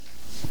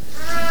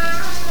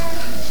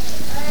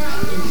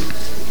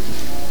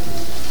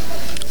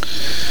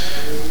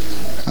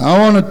I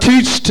want to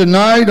teach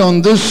tonight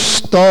on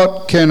this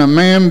thought: can a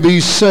man be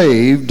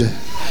saved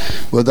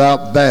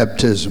without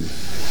baptism?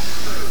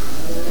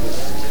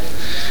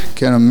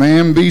 Can a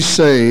man be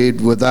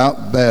saved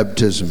without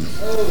baptism?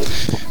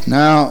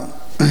 Now,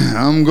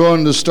 I'm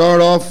going to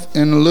start off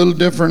in a little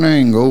different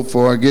angle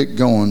before I get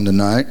going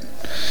tonight.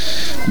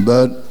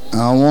 But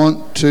I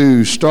want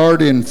to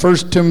start in 1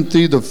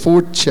 Timothy, the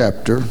 4th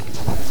chapter,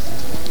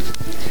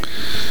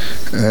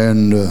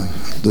 and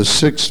the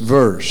 6th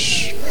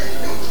verse.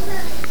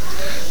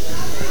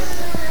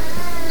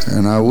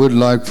 And I would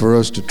like for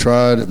us to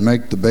try to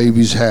make the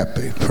babies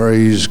happy.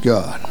 Praise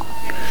God.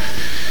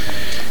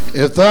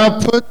 If thou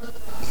put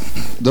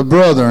the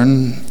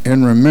brethren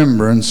in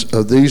remembrance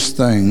of these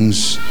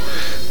things,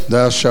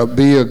 thou shalt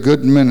be a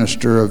good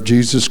minister of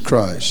Jesus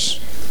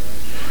Christ,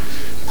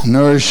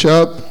 nourished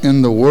up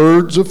in the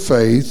words of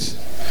faith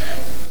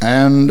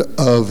and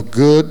of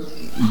good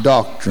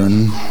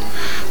doctrine,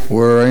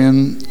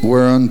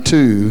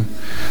 whereunto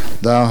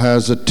thou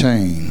hast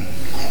attained.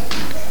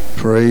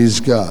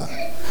 Praise God.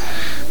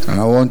 And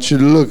I want you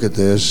to look at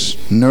this.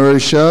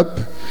 Nourish up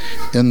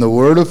in the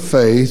word of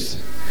faith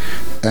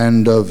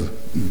and of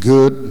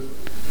good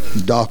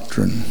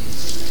doctrine.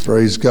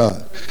 Praise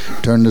God.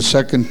 Turn to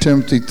 2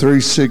 Timothy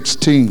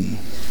 3:16.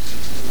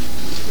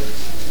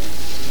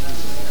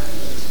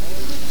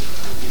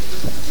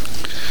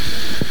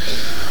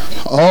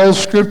 All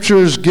Scripture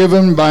is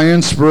given by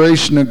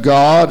inspiration of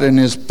God and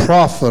is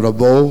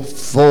profitable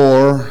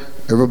for,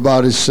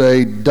 everybody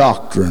say,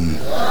 doctrine.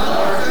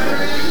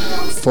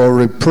 For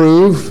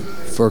reproof,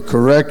 for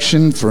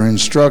correction, for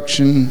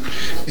instruction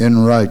in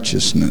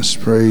righteousness.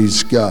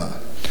 Praise God.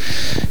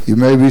 You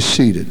may be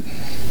seated.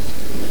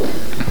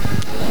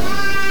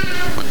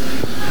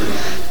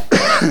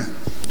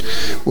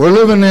 We're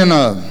living in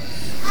a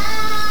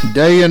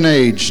day and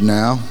age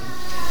now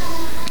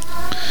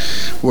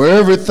where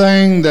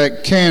everything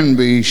that can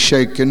be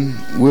shaken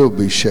will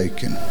be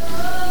shaken.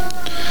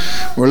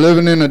 We're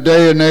living in a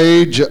day and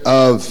age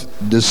of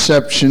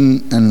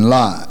deception and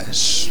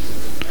lies.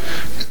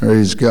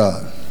 Praise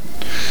God.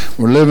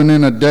 We're living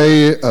in a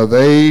day of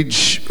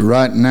age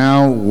right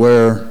now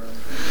where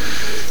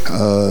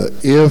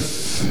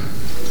if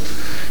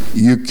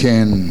you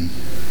can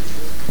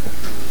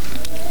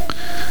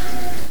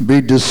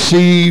be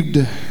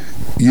deceived,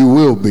 you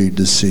will be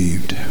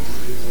deceived.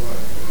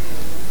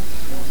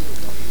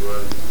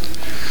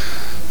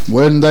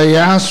 When they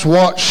asked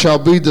what shall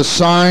be the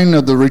sign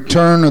of the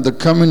return of the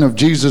coming of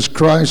Jesus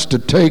Christ to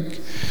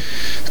take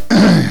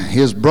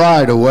his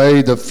bride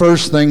away, the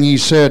first thing he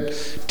said,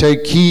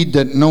 take heed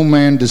that no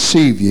man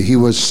deceive you. He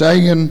was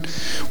saying,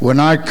 when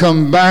I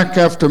come back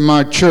after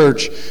my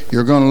church,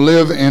 you're going to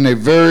live in a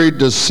very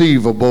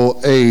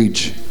deceivable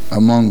age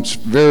amongst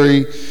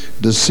very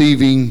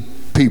deceiving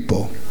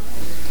people.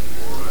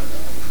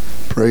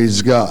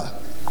 Praise God.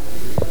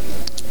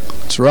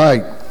 That's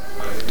right.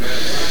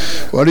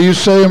 What are you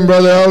saying,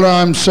 Brother Elder?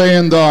 I'm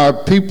saying there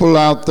are people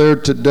out there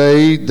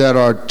today that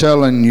are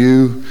telling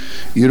you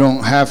you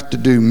don't have to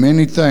do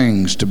many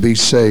things to be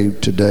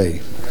saved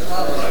today.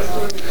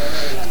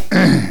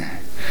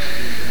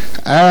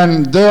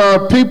 And there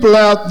are people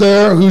out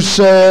there who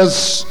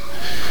says,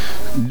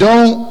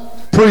 don't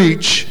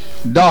preach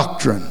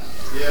doctrine.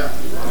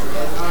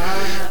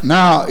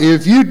 Now,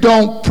 if you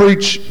don't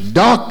preach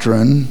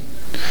doctrine,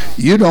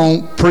 you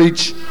don't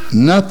preach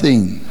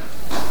nothing.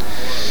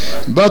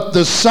 But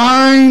the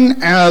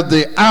sign of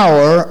the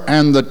hour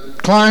and the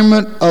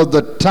climate of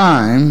the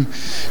time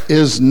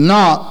is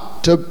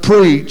not to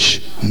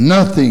preach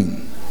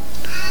nothing.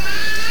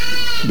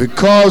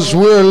 Because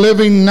we're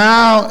living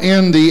now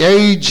in the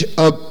age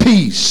of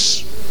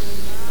peace.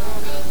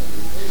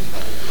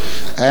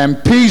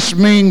 And peace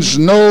means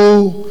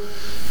no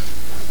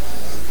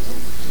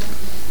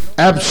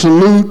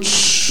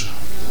absolutes,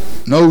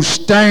 no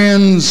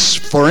stands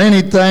for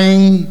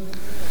anything.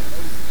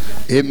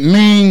 It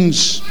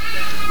means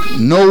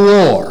no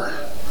war.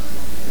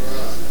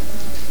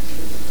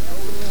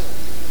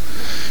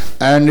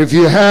 And if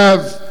you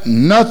have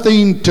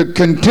nothing to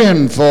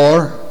contend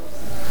for,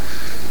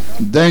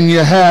 then you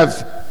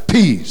have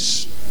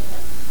peace.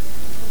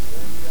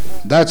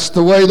 That's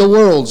the way the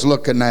world's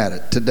looking at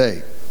it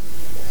today.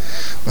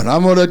 But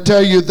I'm going to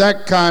tell you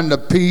that kind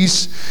of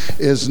peace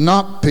is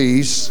not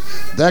peace.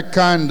 That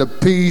kind of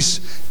peace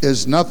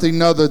is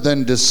nothing other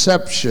than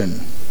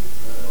deception.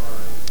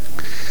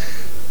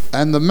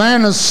 And the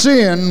man of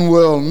sin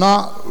will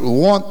not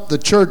want the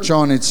church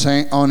on his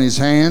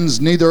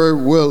hands, neither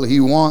will he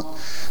want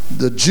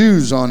the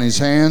Jews on his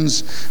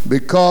hands,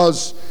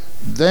 because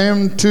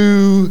them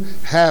two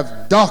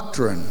have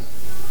doctrine.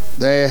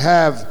 They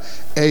have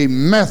a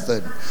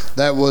method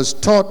that was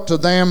taught to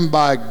them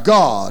by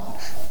God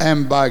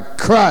and by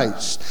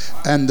Christ,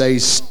 and they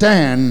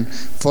stand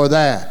for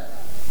that.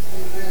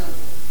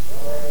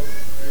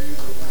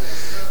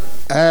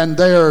 And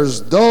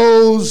there's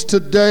those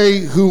today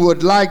who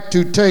would like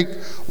to take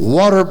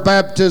water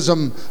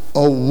baptism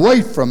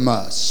away from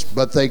us,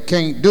 but they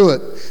can't do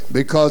it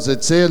because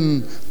it's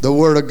in the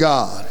Word of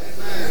God.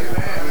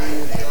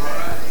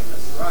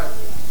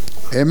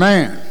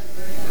 Amen.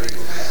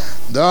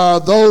 There are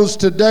those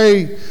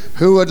today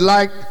who would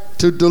like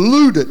to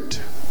dilute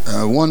it.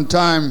 One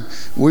time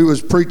we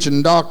was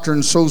preaching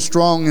doctrine so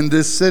strong in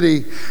this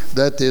city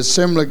that the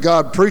Assembly of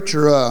God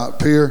preacher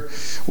up here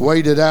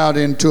waded out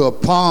into a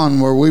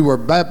pond where we were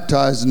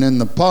baptizing in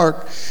the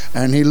park,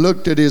 and he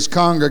looked at his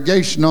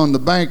congregation on the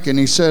bank and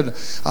he said,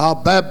 "I'll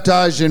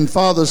baptize you in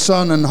Father,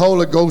 Son, and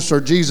Holy Ghost,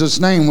 or Jesus'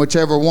 name,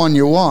 whichever one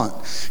you want."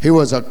 He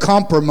was a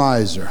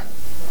compromiser.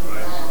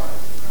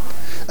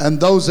 And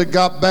those that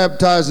got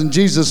baptized in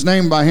Jesus'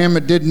 name by him,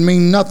 it didn't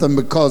mean nothing,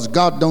 because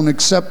God don't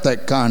accept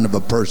that kind of a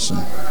person.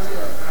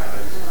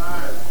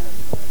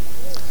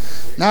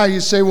 Now you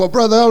say, "Well,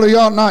 Brother Elder, you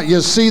ought not."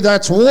 You see,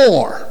 that's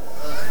war.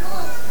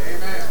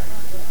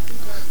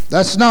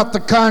 That's not the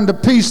kind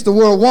of peace the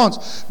world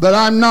wants. But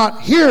I'm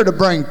not here to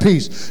bring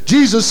peace.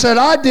 Jesus said,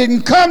 "I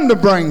didn't come to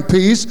bring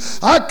peace.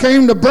 I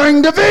came to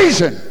bring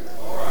division."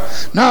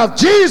 Now, if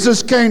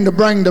Jesus came to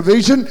bring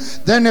division,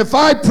 then if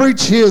I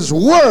preach his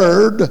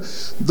word,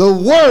 the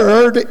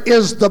word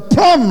is the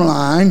plumb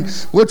line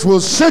which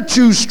will set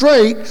you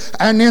straight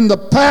and in the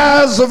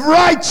paths of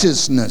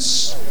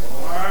righteousness.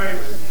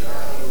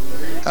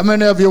 How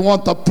many of you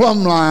want the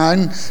plumb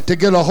line to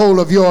get a hold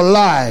of your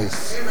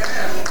life?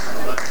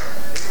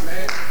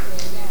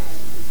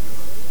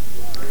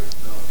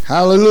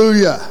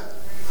 Hallelujah.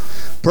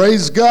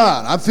 Praise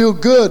God. I feel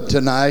good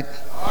tonight.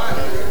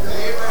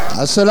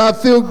 I said, I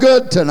feel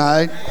good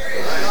tonight.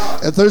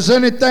 If there's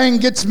anything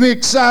gets me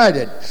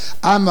excited,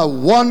 I'm a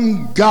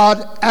one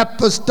God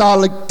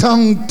apostolic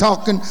tongue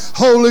talking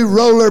holy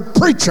roller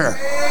preacher.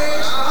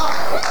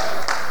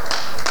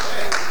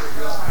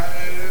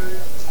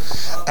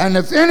 And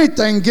if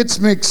anything gets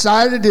me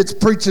excited, it's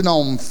preaching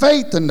on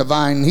faith and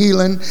divine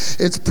healing.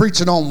 It's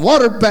preaching on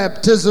water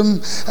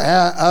baptism,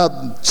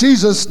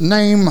 Jesus'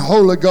 name,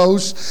 Holy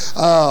Ghost,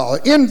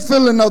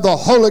 infilling of the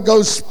Holy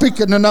Ghost,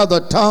 speaking in other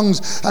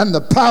tongues, and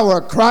the power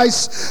of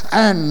Christ,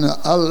 and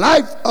a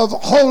life of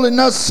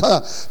holiness.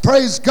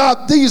 Praise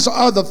God. These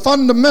are the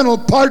fundamental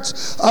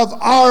parts of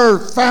our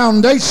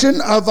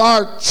foundation of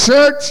our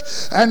church.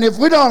 And if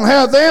we don't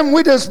have them,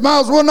 we just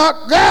might as well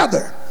not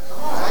gather.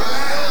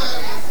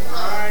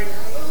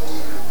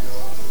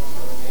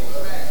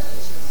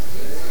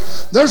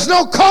 There's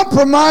no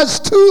compromise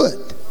to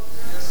it.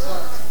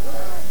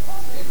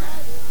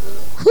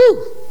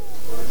 Whew.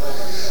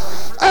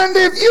 And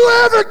if you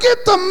ever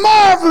get the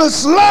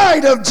marvelous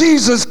light of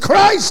Jesus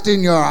Christ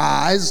in your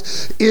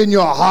eyes, in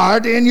your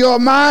heart, in your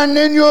mind,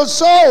 in your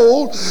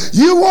soul,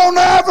 you won't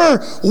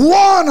ever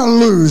want to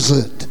lose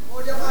it.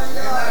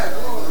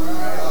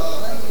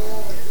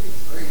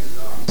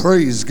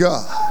 Praise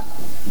God.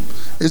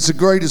 It's the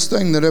greatest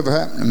thing that ever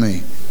happened to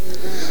me.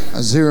 I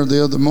was here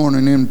the other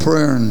morning in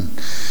prayer, and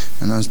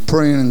I was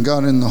praying and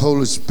got in the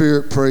Holy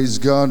Spirit, praise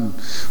God,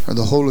 or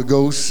the Holy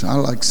Ghost. I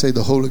like to say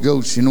the Holy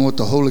Ghost. You know what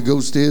the Holy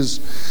Ghost is?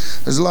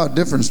 There's a lot of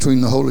difference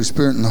between the Holy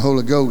Spirit and the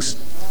Holy Ghost.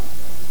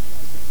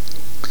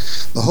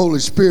 The Holy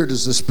Spirit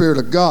is the Spirit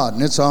of God,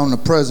 and it's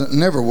omnipresent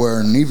and everywhere,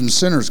 and even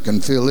sinners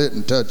can feel it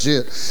and touch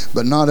it,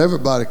 but not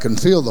everybody can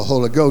feel the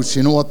Holy Ghost.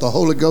 You know what the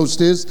Holy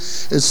Ghost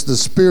is? It's the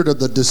spirit of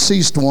the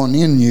deceased one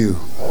in you.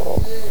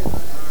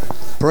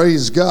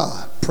 Praise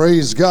God.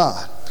 Praise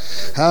God.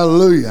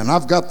 Hallelujah. And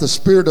I've got the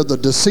spirit of the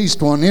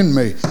deceased one in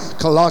me.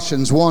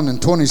 Colossians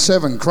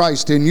 1:27,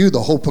 Christ in you,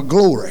 the hope of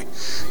glory.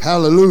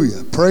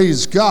 Hallelujah.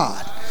 Praise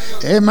God.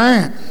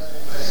 Amen.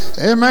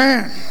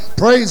 Amen.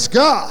 Praise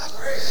God.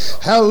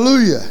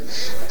 Hallelujah.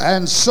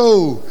 And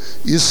so,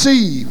 you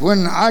see,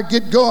 when I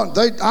get going,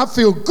 I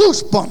feel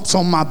goosebumps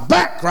on my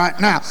back right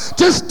now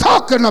just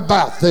talking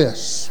about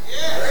this.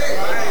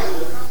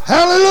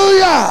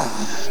 Hallelujah.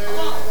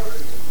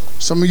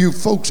 Some of you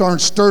folks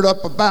aren't stirred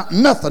up about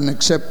nothing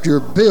except your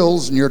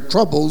bills and your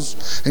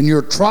troubles and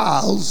your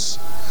trials.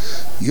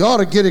 You ought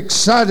to get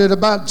excited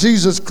about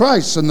Jesus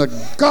Christ and the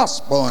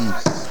gospel and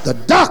the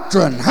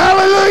doctrine.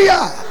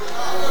 Hallelujah!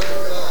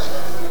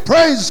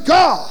 Praise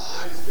God!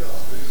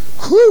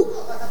 Whew!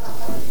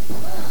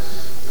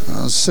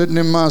 I was sitting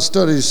in my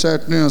study this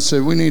afternoon. I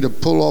said, we need to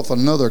pull off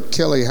another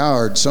Kelly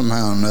Howard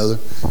somehow or another.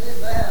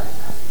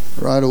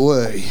 Right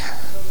away.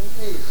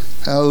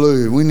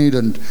 Hallelujah. We need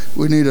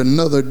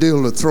another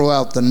deal to throw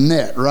out the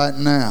net right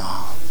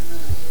now.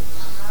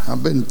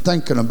 I've been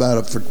thinking about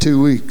it for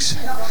 2 weeks.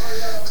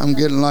 I'm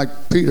getting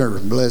like Peter,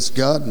 bless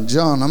God, and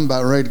John. I'm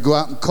about ready to go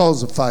out and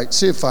cause a fight.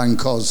 See if I can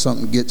cause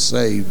something to get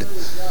saved.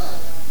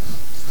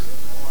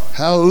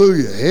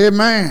 Hallelujah.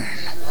 Amen.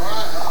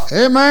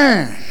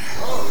 Amen.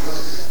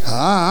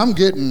 I'm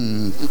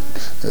getting,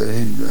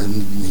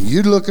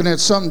 you looking at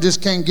something,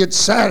 just can't get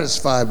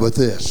satisfied with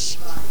this.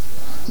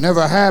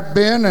 Never have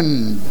been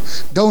and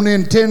don't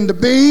intend to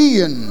be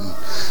and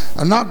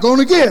are not going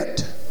to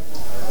get.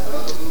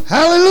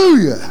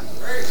 Hallelujah.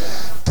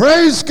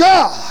 Praise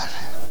God.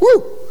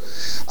 Woo.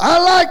 I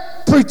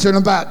like preaching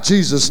about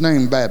Jesus'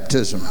 name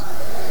baptism.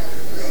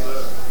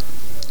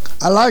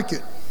 I like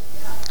it.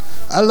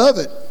 I love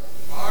it.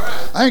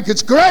 I think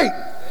it's great.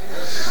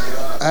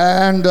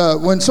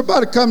 And when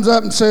somebody comes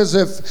up and says,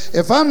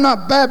 if I'm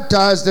not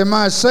baptized, am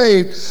I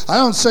saved? I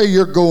don't say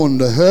you're going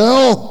to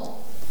hell.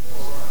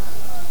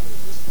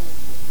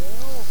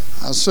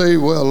 I say,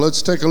 well,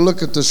 let's take a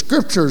look at the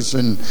scriptures,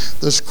 and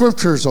the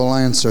scriptures will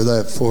answer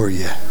that for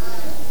you.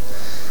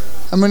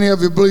 How many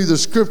of you believe the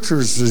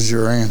scriptures is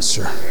your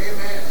answer?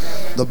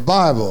 The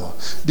Bible.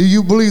 Do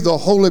you believe the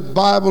Holy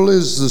Bible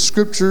is the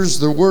scriptures,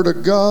 the Word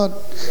of God?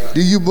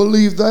 Do you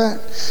believe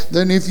that?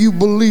 Then if you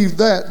believe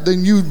that,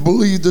 then you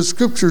believe the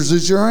scriptures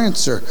is your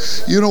answer.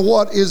 You know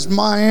what is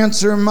my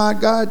answer and my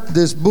guide?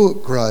 This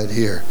book right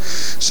here.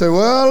 Say,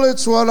 well,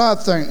 it's what I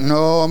think.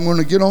 No, I'm going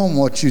to get on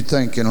what you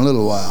think in a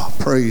little while.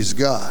 Praise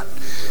God.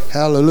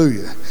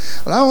 Hallelujah.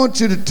 And I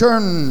want you to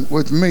turn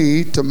with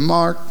me to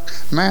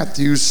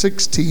Matthew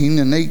 16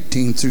 and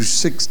 18 through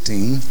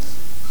 16.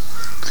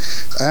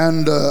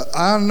 And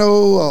I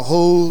know a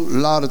whole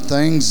lot of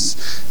things,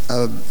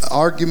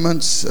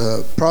 arguments,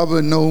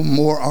 probably know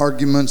more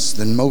arguments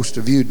than most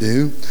of you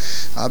do.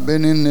 I've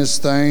been in this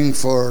thing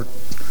for,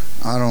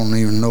 I don't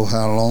even know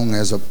how long.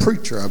 As a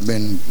preacher, I've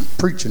been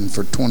preaching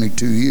for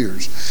 22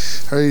 years.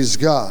 Praise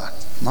God.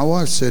 My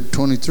wife said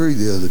 23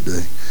 the other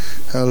day.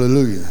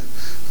 Hallelujah.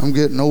 I'm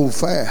getting old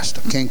fast.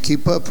 I can't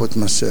keep up with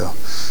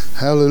myself.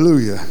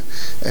 Hallelujah.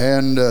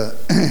 And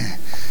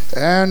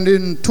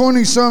in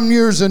 20-some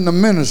years in the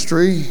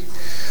ministry,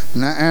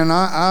 and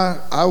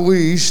I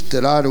wish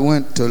that I'd have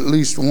went to at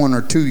least 1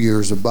 or 2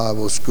 years of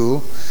Bible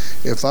school.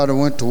 If I'd have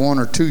went to 1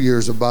 or 2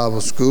 years of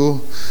Bible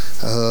school,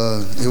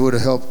 it would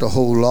have helped a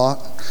whole lot.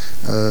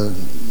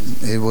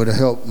 It would have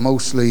helped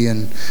mostly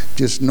in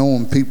just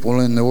knowing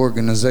people in the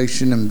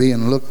organization and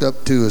being looked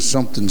up to as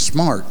something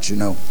smart, you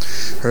know.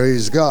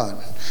 Praise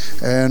God.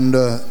 And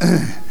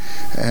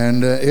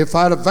if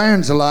I'd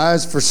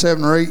evangelized for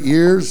 7 or 8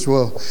 years,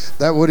 well,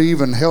 that would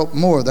even help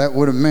more. That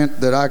would have meant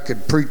that I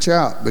could preach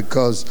out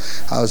because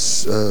I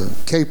was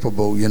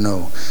capable, you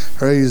know.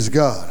 Praise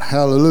God.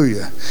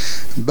 Hallelujah.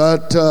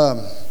 But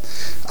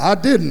I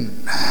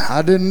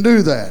didn't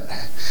do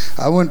that.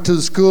 I went to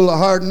the school of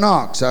hard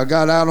knocks. I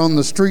got out on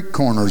the street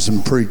corners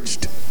and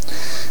preached.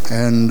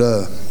 And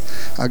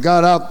I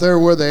got out there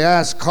where they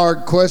asked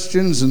hard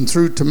questions and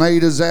threw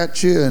tomatoes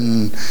at you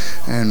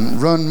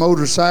and run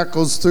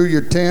motorcycles through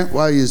your tent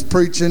while you was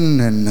preaching.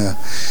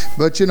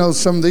 But you know,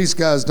 some of these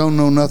guys don't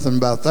know nothing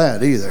about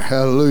that either.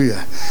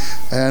 Hallelujah.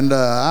 And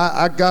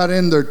I got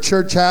in their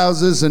church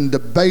houses and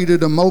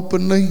debated them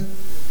openly.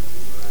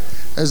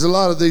 There's a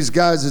lot of these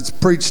guys that's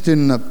preached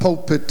in the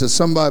pulpit to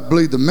somebody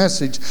believe the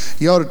message.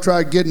 You ought to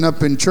try getting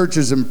up in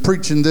churches and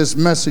preaching this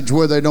message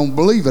where they don't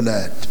believe it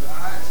at.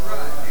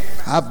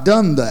 I've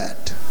done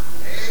that.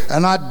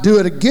 And I'd do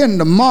it again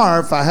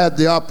tomorrow if I had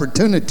the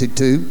opportunity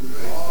to.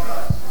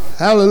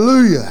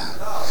 Hallelujah.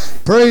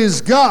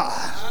 Praise God.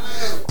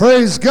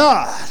 Praise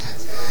God.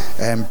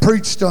 And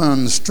preached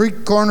on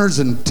street corners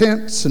and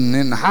tents and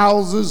in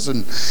houses.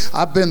 And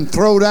I've been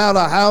thrown out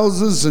of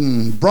houses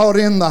and brought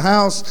in the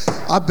house.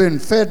 I've been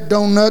fed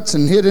donuts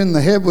and hit in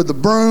the head with a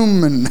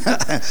broom. And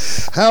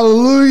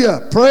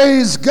hallelujah.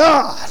 Praise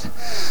God.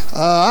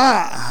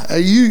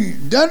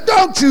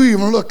 Don't you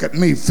even look at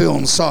me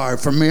feeling sorry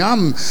for me.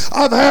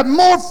 I've had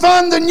more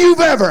fun than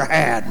you've ever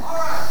had.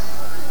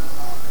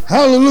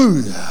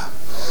 Hallelujah.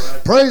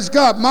 Praise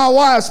God. My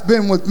wife's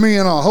been with me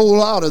in a whole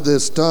lot of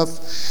this stuff.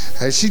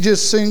 As she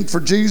just sing for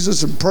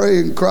Jesus and pray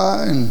and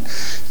cry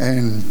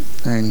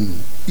and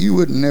you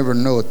would never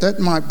know it. That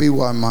might be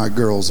why my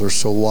girls are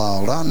so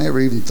wild. I never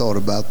even thought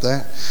about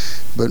that.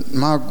 But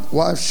my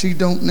wife, she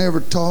don't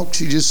never talk.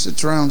 She just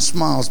sits around and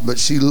smiles. But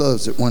she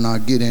loves it when I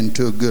get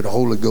into a good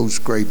Holy Ghost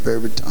scrape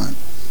every time.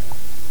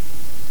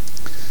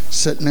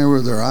 Sitting there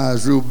with her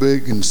eyes real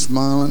big and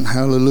smiling.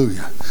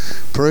 Hallelujah.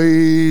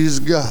 Praise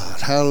God.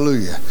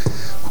 Hallelujah.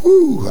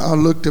 Whew, I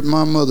looked at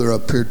my mother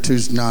up here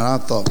Tuesday night. I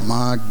thought,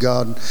 my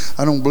God,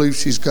 I don't believe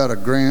she's got a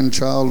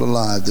grandchild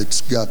alive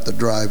that's got the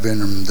drive in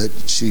her that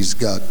she's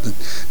got.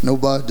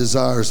 Nobody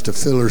desires to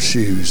fill her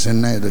shoes.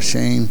 Isn't that a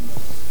shame?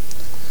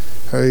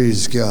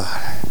 Praise God.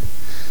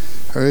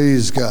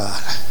 Praise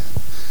God.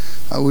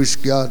 I wish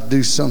God would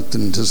do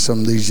something to some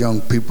of these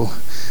young people.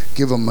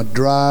 Give them a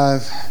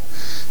drive.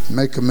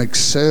 Make them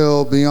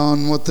excel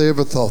beyond what they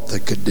ever thought they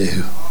could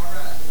do.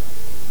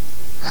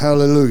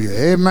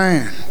 Hallelujah.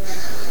 Amen.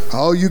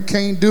 Oh, you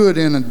can't do it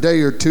in a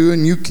day or two,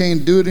 and you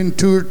can't do it in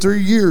 2 or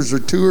 3 years or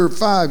 2 or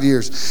 5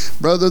 years.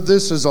 Brother,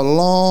 this is a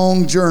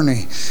long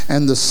journey,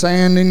 and the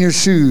sand in your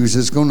shoes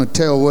is going to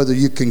tell whether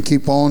you can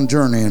keep on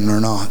journeying or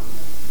not.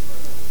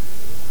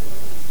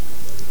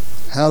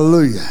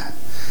 Hallelujah.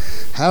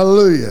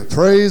 Hallelujah.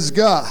 Praise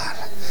God.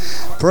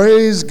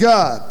 Praise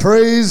God.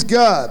 Praise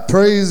God.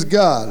 Praise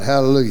God.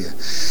 Hallelujah.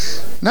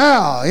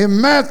 Now,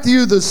 in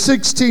Matthew, the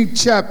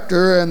 16th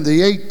chapter and the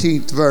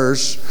 18th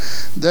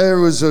verse, there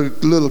was a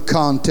little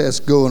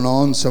contest going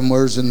on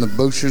somewheres in the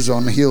bushes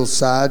on the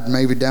hillside,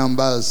 maybe down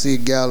by the Sea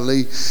of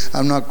Galilee.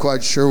 I'm not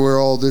quite sure where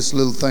all this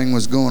little thing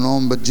was going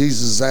on, but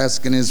Jesus is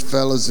asking his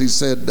fellows, he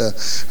said,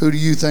 who do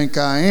you think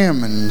I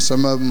am? And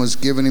some of them was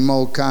giving him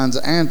all kinds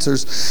of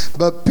answers.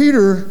 But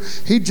Peter,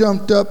 he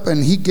jumped up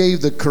and he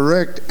gave the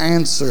correct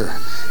answer.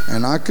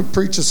 And I could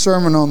preach a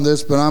sermon on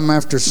this, but I'm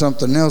after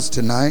something else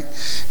tonight.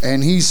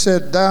 And he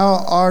said,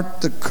 thou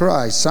art the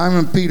Christ.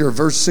 Simon Peter,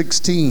 verse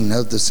 16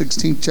 of the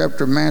 16th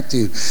chapter of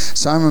Matthew.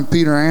 Simon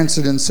Peter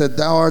answered and said,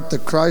 thou art the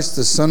Christ,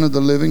 the Son of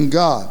the living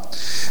God.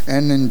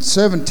 And in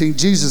 17,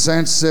 Jesus answered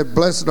and said,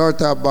 blessed art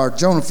thou,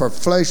 Bar-Jonah, for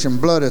flesh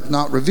and blood hath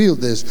not revealed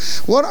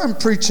this. What I'm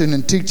preaching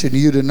and teaching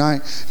you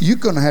tonight, you're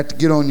going to have to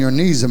get on your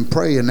knees and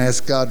pray and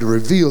ask God to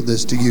reveal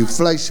this to you.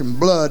 Flesh and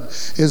blood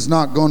is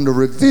not going to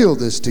reveal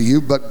this to you,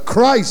 but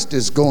Christ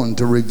is going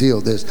to reveal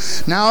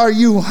this. Now, are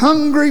you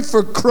hungry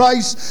for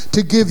Christ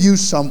to give you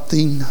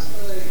something?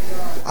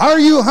 Are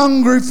you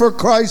hungry for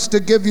Christ to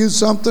give you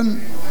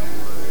something?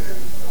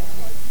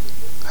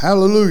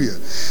 Hallelujah.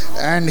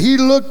 And he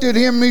looked at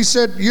him, he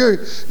said,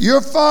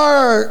 you're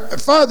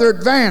farther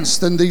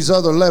advanced than these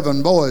other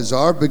 11 boys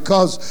are,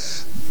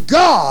 because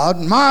God,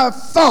 my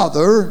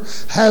Father,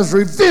 has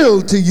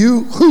revealed to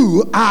you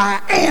who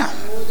I am.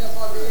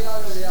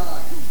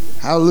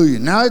 Hallelujah.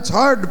 Now, it's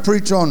hard to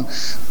preach on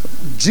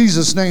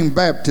Jesus' name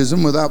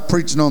baptism without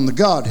preaching on the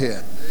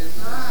Godhead.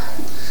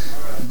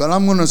 But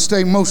I'm going to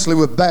stay mostly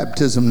with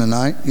baptism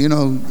tonight. You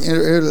know,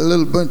 a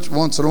little bit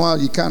once in a while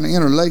you kind of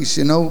interlace,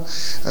 you know,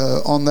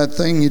 on that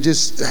thing. You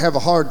just have a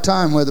hard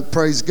time with it,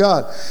 praise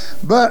God.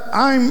 But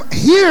I'm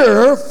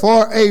here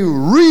for a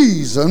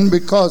reason,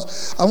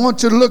 because I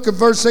want you to look at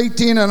verse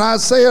 18. And I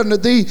say unto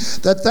thee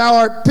that thou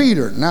art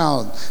Peter.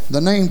 Now,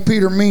 the name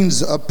Peter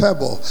means a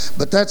pebble,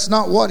 but that's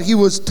not what he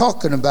was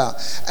talking about.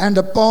 And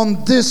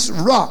upon this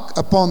rock,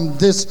 upon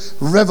this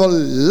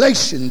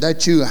revelation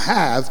that you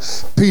have,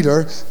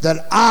 Peter,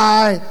 that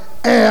I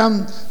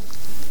am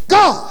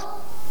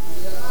God.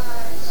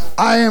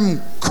 I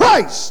am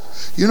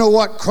Christ. You know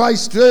what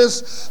Christ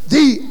is?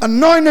 The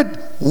anointed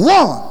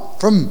one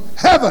from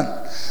heaven.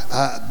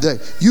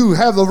 You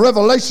have the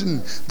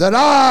revelation that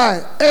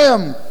I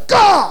am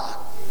God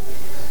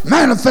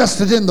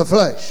manifested in the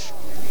flesh.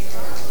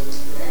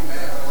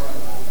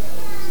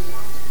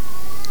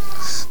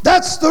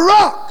 That's the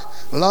rock.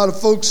 A lot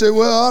of folks say,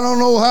 well, I don't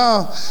know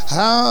how.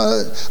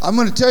 I'm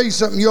going to tell you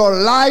something. Your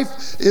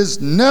life is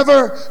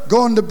never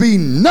going to be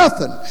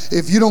nothing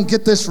if you don't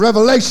get this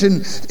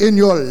revelation in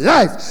your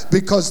life,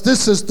 because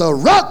this is the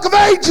rock of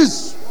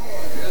ages.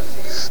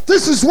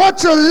 This is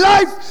what your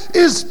life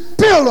is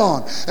built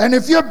on. And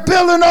if you're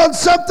building on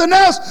something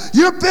else,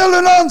 you're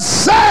building on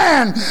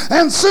sand.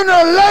 And sooner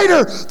or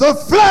later,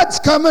 the flood's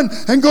coming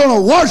and going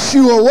to wash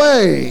you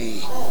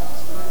away.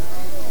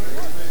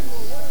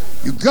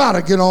 You got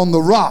to get on the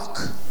rock.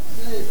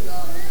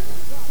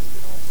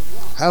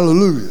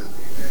 Hallelujah.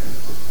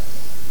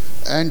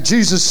 And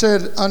Jesus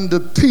said unto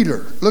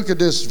Peter, look at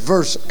this,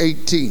 verse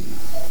 18.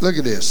 Look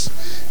at this.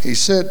 He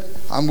said,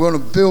 I'm going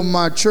to build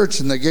my church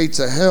and the gates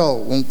of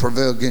hell won't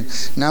prevail again.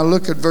 Now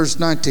look at verse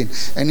 19.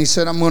 And he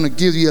said, I'm going to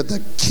give you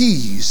the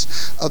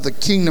keys of the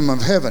kingdom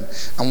of heaven.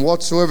 And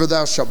whatsoever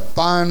thou shalt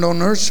bind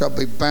on earth shall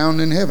be bound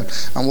in heaven.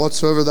 And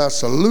whatsoever thou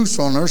shalt loose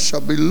on earth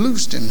shall be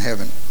loosed in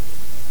heaven.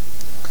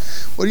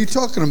 What are you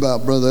talking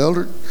about, Brother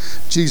Elder?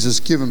 Jesus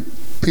giving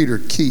Peter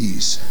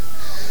keys.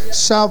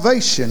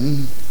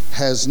 Salvation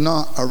has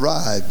not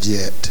arrived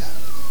yet.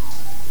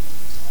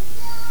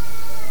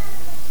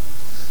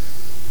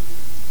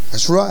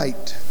 That's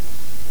right.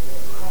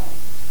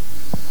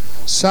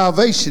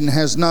 Salvation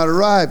has not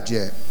arrived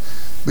yet,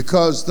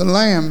 because the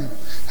Lamb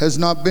has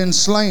not been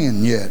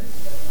slain yet.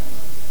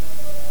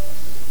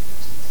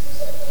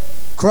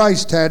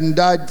 Christ hadn't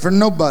died for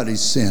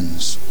nobody's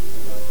sins.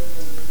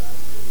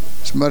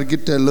 Somebody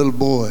get that little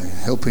boy,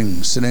 help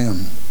him sit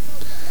down.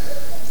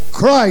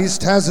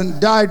 Christ hasn't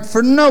died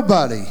for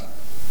nobody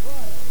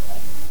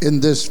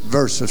in this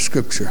verse of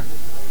Scripture.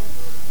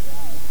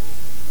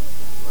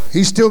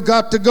 He's still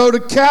got to go to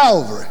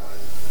Calvary.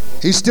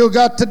 He's still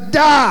got to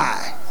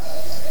die.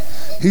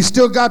 He's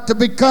still got to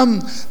become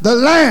the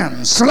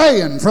Lamb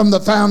slain from the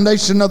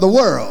foundation of the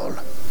world.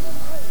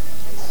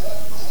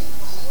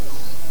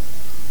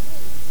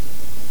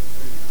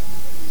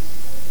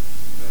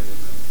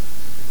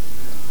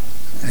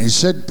 He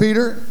said,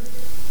 Peter,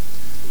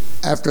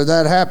 after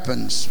that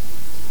happens,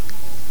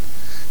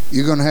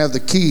 you're going to have the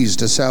keys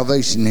to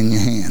salvation in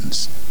your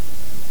hands.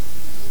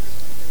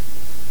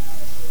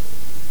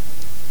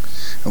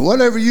 And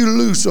whatever you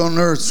loose on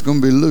earth is going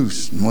to be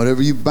loose, and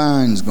whatever you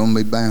bind is going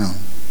to be bound.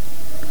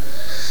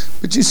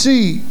 But you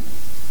see,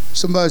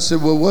 somebody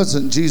said, well,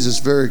 wasn't Jesus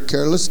very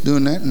careless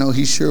doing that? No,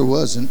 he sure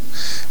wasn't,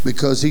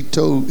 because he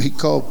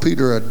called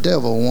Peter a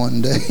devil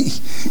one day.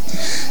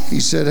 He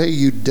said, hey,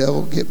 you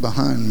devil, get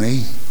behind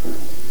me.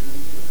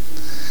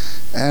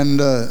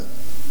 And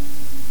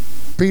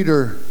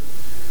Peter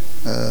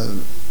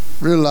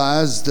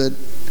realized that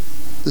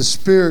the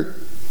spirit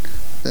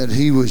that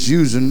he was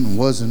using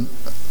wasn't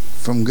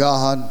from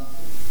God,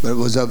 but it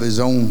was of his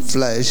own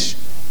flesh.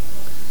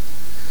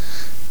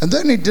 And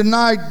then he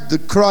denied the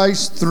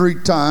Christ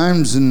 3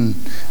 times, and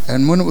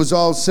when it was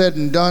all said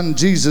and done,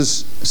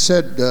 Jesus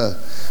said,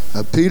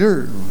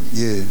 Peter,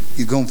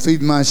 you going to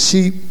feed my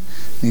sheep?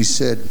 And he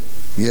said,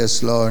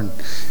 yes, Lord.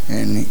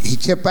 And he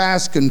kept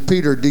asking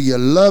Peter, do you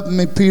love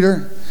me,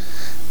 Peter?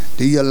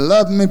 Do you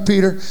love me,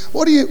 Peter?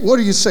 What are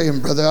you saying,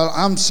 brother?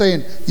 I'm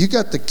saying you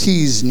got the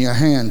keys in your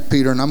hand,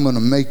 Peter, and I'm going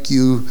to make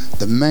you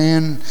the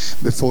man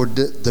before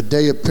the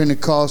day of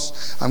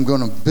Pentecost. I'm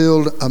going to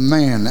build a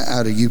man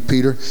out of you,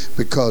 Peter,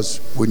 because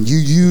when you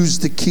use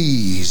the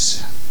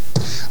keys,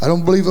 I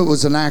don't believe it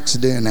was an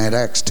accident at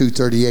Acts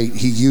 2:38.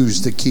 He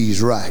used the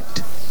keys right.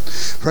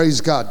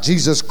 Praise God.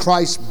 Jesus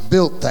Christ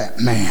built that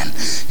man.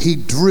 He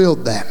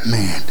drilled that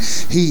man.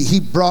 He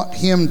brought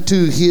him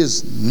to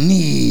his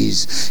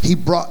knees. He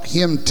brought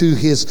him to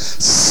his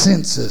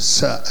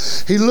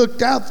senses. He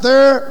looked out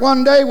there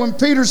one day when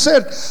Peter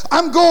said,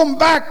 I'm going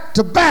back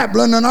to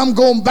Babylon and I'm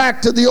going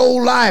back to the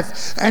old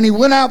life. And he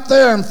went out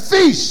there and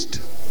feasted.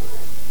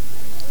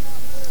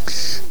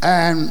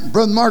 And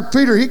Brother Mark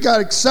Peter, he got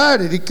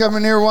excited. He come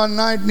in here one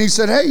night and he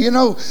said, hey, you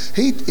know,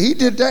 he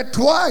did that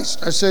twice.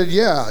 I said,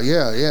 yeah.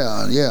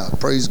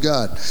 Praise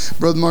God.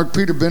 Brother Mark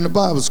Peter been to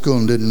Bible school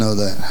and didn't know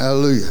that.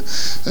 Hallelujah.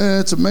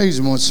 It's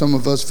amazing what some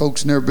of us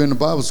folks never been to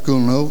Bible school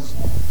know.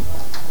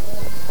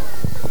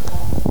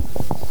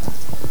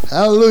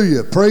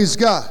 Hallelujah. Praise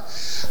God.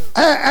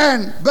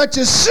 But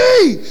you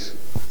see,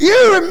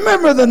 you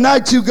remember the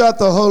night you got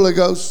the Holy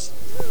Ghost.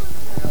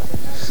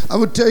 I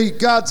would tell you,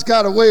 God's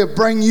got a way of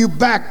bringing you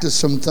back to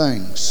some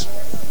things.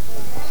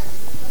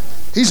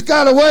 He's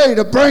got a way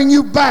to bring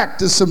you back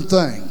to some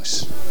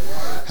things.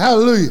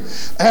 Hallelujah.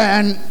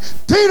 And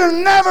Peter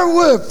never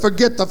would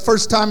forget the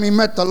first time he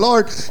met the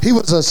Lord. He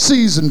was a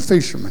seasoned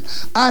fisherman.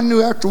 I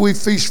knew after we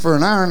fished for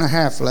an hour and a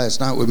half last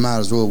night, we might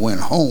as well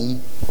went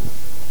home.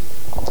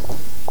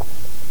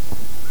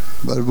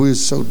 But we were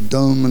so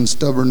dumb and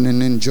stubborn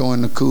and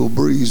enjoying the cool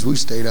breeze, we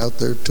stayed out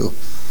there till...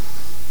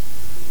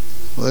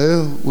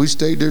 Well, we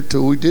stayed there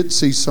till we did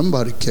see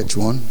somebody catch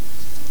one.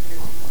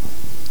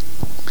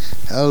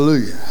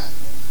 Hallelujah.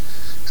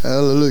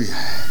 Hallelujah.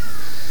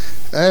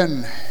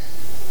 And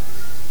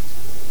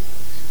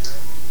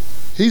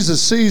he's a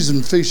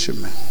seasoned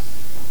fisherman.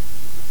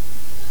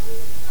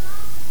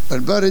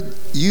 But buddy,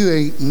 you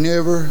ain't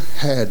never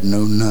had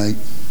no night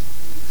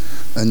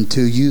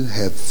until you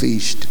have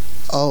fished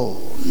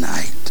all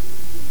night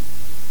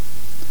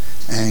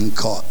and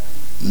caught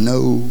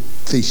no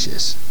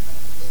fishes.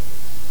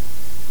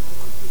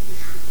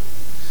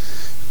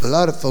 A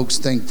lot of folks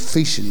think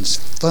fishing's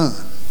fun,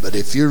 but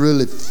if you're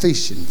really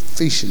fishing,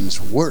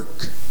 fishing's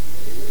work.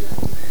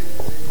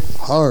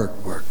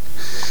 Hard work.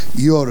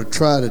 You ought to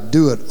try to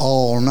do it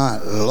all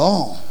night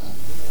long.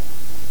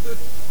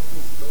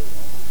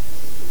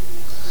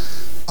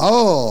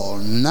 All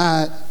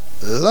night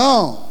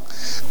long.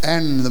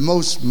 And the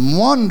most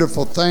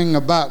wonderful thing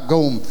about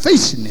going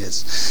fishing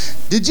is,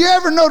 did you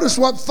ever notice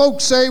what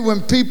folks say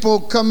when people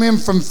come in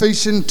from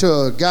fishing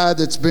to a guy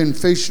that's been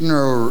fishing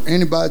or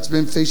anybody that's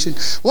been fishing?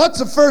 What's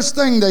the first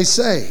thing they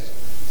say?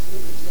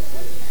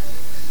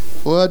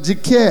 What'd you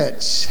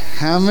catch?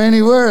 How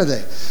many were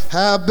they?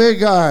 How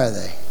big are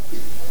they?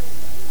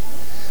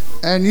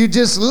 And you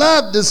just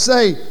love to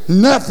say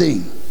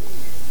nothing.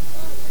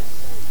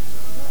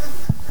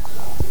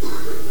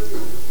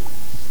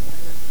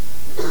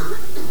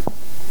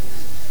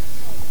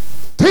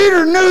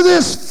 Peter knew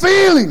this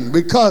feeling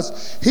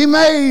because he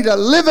made a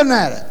living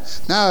at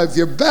it. Now, if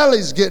your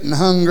belly's getting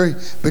hungry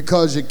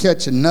because you're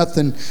catching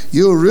nothing,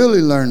 you'll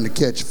really learn to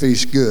catch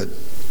fish good.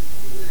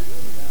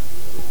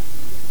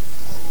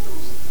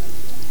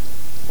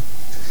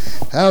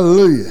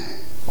 Hallelujah.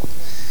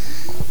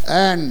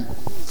 And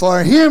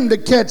for him to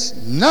catch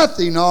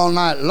nothing all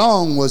night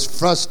long was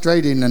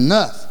frustrating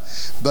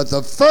enough. But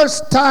the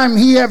first time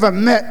he ever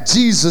met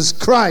Jesus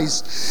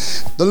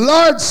Christ, the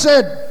Lord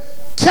said,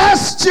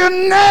 cast your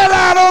net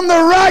out on the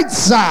right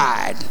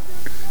side.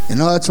 You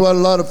know, that's what a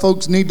lot of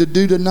folks need to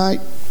do tonight.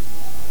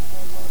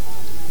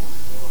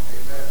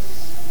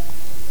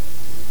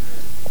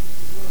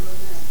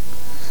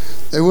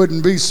 They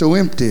wouldn't be so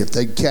empty if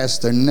they'd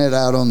cast their net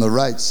out on the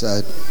right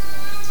side.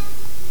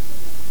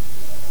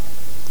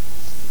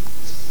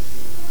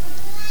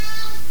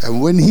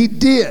 And when he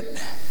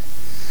did,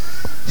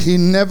 he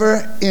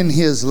never in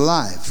his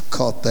life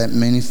caught that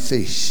many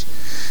fish.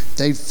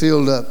 They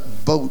filled up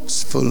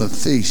boats full of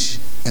fish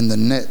and the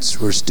nets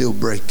were still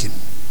breaking.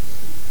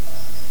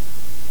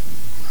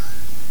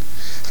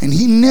 And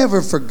he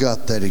never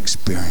forgot that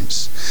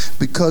experience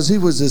because he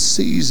was a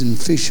seasoned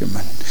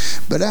fisherman.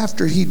 But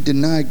after he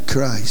denied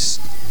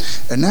Christ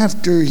and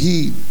after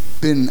he'd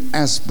been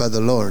asked by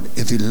the Lord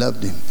if he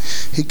loved him,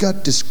 he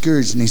got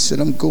discouraged and he said,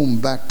 I'm going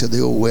back to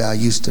the old way I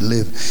used to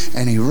live.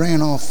 And he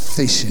ran off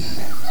fishing.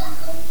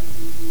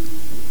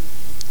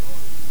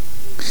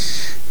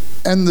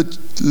 And the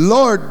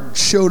Lord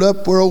showed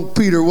up where old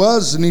Peter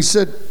was and he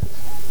said,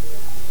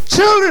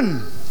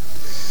 children,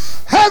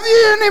 have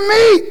ye any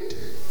meat?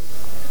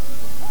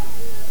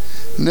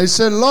 And they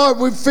said, Lord,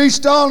 we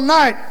fished all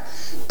night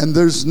and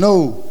there's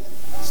no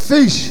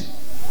fish.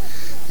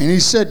 And he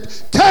said,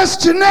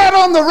 cast your net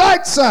on the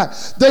right side.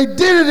 They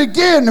did it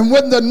again, and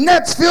when the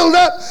nets filled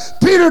up,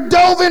 Peter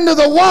dove into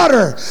the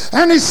water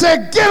and he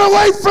said, get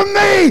away from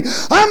me,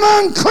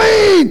 I'm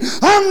unclean,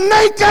 I'm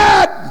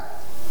naked.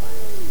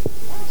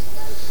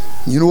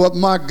 You know what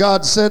my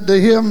God said to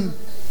him?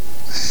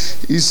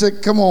 He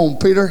said, come on,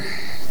 Peter.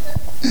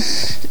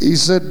 He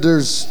said,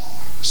 there's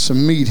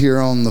some meat here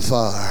on the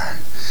fire.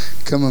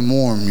 Come and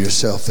warm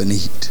yourself and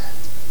eat.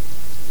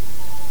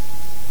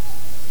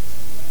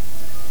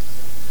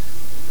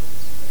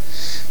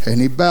 And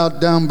he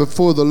bowed down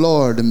before the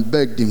Lord and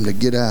begged him to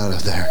get out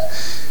of there.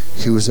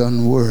 He was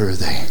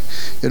unworthy.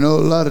 You know,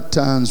 a lot of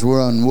times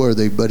we're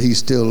unworthy, but he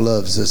still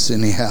loves us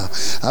anyhow.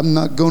 I'm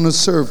not going to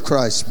serve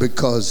Christ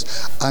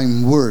because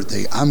I'm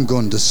worthy. I'm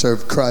going to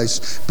serve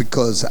Christ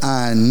because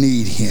I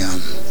need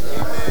him.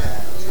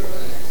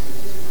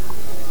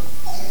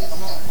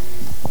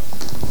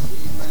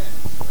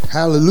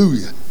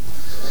 Hallelujah.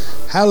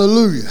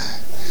 Hallelujah.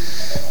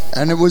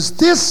 And it was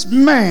this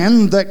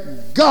man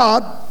that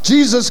God,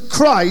 Jesus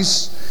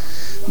Christ,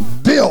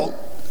 built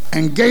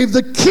and gave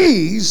the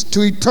keys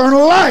to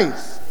eternal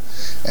life.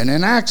 And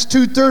in Acts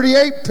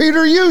 2:38,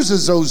 Peter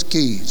uses those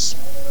keys.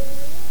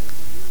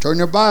 Turn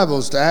your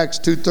Bibles to Acts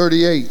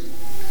 2:38.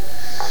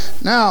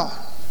 Now,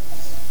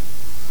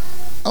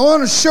 I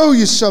want to show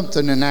you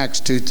something in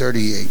Acts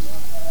 2:38.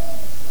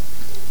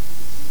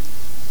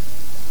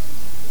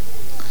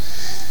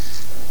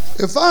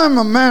 If I'm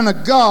a man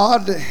of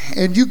God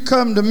and you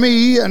come to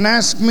me and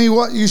ask me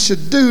what you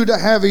should do to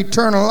have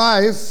eternal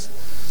life,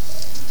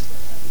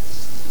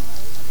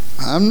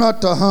 I'm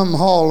not to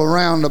hum-haul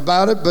around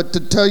about it, but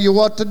to tell you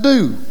what to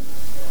do.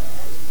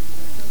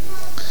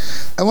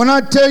 And when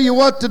I tell you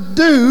what to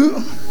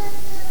do,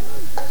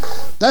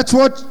 that's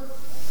what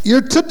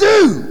you're to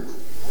do.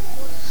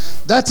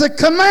 That's a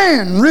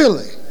command,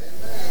 really.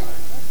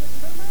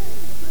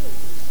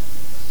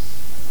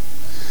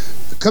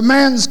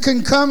 Commands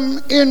can come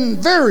in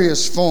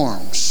various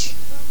forms.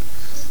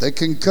 They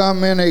can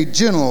come in a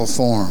general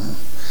form.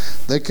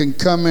 They can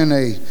come in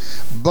a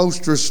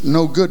boisterous,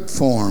 no good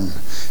form.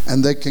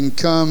 And they can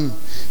come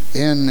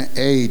in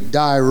a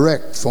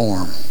direct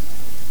form.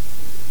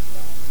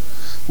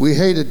 We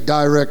hated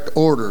direct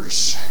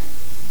orders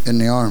in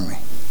the Army.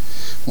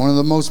 One of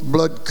the most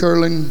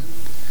blood-curdling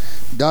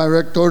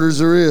direct orders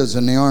there is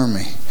in the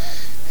Army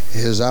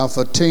is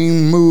Alpha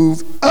Team,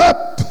 move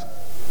up.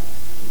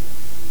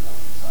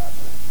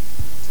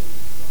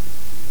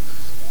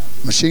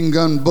 Machine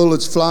gun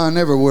bullets flying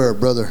everywhere,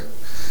 Brother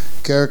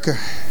Carricker.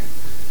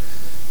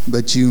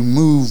 But you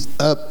move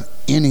up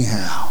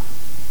anyhow.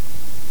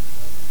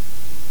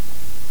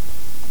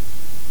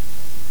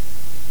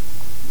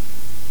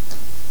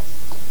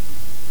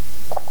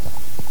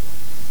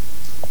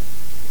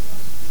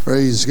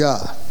 Praise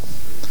God.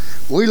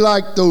 We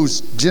like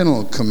those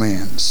general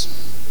commands.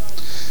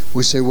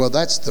 We say, well,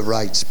 that's the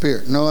right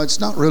spirit. No, it's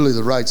not really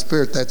the right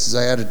spirit. That's the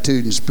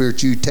attitude and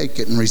spirit you take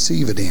it and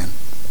receive it in.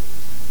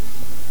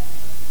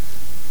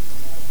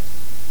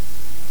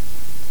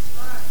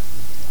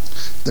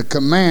 The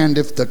command,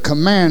 if the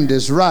command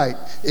is right,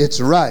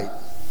 it's right.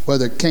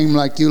 Whether it came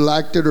like you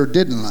liked it or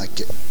didn't like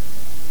it.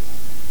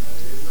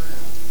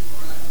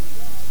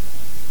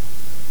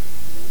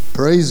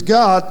 Praise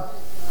God.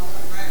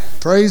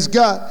 Praise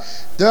God.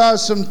 There are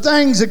some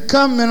things that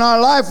come in our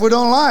life we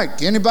don't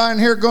like. Anybody in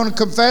here going to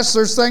confess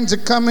there's things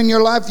that come in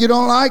your life you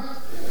don't like?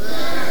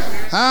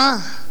 Huh?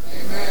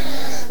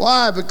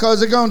 Why?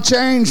 Because they're going to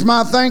change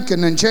my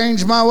thinking and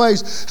change my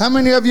ways. How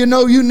many of you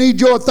know you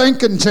need your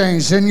thinking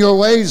changed and your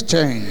ways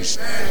changed?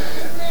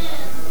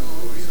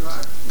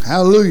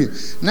 Hallelujah.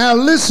 Now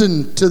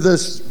listen to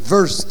this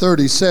verse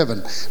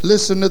 37.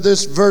 Listen to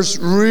this verse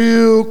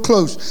real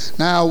close.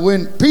 Now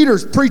when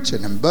Peter's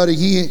preaching, and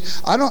buddy,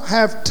 I don't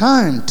have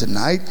time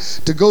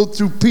tonight to go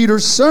through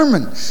Peter's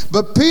sermon.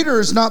 But Peter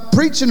is not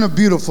preaching a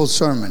beautiful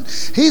sermon.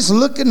 He's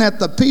looking at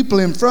the people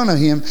in front of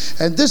him,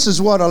 and this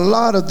is what a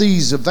lot of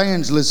these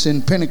evangelists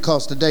in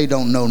Pentecost today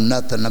don't know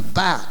nothing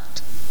about.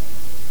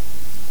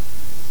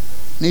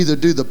 Neither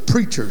do the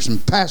preachers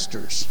and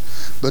pastors.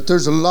 But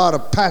there's a lot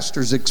of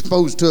pastors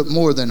exposed to it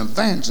more than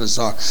evangelists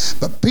are.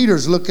 But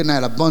Peter's looking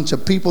at a bunch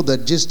of people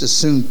that just as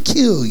soon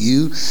kill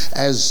you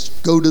as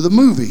go to the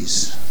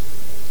movies.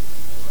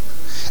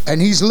 And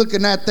he's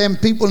looking at them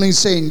people and he's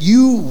saying,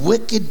 you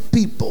wicked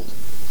people.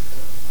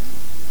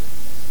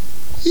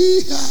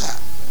 Yeah.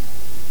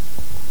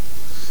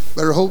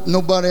 Better hope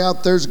nobody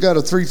out there's got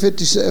a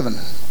 357.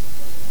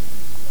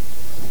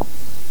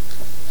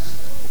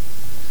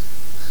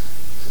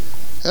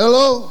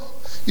 Hello?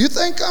 You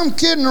think I'm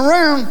kidding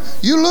around?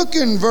 You look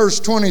in verse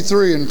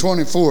 23 and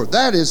 24.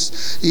 That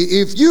is,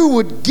 if you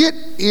would get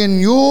in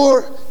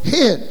your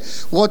hid.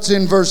 What's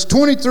in verse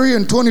 23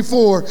 and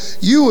 24,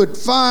 you would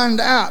find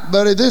out,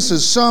 buddy, this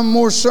is some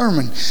more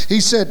sermon.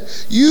 He said,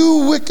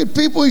 you wicked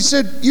people, he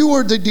said, you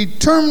were the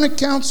determinate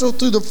counsel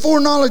through the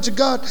foreknowledge of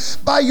God.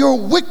 By your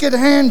wicked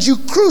hands you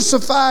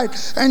crucified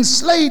and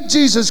slayed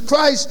Jesus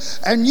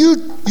Christ, and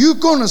you're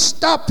going to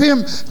stop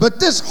him. But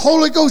this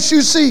Holy Ghost,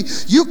 you see,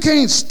 you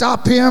can't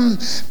stop him,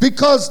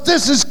 because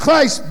this is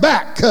Christ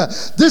back.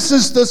 This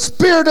is the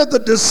spirit of the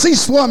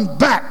deceased one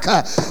back.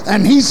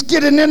 And he's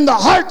getting in the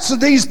hearts of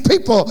these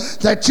people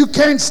that you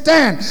can't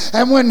stand.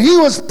 And when he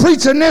was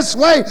preaching this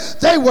way,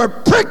 they were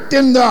pricked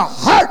in their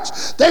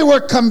hearts. They were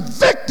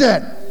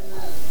convicted.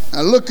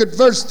 Now look at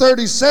verse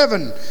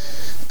 37.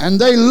 And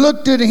they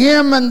looked at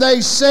him and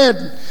they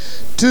said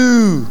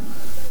to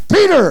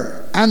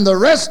Peter and the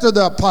rest of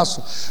the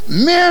apostles,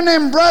 men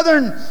and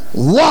brethren,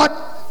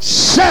 what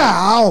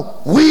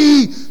shall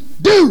we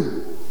do?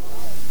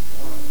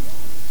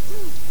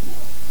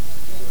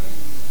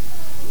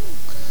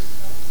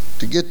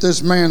 To get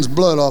this man's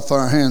blood off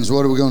our hands,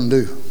 what are we going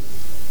to do?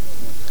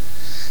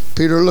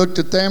 Peter looked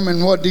at them,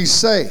 and what did he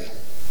say?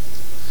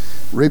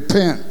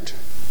 Repent.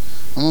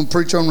 I'm going to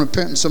preach on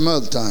repentance some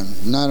other time.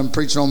 Tonight I'm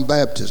preaching on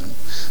baptism.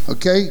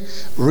 Okay?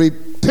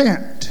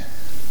 Repent.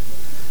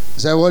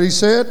 Is that what he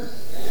said?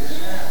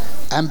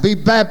 And be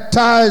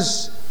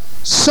baptized,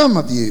 some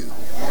of you.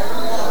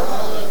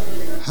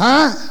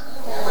 Huh?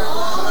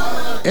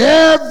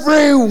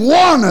 Every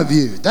one of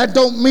you. That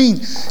don't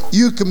mean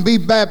you can be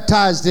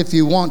baptized if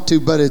you want to,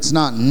 but it's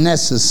not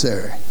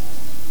necessary.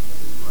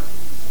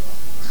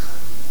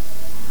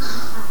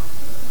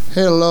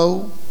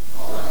 Hello.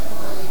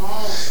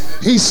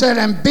 He said,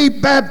 and be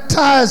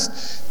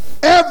baptized,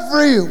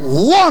 every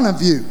one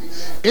of you,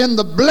 in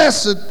the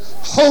blessed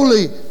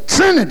Holy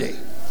Trinity,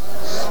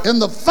 in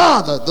the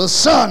Father, the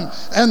Son,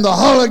 and the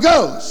Holy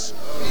Ghost.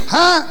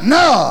 Huh?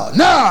 No.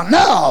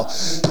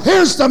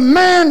 Here's the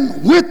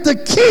man with the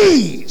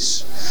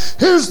keys.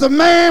 Here's the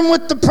man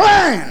with the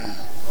plan.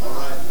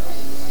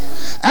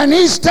 And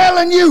he's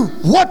telling you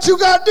what you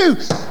got to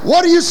do.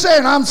 What are you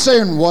saying? I'm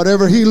saying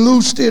whatever he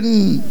loosed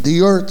in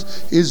the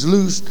earth is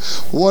loosed.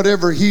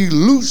 Whatever he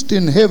loosed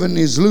in heaven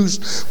is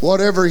loosed.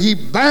 Whatever he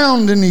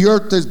bound in the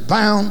earth is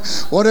bound.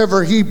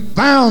 Whatever he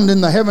bound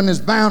in the heaven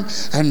is bound.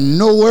 And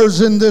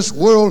nowhere's in this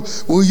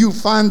world will you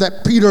find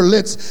that Peter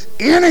lets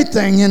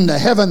anything into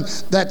heaven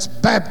that's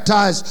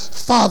baptized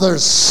Father,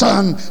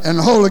 Son, and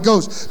Holy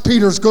Ghost.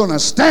 Peter's going to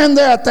stand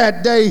there at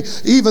that day.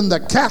 Even the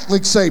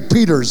Catholics say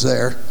Peter's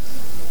there.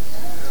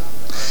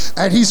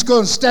 And he's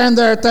going to stand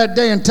there at that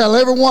day and tell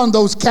every one of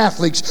those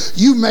Catholics,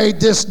 you made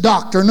this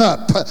doctrine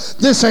up.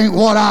 This ain't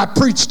what I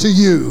preach to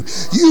you.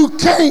 You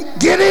can't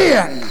get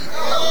in.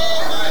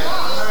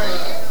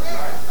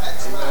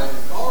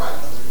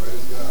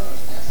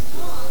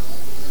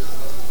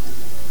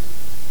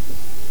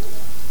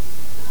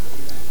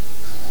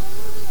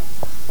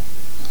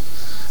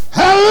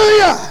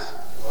 Hallelujah.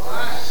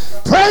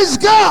 Praise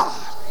God.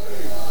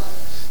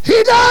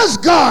 He does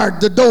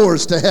guard the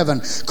doors to heaven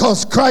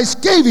because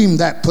Christ gave him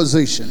that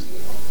position.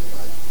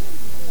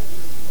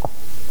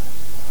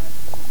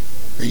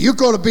 You're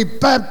going to be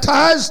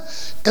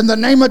baptized in the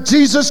name of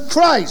Jesus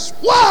Christ.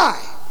 Why?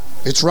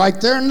 It's right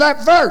there in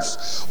that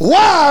verse.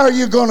 Why are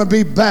you going to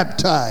be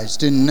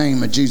baptized in the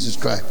name of Jesus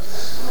Christ?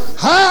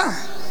 Huh?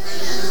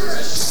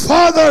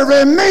 For the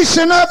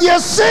remission of your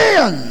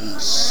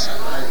sins.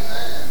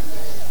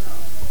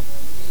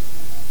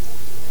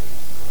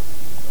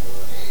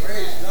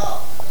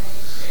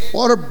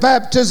 Water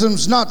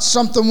baptism's not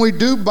something we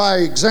do by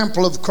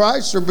example of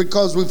Christ or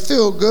because we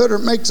feel good or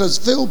makes us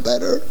feel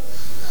better.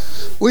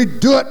 We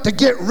do it to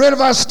get rid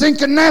of our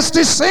stinking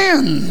nasty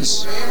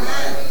sins.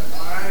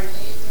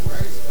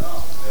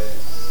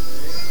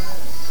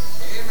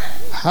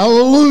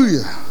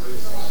 Hallelujah.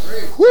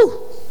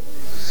 Whew.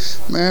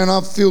 Man,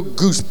 I feel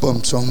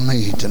goosebumps on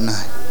me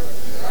tonight.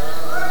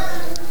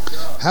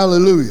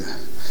 Hallelujah.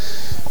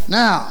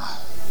 Now,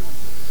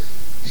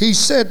 he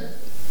said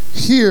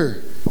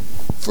here,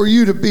 for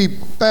you to be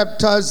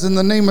baptized in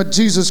the name of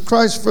Jesus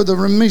Christ for the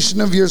remission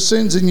of your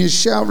sins, and you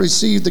shall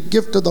receive the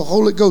gift of the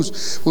Holy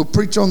Ghost. We'll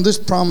preach on this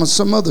promise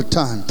some other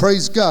time.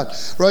 Praise God.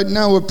 Right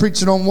now we're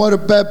preaching on water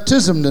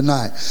baptism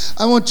tonight.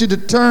 I want you to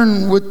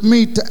turn with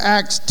me to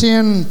Acts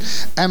 10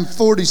 and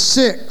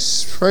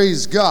 46.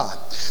 Praise God.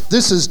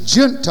 This is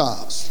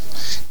Gentiles.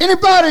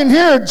 Anybody in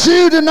here a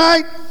Jew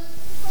tonight?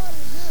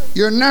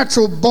 You're a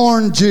natural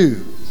born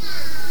Jew.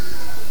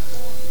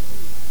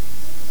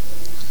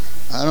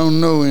 I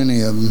don't know any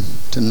of them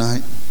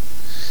tonight.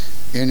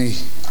 Any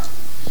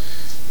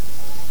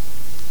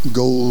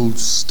gold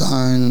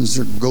steins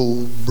or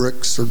gold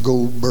bricks or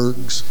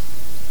Goldbergs.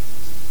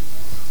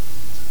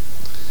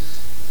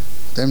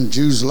 Them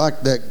Jews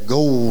like that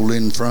gold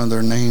in front of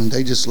their name.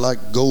 They just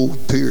like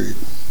gold, period.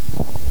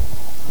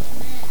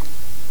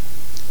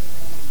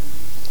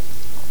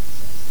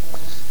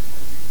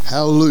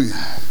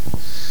 Hallelujah.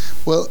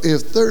 Well,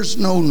 if there's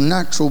no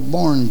natural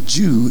born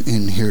Jew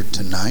in here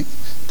tonight,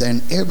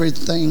 then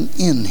everything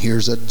in here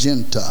is a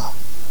Gentile.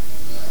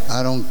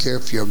 I don't care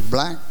if you're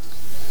black,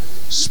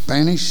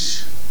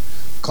 Spanish,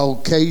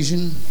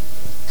 Caucasian,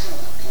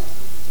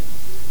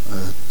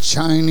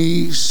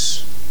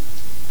 Chinese,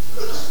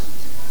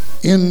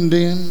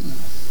 Indian,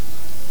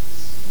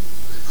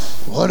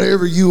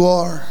 whatever you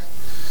are,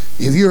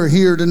 if you're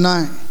here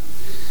tonight,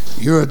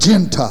 you're a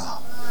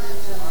Gentile.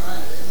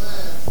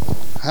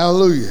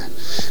 Hallelujah.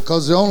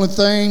 Because the only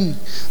thing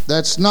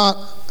that's not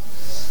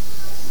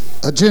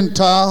a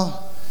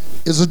Gentile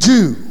is a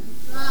Jew.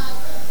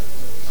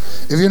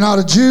 If you're not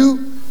a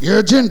Jew, you're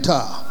a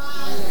Gentile.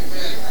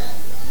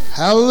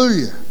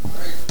 Hallelujah.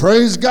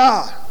 Praise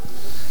God.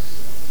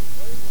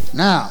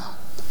 Now,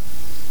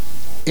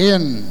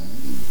 in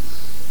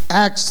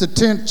Acts the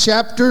 10th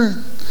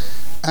chapter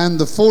and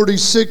the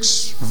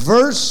 46th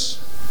verse,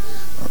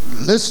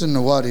 listen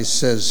to what he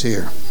says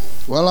here.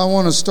 Well, I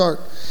want to start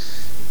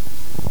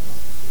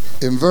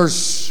in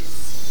verse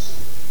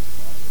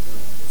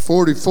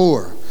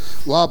 44.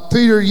 While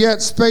Peter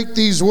yet spake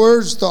these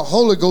words, the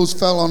Holy Ghost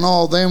fell on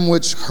all them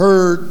which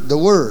heard the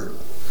word.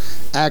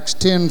 Acts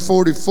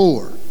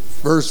 10:44.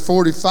 Verse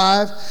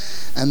 45,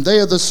 and they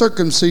of the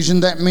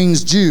circumcision, that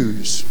means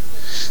Jews,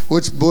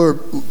 which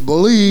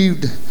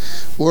believed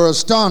were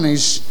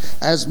astonished,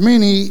 as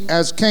many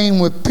as came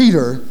with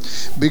Peter,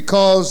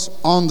 because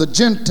on the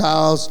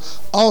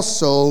Gentiles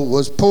also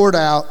was poured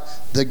out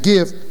the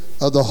gift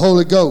of the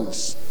Holy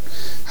Ghost.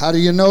 How do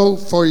you know?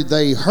 For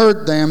they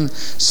heard them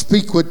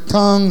speak with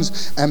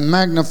tongues and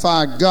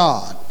magnify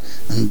God.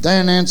 And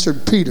then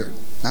answered Peter.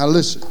 Now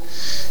listen.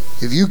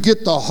 If you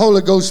get the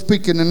Holy Ghost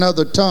speaking in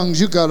other tongues,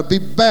 you got to be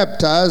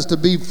baptized to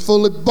be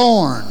fully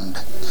born.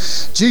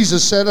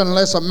 Jesus said,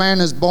 unless a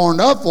man is born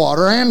of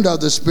water and of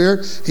the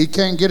Spirit, he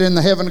can't get in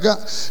the heaven of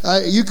God.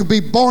 You could be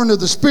born of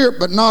the Spirit,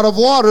 but not of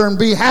water, and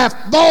be half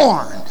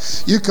born.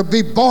 You could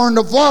be born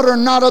of water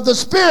and not of the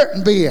Spirit,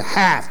 and be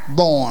half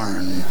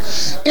born.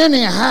 Any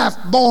half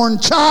born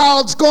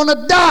child's going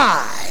to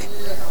die.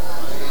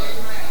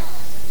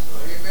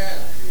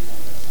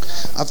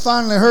 I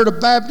finally heard a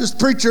Baptist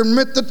preacher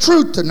admit the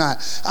truth tonight.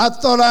 I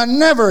thought I'd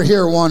never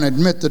hear one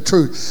admit the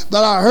truth.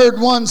 But I heard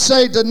one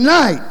say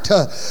tonight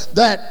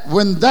that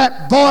when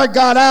that boy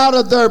got out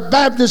of their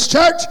Baptist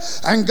church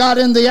and got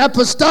in the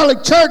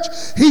apostolic church,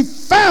 he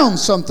found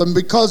something,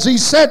 because he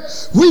said,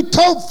 we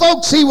told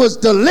folks he was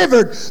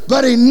delivered,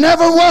 but he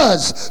never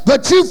was.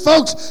 But you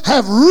folks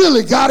have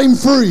really got him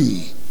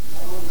free.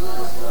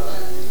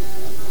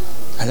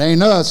 It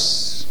ain't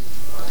us.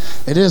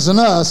 It isn't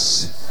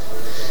us.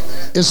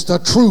 It's the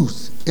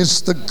truth.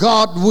 It's the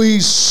God we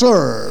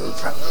serve.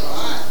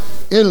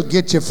 It'll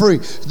get you free.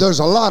 There's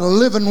a lot of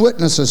living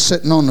witnesses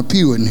sitting on the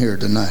pew in here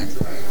tonight.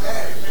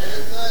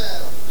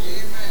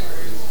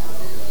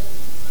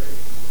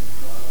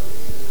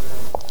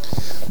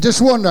 Just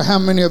wonder how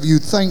many of you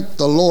thank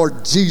the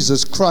Lord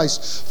Jesus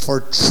Christ for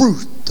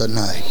truth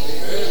tonight.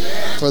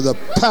 For the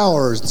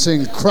power that's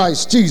in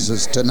Christ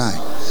Jesus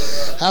tonight.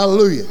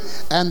 Hallelujah.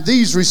 And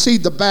these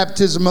received the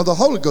baptism of the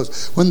Holy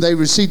Ghost. When they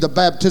received the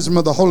baptism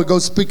of the Holy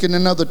Ghost, speaking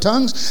in other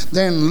tongues,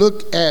 then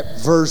look at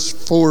verse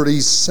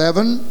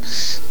 47.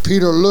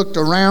 Peter looked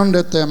around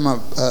at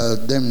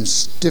them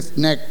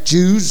stiff-necked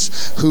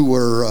Jews who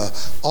were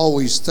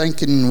always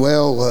thinking,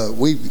 well,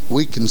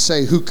 we can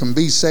say who can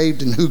be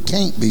saved and who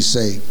can't be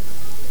saved,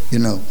 you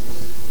know.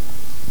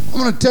 I'm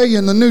going to tell you,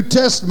 in the New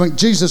Testament,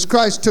 Jesus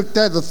Christ took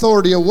that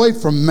authority away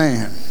from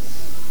man.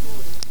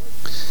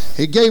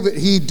 He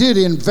did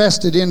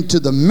invest it into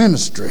the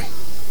ministry.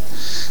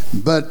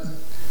 But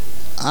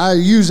I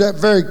use that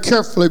very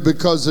carefully,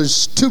 because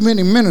there's too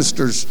many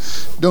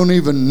ministers don't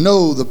even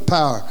know the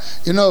power.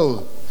 You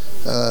know,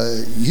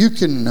 you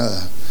can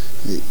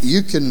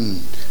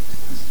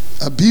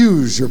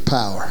abuse your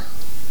power.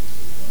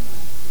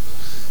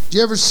 Do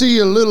you ever see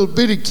a little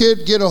bitty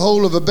kid get a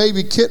hold of a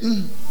baby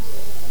kitten?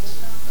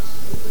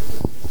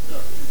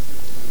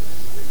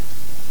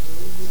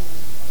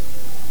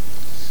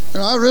 You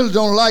know, I really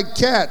don't like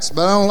cats,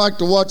 but I don't like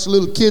to watch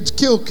little kids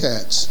kill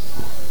cats.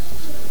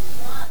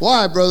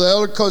 Why, Brother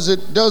Elder? Because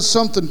it does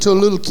something to a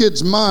little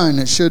kid's mind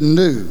it shouldn't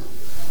do.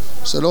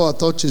 I said, oh, I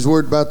thought you was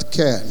worried about the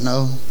cat.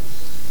 No.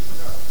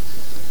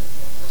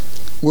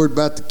 Worried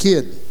about the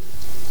kid.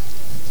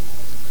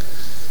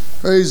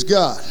 Praise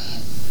God.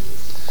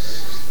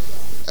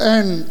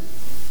 And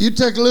you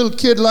take a little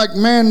kid like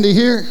Mandy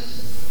here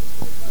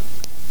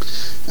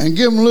and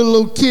give him a little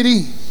old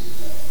kitty,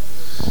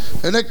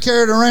 and they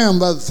carry it around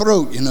by the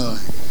throat, you know.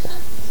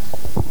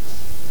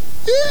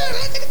 Yeah,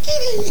 look at the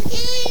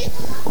kitty.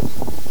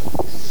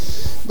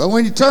 But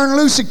when you turn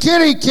loose a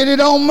kitty, kitty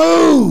don't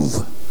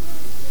move.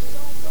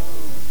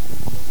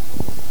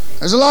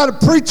 There's a lot of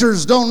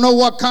preachers don't know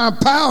what kind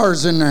of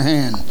power's in their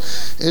hand.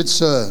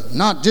 It's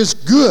not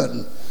just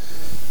good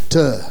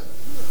to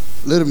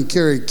let them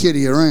carry a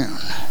kitty around.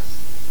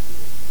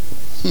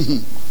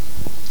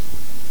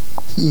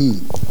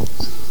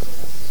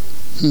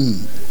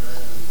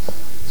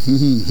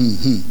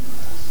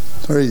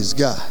 Praise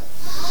God.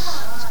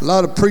 A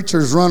lot of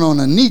preachers run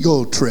on an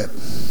ego trip.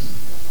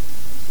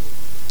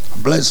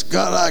 Bless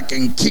God, I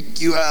can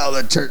kick you out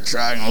of the church or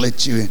I can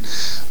let you in.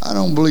 I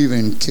don't believe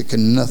in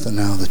kicking nothing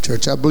out of the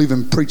church. I believe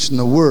in preaching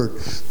the Word.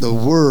 The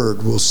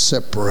Word will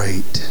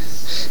separate.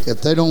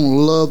 If they don't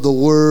love the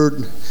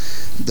Word,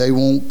 they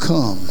won't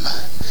come.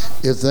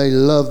 If they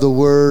love the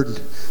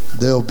Word,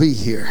 they'll be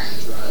here.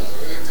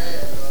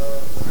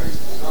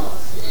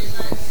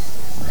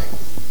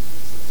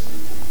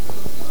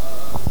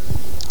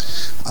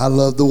 I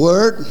love the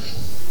Word.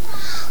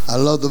 I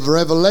love the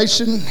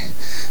revelation.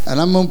 And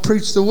I'm going to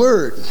preach the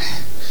Word.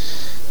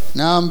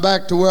 Now I'm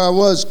back to where I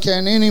was.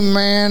 Can any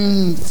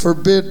man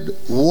forbid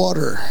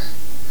water,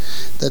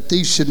 that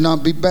these should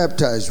not be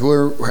baptized?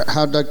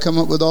 How did I come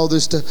up with all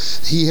this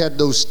stuff? He had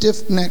those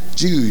stiff-necked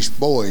Jewish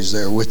boys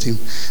there with him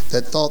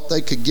that thought they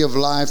could give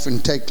life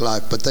and take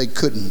life, but they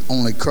couldn't.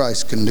 Only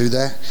Christ can do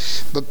that.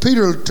 But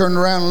Peter turned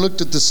around and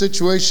looked at the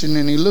situation,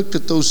 and he looked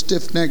at those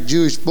stiff-necked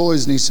Jewish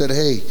boys, and he said,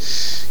 hey,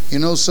 you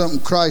know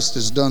something? Christ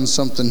has done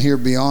something here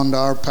beyond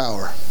our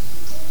power.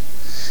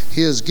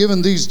 He has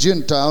given these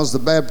Gentiles the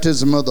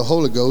baptism of the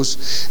Holy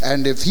Ghost,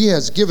 and if he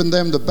has given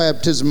them the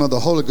baptism of the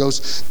Holy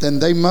Ghost, then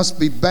they must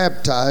be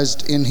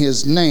baptized in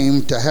his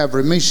name to have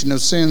remission of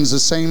sins the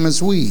same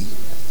as we.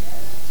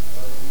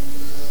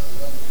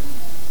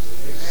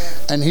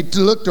 And he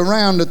looked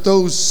around at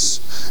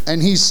those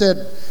and he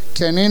said,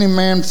 can any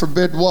man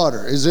forbid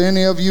water? Is there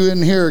any of you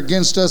in here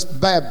against us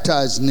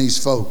baptizing these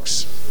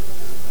folks?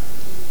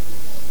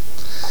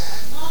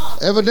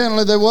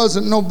 Evidently there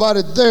wasn't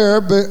nobody there,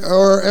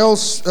 or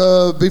else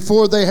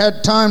before they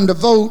had time to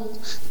vote,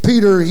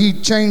 Peter, he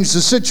changed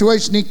the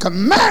situation. He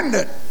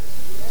commanded.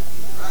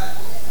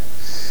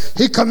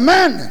 He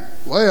commanded.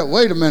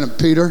 Wait a minute,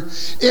 Peter.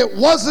 It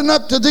wasn't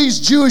up to these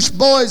Jewish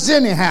boys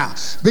anyhow,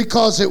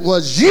 because it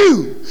was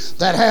you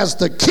that has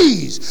the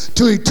keys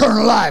to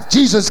eternal life.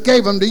 Jesus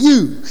gave them to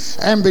you.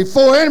 And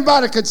before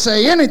anybody could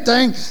say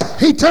anything,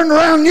 he turned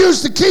around and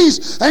used the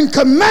keys and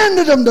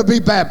commanded them to be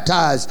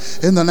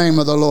baptized in the name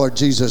of the Lord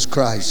Jesus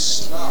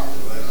Christ.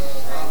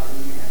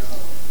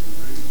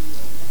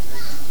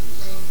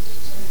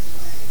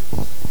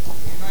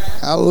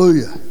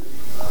 Hallelujah.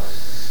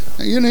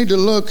 You need to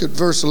look at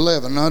verse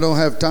 11. I don't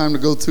have time to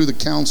go through the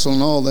counsel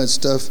and all that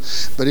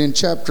stuff, but in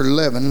chapter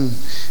 11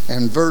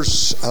 and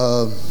verse,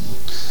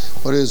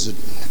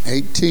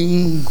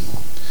 18?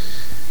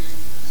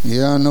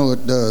 Yeah, I know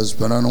it does,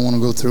 but I don't want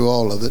to go through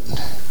all of it.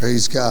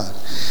 Praise God.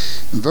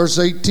 In verse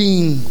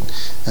 18,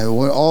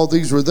 when all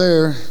these were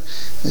there,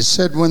 it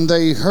said when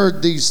they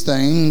heard these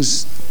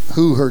things,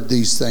 who heard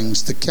these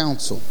things? The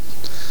council.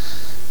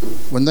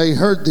 When they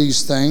heard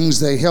these things,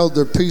 they held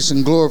their peace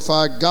and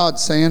glorified God,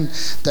 saying,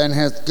 then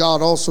hath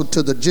God also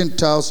to the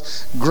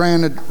Gentiles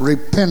granted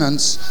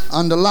repentance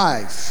unto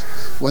life.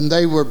 When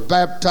they were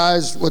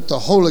baptized with the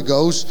Holy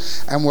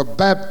Ghost and were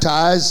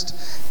baptized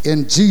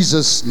in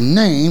Jesus'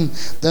 name,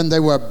 then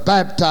they were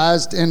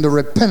baptized into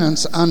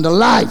repentance unto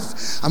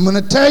life. I'm going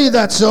to tell you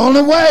that's the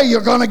only way you're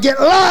going to get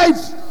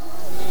life.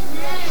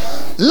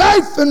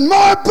 Life and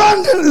more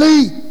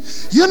abundantly.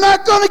 You're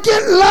not going to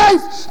get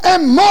life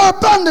and more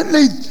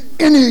abundantly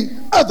any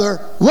other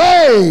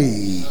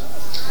way.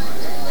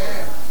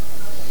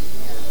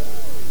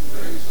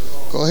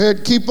 Go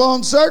ahead, keep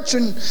on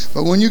searching,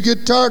 but when you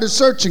get tired of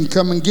searching,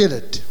 come and get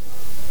it.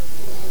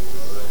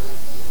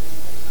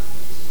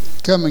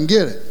 Come and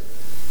get it.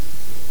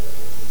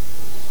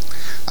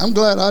 I'm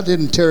glad I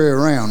didn't tarry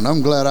around.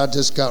 I'm glad I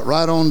just got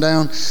right on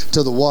down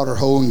to the water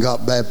hole and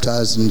got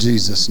baptized in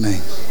Jesus'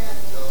 name.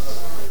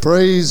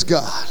 Praise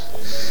God.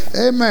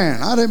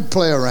 Amen. I didn't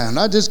play around.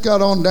 I just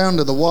got on down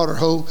to the water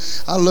hole.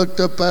 I looked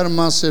up at them.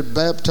 I said,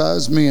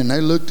 baptize me. And they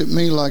looked at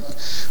me like,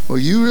 well,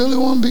 you really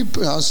want to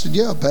be? I said,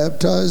 yeah,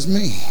 baptize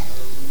me.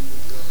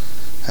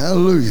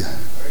 Hallelujah.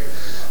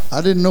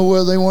 I didn't know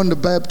whether they wanted to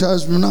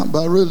baptize me or not,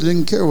 but I really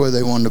didn't care whether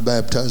they wanted to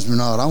baptize me or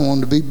not. I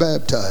wanted to be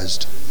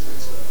baptized.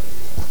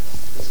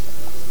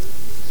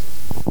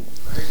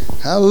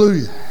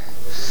 Hallelujah.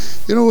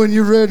 You know, when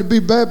you're ready to be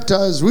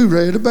baptized, we're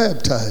ready to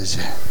baptize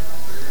you.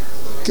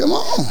 Come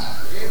on.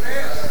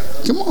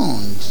 Come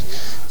on.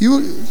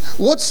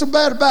 What's so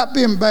bad about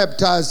being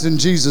baptized in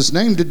Jesus'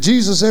 name? Did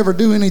Jesus ever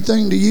do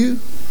anything to you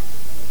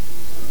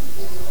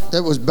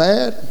that was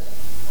bad?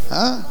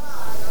 Huh?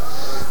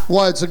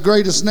 Why, it's the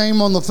greatest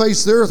name on the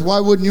face of the earth. Why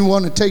wouldn't you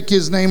want to take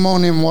his name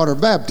on in water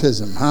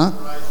baptism, huh?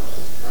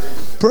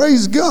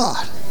 Praise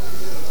God.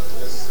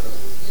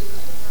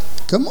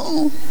 Come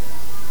on.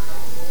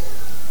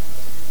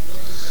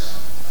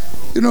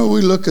 You know,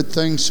 we look at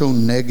things so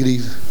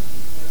negative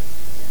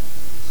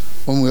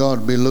when we ought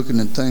to be looking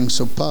at things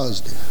so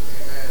positive.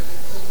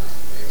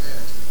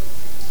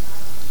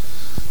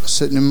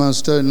 Sitting in my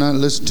study tonight,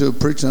 listening to a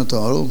preacher, and I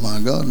thought, oh my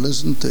God,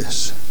 listen to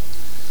this.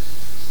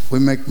 We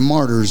make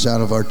martyrs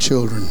out of our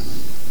children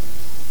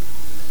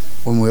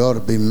when we ought to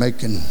be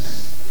making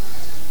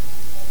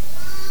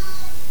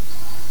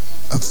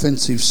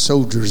offensive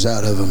soldiers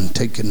out of them,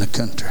 taking the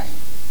country.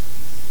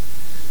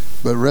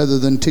 But rather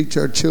than teach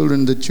our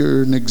children that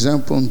you're an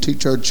example and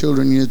teach our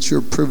children it's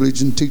your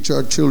privilege and teach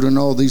our children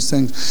all these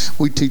things,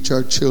 we teach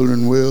our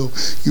children, well,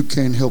 you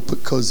can't help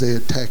it because they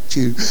attacked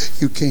you.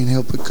 You can't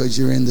help it because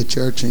you're in the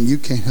church, and you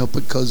can't help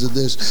it because of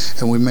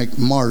this. And we make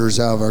martyrs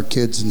out of our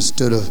kids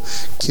instead of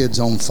kids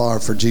on fire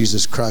for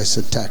Jesus Christ,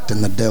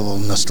 attacking the devil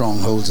and the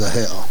strongholds of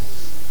hell.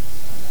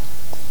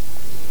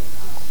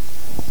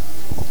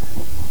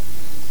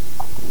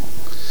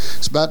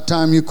 It's about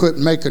time you quit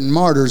making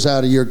martyrs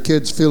out of your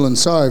kids, feeling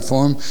sorry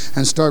for them,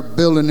 and start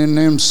building in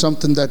them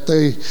something that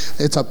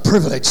it's a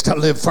privilege to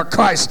live for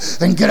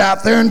Christ and get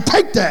out there and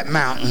take that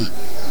mountain.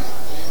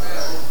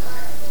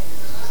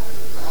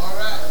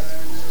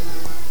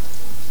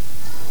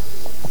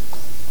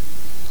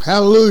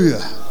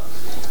 Hallelujah.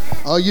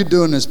 All you're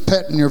doing is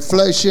petting your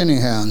flesh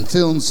anyhow and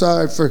feeling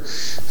sorry for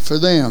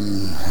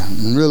them.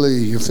 And really,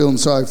 you're feeling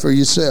sorry for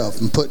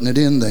yourself and putting it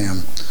in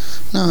them.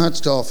 No,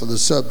 that's off of the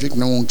subject,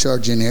 and I won't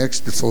charge you any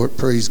extra for it,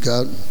 praise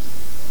God.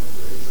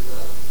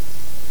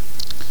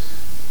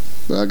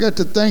 But I got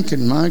to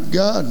thinking, my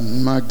God,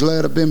 am I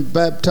glad I've been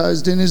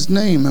baptized in His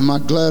name? Am I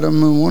glad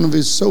I'm one of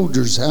His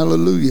soldiers?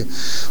 Hallelujah.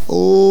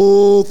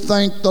 Oh,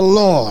 thank the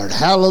Lord.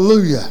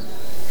 Hallelujah.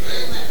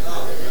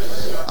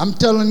 I'm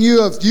telling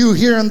you, if you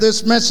hearing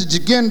this message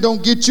again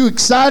don't get you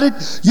excited,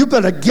 you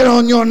better get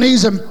on your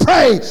knees and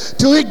pray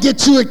till it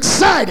gets you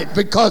excited,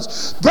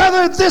 because,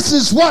 brother, this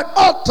is what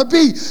ought to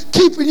be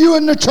keeping you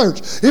in the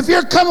church. If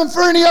you're coming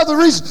for any other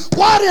reason,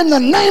 what in the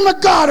name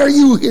of God are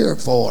you here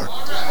for?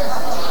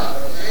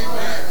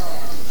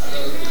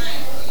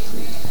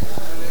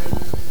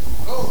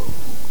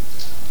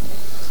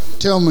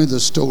 Tell me the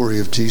story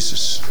of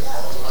Jesus.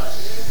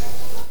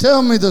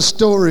 Tell me the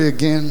story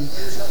again.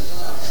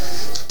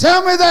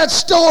 Tell me that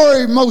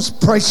story, most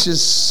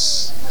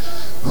precious,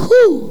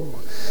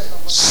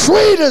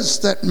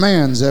 sweetest that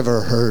man's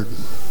ever heard.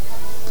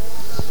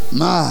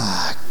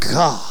 My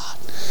God,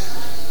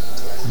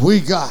 we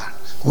got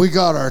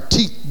our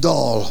teeth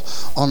dull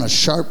on a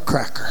sharp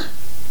cracker.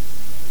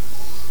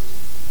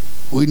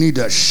 We need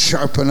to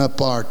sharpen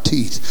up our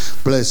teeth,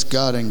 bless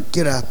God, and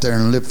get out there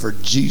and live for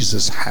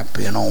Jesus,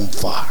 happy and on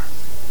fire.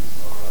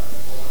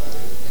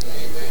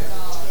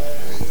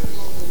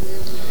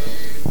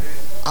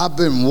 I've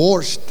been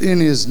washed in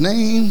His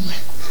name,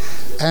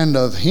 and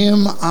of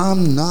Him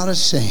I'm not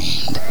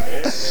ashamed.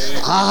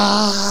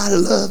 I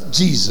love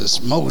Jesus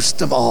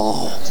most of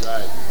all.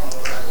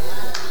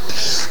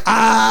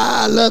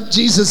 I love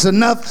Jesus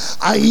enough,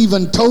 I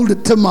even told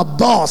it to my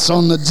boss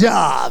on the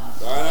job.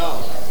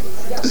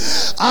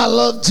 I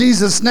love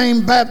Jesus'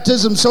 name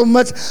baptism so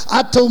much,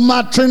 I told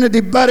my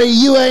Trinity buddy,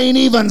 you ain't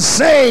even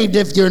saved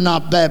if you're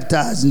not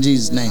baptized in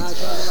Jesus' name.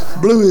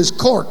 Blew his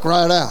cork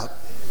right out.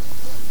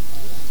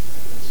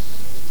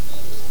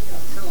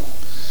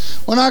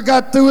 When I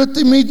got through with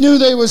him, he knew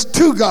there was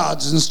 2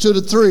 gods instead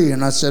of 3.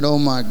 And I said, oh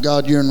my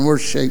God, you're in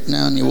worse shape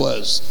now than you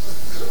was.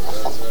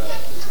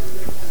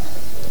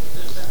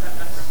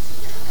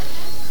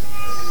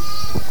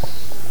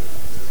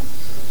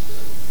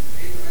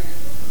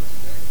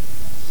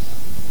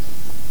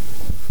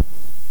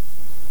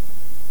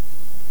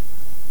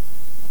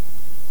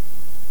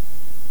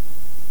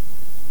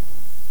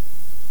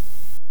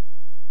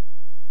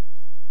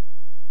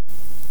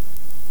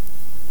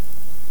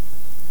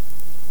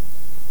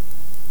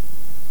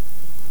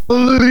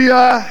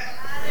 Hallelujah.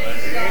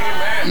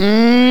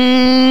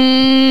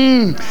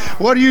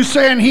 What are you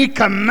saying? He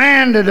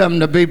commanded them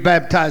to be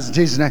baptized in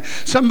Jesus' name.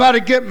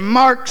 Somebody get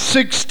Mark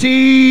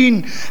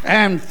 16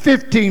 and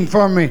 15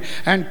 for me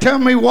and tell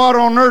me what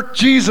on earth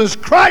Jesus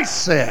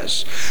Christ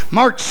says.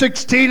 Mark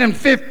 16 and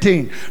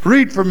 15.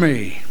 Read for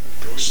me.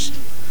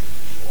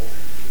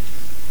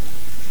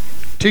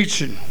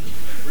 Teaching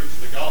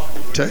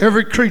to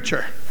every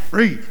creature.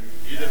 Read.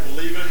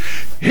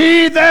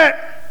 He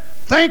that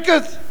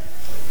thinketh,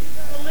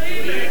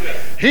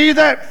 he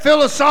that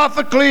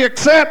philosophically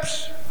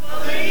accepts,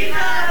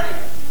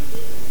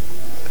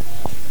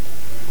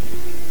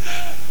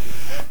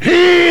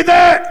 he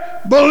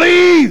that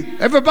believe.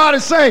 Everybody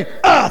say,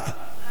 "Uth."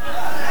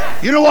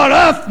 You know what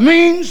 "uth"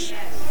 means?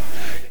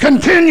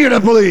 Continue to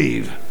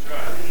believe.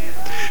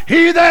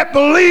 He that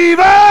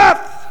believeth,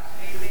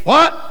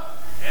 what?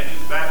 And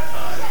is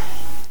baptized.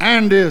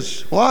 And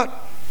is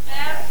what?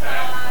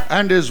 Baptized.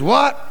 And is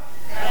what?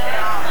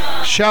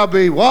 Baptized. Shall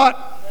be what?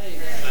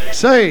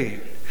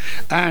 Saved.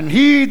 And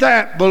he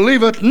that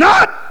believeth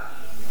not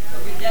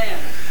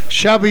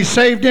shall be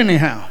saved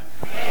anyhow.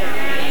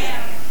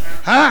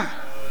 Huh?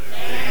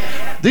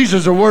 These are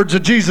the words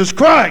of Jesus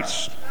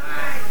Christ.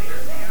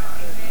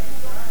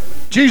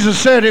 Jesus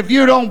said, if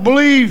you don't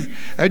believe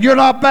and you're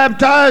not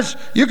baptized,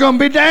 you're going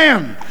to be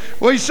damned.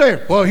 Well, he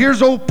said, well,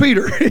 here's old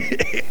Peter.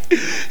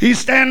 He's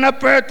standing up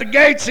there at the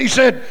gates. He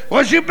said,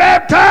 was you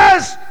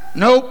baptized?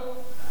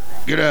 Nope.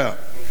 Get out.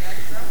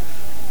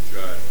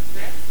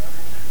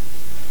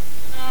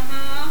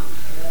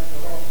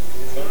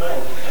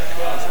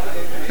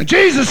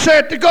 Jesus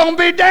said they're going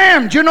to be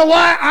damned. You know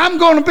why? I'm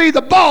going to be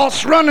the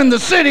boss running the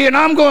city, and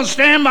I'm going to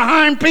stand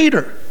behind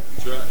Peter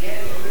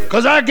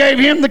because I gave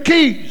him the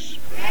keys.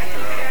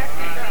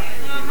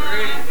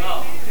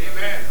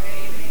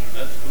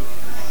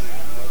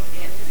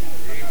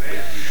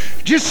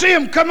 Did you see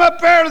them come up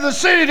there to the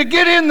city to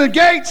get in the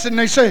gates? And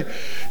they say,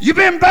 "You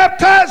been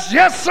baptized?"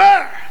 "Yes,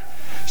 sir."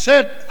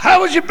 Said,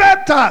 "How was you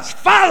baptized?"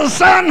 "Father,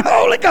 Son,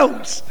 Holy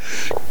Ghost."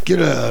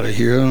 Get out of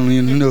here. I don't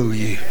even know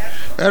you.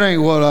 That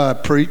ain't what I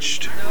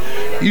preached.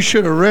 You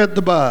should have read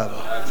the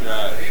Bible. That's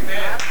right.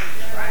 Amen.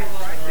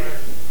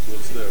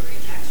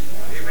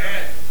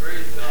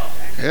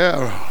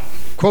 Yeah.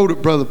 Quote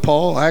it, Brother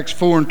Paul, Acts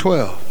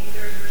 4:12.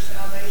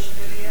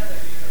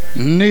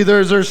 Neither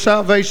is there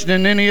salvation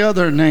in any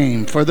other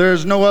name, for there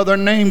is no other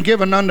name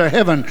given under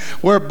heaven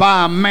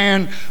whereby a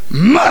man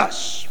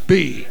must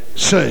be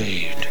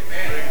saved.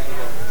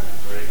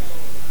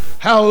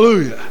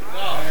 Hallelujah.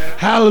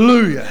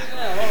 Hallelujah.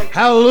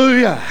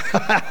 Hallelujah.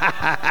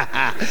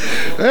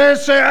 They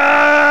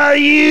say,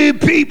 you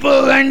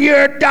people and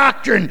your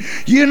doctrine.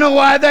 You know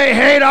why they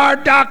hate our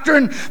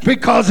doctrine?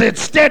 Because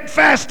it's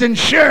steadfast and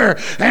sure,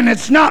 and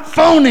it's not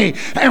phony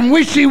and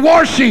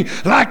wishy-washy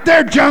like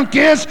their junk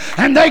is,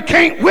 and they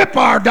can't whip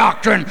our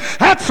doctrine.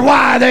 That's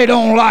why they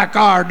don't like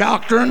our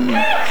doctrine.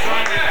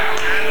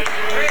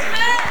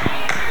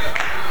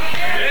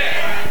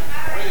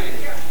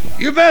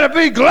 You better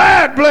be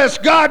glad, bless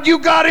God, you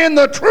got in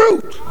the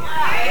truth.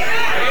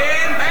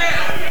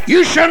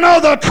 You shall know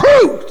the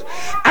truth,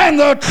 and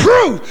the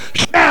truth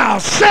shall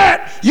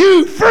set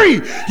you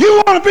free.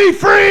 You want to be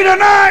free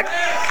tonight?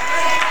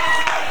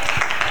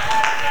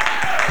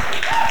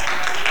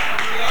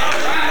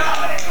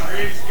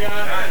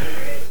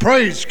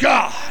 Praise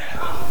God.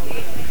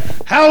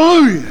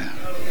 Hallelujah.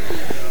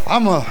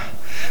 I'm a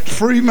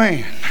free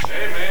man.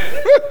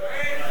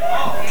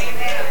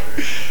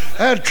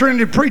 I had a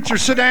Trinity preacher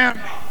sit down.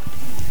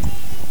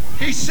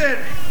 He said,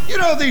 "You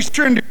know, these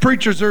Trinity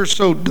preachers are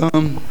so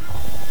dumb.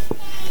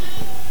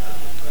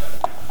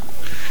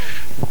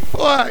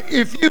 Well,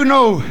 if you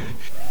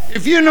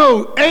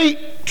know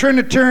 8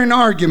 Trinitarian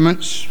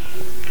arguments,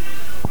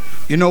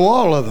 you know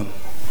all of them.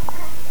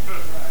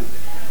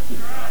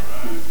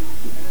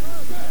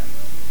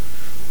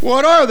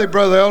 What are they,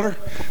 Brother Elder?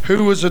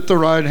 Who was at the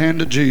right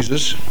hand of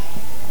Jesus?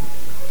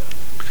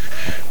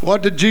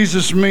 What did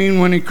Jesus mean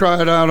when he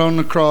cried out on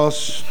the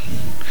cross,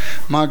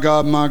 my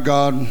God,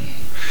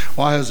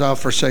 why hast thou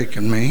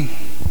forsaken me?"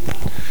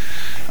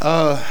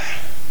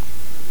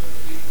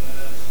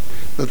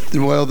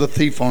 The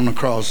thief on the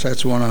cross,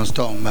 that's the one I was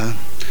talking about.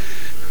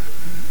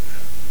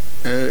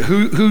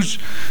 Who's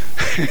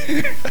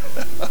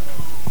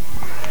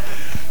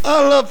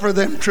I love for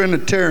them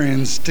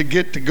Trinitarians to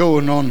get to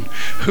going on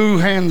who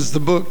hands the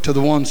book to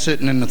the one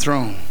sitting in the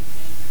throne.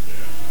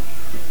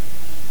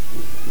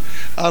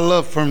 I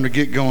love for them to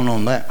get going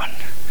on that one.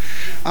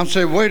 I'm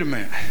saying, wait a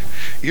minute.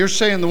 You're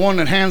saying the one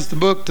that hands the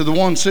book to the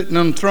one sitting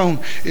on the throne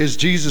is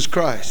Jesus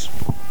Christ?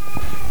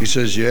 He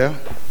says, yeah,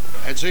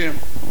 that's him.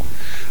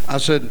 I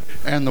said,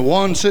 and the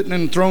one sitting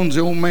in the throne's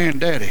the old man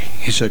daddy?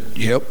 He said,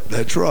 yep,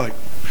 that's right.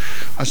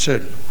 I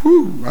said,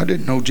 whew, I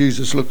didn't know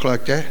Jesus looked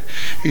like that.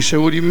 He said,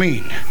 what do you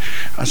mean?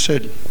 I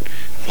said,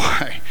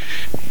 why,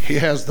 he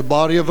has the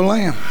body of a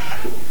lamb.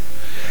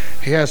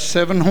 He has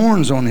 7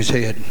 horns on his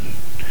head.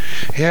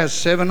 He has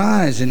 7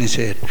 eyes in his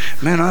head.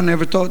 Man, I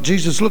never thought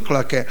Jesus looked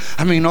like that.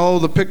 I mean, all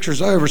the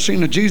pictures I ever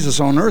seen of Jesus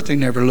on earth, he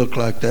never looked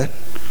like that.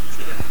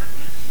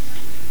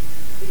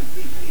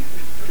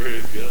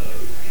 Praise God.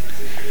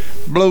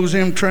 Blows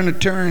them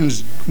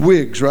Trinitarians'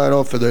 wigs right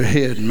off of their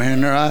head,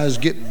 man. Their eyes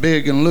get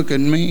big and look at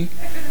me.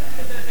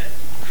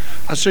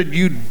 I said,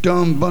 you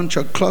dumb bunch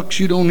of clucks,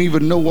 you don't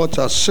even know what's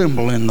a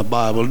symbol in the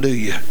Bible, do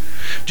you?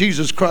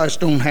 Jesus Christ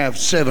don't have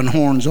 7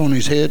 horns on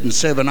his head and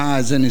 7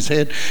 eyes in his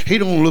head. He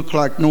don't look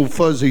like no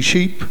fuzzy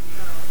sheep.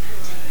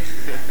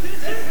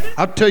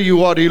 I'll tell you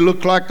what he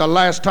looked like the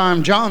last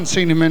time John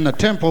seen him in the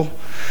temple.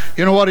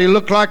 You know what he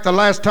looked like the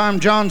last time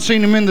John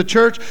seen him in the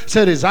church?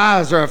 Said his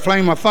eyes are a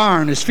flame of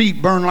fire and his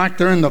feet burn like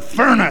they're in the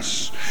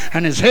furnace.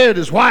 And his head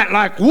is white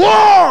like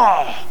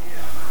wool.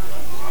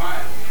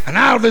 And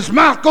out of his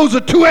mouth goes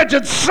a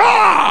 2-edged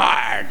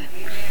sword.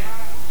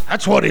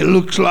 That's what he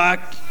looks like.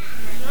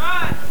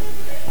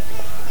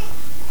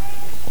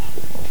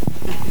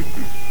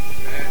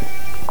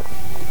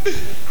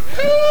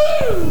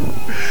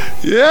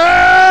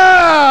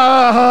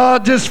 Yeah,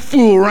 just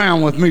fool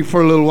around with me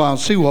for a little while and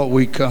see what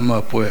we come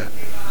up with.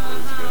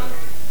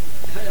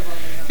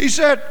 He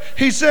said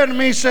to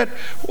me,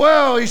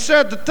 well, he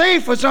said the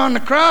thief was on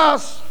the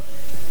cross.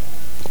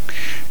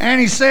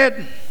 And he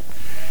said,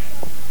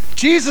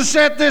 Jesus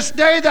said, this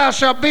day thou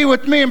shalt be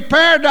with me in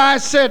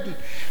paradise. Said,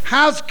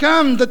 how's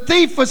come the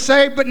thief was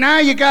saved, but now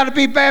you got to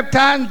be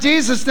baptized in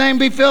Jesus' name,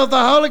 be filled with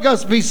the Holy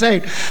Ghost, be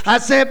saved. I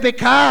said,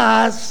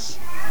 because,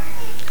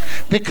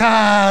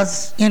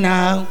 you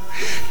know,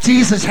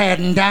 Jesus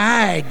hadn't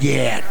died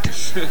yet.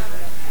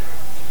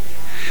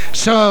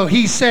 So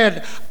he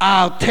said,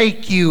 I'll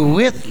take you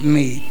with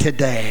me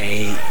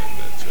today.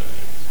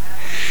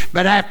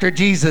 But after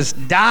Jesus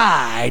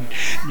died,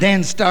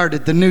 then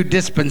started the new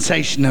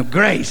dispensation of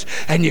grace.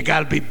 And you got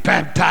to be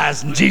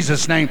baptized in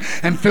Jesus' name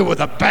and filled with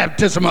the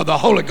baptism of the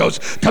Holy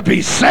Ghost to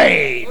be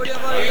saved.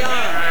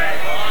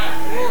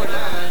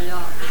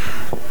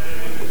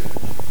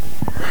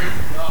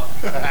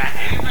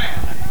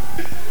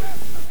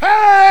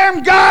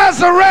 pass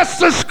the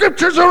rest of the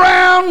scriptures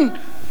around,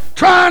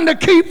 trying to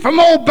keep from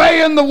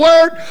obeying the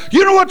word.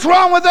 You know what's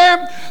wrong with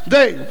them?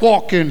 They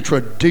walk in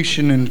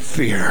tradition and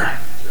fear.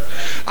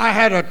 I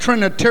had a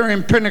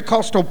Trinitarian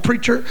Pentecostal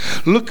preacher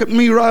look at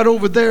me right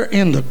over there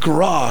in the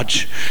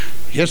garage.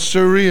 Yes,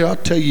 sir, I'll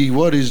tell you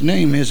what his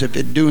name is if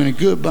it'd do any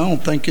good, but I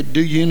don't think it'd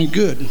do you any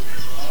good.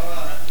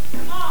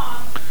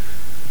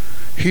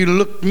 He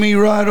looked me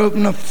right up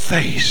in the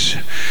face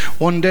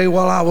one day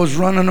while I was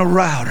running a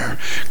router,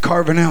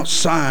 carving out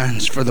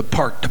signs for the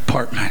park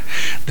department.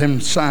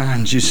 Them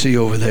signs you see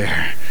over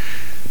there,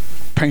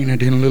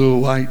 painted in little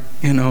white,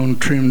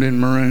 and trimmed in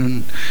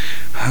maroon.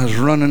 I was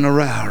running a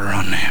router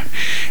on them.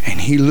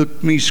 And he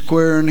looked me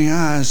square in the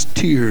eyes,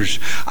 tears.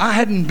 I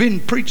hadn't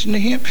been preaching to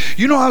him.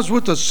 I was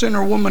with a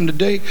sinner woman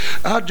today.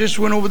 I just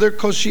went over there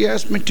because she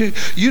asked me to.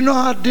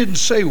 I didn't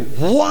say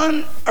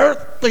one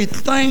earthly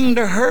thing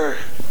to her.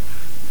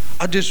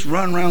 I just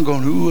run around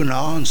going ooh and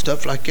ah and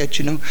stuff like that,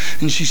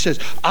 And she says,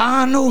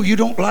 I know you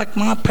don't like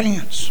my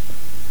pants.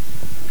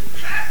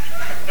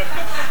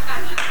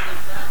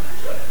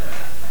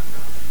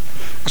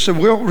 I said,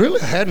 well,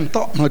 really, I hadn't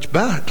thought much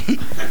about it.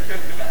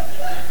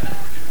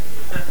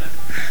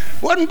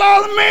 Wouldn't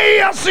bother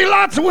me. I see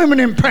lots of women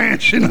in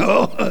pants,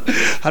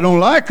 I don't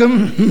like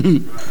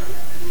them.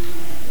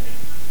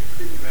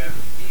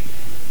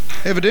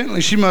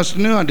 Evidently, she must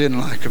have knew I didn't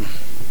like them.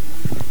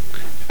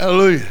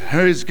 Hallelujah.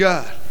 Praise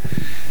God.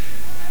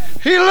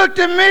 He looked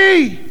at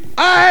me.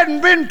 I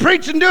hadn't been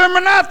preaching to him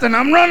or nothing.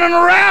 I'm running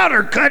a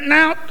router, cutting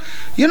out,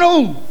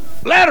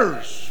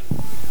 letters.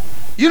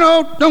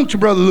 Don't you,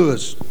 Brother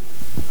Lewis?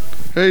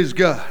 Praise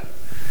God.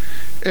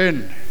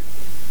 And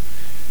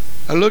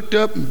I looked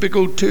up and big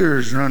old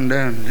tears run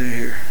down to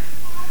here.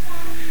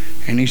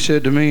 And he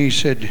said to me,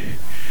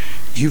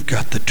 you've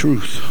got the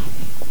truth.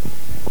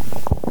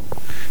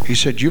 He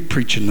said, you're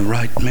preaching the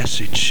right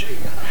message.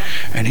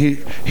 And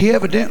he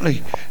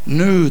evidently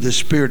knew the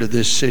spirit of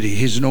this city.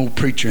 He's an old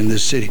preacher in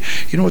this city.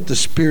 You know what the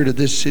spirit of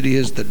this city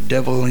is? The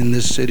devil in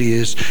this city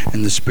is,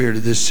 and the spirit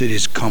of this city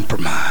is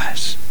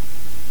compromise.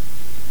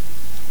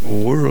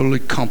 Worldly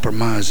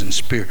compromise and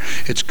spirit.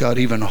 It's got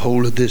even a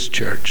hold of this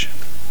church.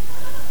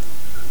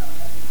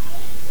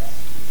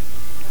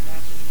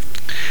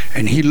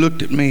 And he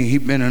looked at me.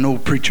 He'd been an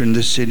old preacher in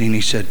this city, and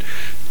he said,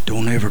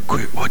 don't ever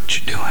quit what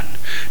you're doing.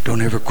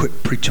 Don't ever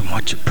quit preaching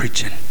what you're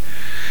preaching.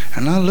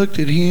 And I looked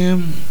at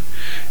him,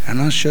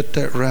 and I shut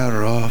that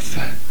router off.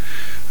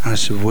 I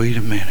said, wait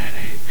a minute.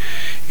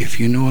 If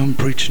you know I'm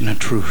preaching the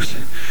truth,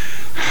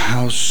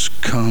 how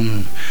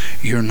come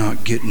you're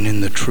not getting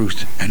in the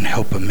truth and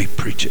helping me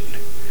preach it?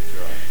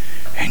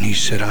 And he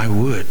said, I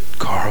would,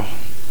 Carl.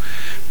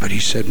 But he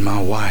said,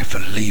 my wife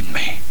will leave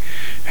me.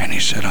 And he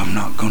said, I'm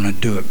not going to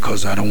do it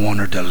because I don't want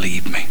her to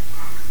leave me.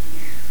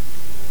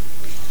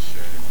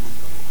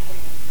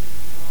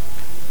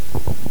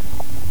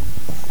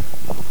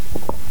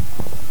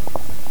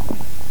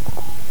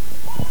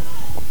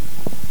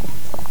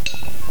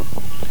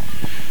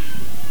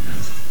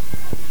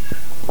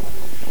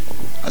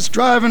 I was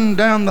driving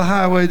down the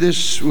highway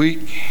this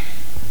week.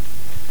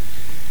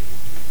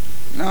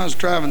 And I was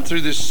driving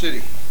through this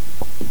city.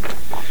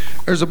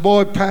 There's a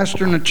boy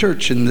pastoring a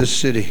church in this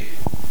city.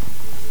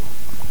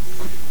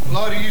 A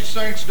lot of you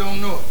saints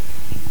don't know it.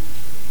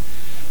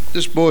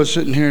 This boy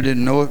sitting here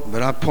didn't know it,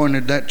 but I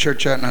pointed that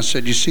church out and I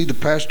said, you see the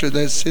pastor of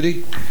that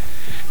city?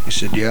 He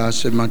said, yeah. I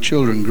said, my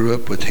children grew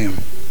up with him.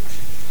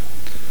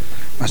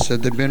 I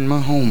said, they've been in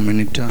my home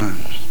many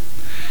times.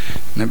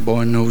 And that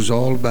boy knows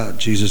all about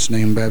Jesus'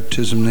 name,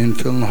 baptism, and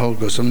infilling the Holy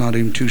Ghost. I'm not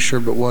even too sure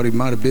but what he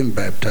might have been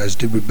baptized.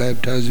 Did we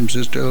baptize him,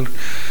 Sister Elder? I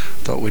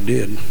thought we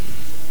did.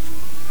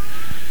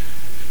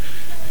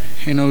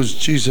 He knows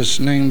Jesus'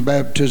 name,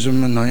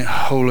 baptism, and the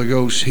Holy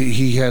Ghost.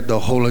 He had the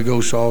Holy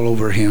Ghost all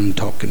over him,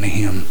 talking to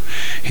him.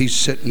 He'd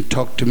sit and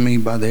talk to me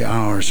by the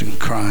hours and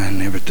crying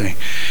and everything.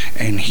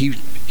 And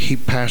he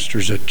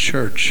pastors a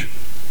church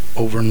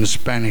over in the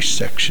Spanish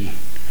section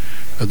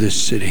of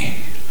this city.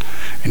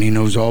 And he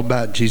knows all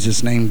about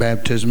Jesus' name,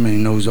 baptism, and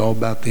he knows all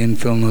about the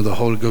infilling of the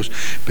Holy Ghost,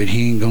 but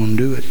he ain't going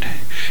to do it.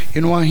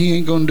 You know why he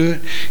ain't going to do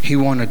it? He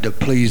wanted to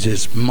please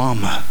his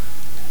mama,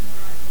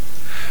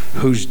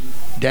 whose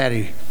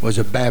daddy was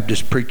a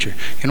Baptist preacher.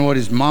 You know what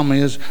his mama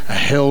is? A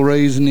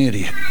hell-raising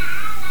idiot.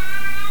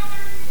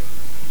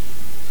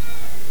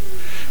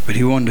 But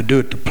he wanted to do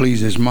it to please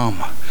his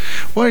mama.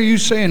 Why are you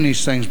saying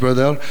these things,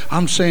 Brother Elder?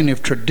 I'm saying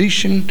if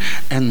tradition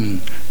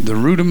and the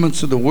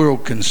rudiments of the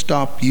world can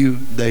stop you,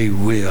 they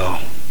will.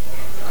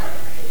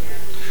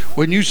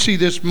 When you see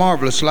this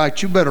marvelous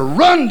light, you better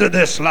run to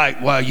this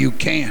light while you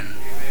can.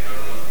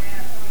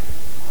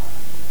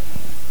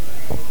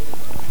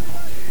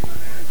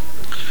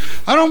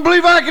 I don't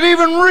believe I could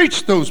even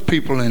reach those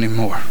people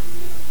anymore.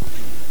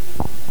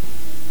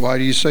 Why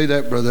do you say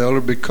that, Brother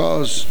Elder?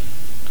 Because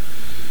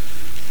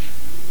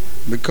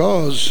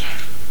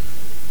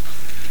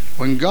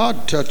when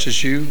God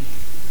touches you,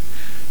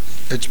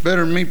 it's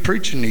better than me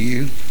preaching to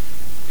you.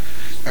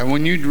 And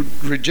when you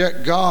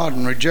reject God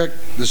and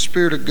reject the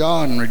Spirit of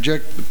God and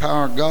reject the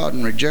power of God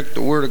and reject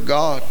the Word of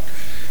God,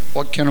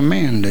 what can a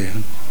man do?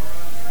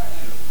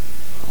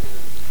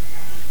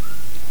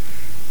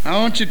 I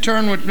want you to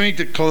turn with me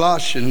to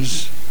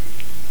Colossians,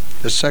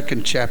 the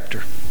 2nd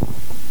chapter.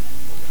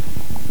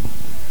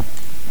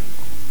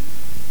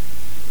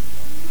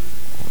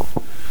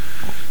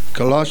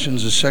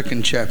 Colossians, the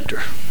 2nd chapter.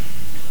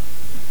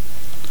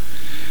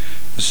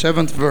 The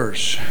 7th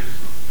verse.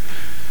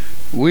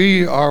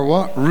 We are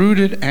what?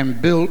 Rooted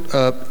and built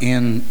up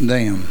in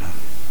them.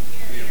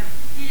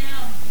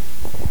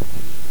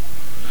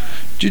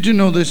 Did you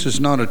know this is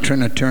not a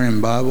Trinitarian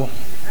Bible?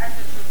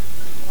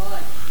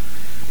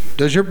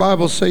 Does your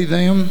Bible say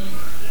them?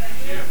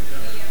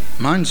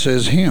 Mine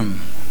says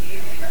him.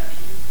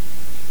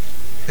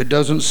 It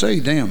doesn't say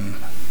them.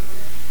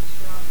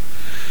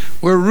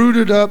 We're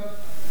rooted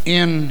up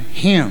in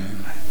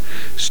him,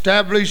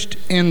 established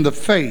in the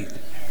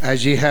faith,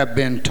 as ye have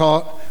been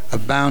taught,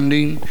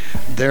 abounding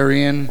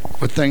therein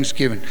with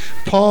thanksgiving.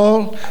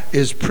 Paul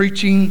is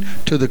preaching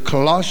to the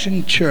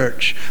Colossian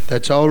church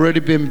that's already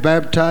been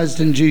baptized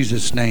in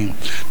Jesus' name,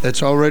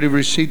 that's already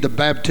received the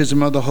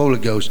baptism of the Holy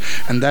Ghost,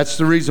 and that's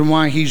the reason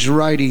why he's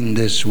writing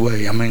this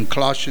way. I mean,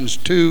 Colossians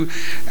 2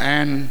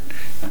 and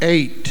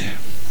 8.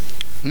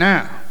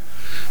 Now,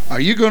 are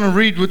you going to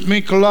read with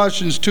me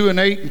Colossians 2 and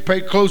 8 and pay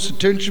close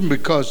attention,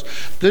 because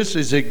this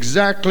is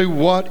exactly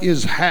what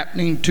is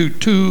happening to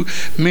too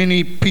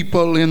many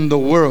people in the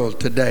world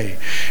today.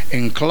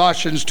 In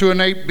Colossians 2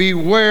 and 8,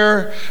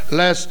 beware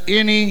lest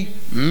any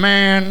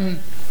man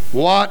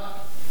what?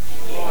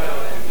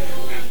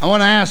 I want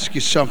to ask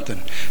you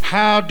something.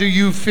 How do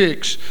you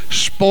fix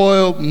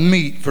spoiled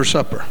meat for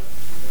supper?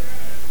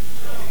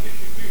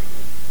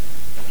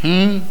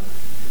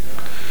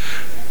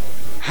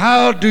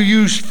 How do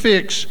you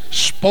fix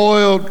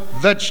spoiled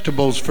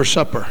vegetables for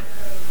supper?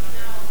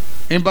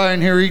 Anybody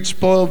in here eat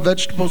spoiled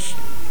vegetables?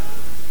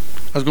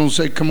 I was going to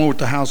say, come over to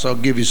the house, I'll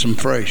give you some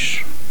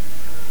fresh.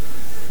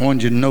 I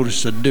wanted you to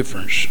notice the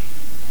difference.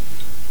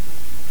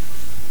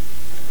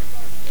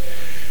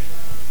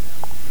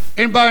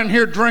 Anybody in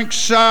here drink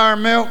sour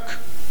milk?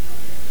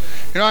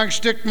 You know, I can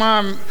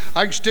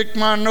stick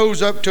my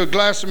nose up to a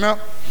glass of milk.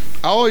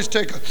 I always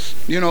take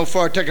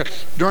before I take a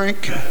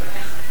drink.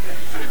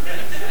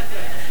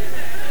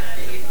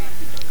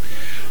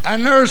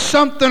 And there's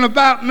something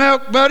about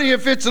milk, buddy,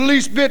 if it's the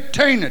least bit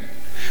tainted.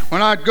 When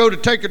I go to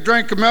take a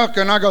drink of milk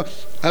and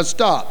I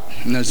stop.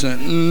 And I say,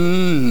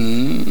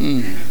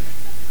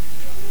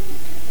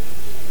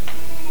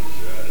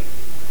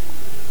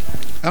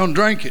 I don't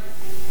drink it.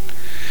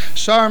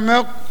 Sour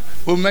milk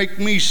will make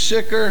me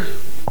sicker.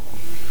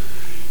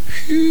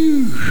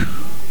 Whew.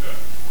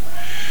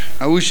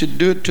 I wish it'd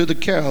do it to the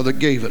cow that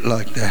gave it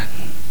like that.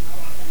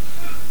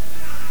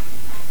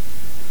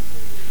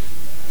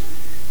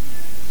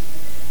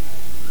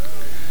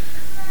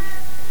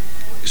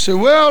 So,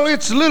 well,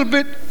 it's a little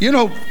bit,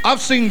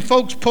 I've seen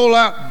folks pull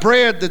out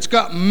bread that's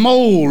got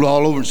mold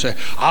all over and say,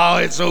 oh,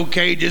 it's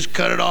okay, just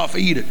cut it off,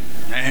 eat it.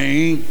 I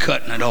ain't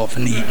cutting it off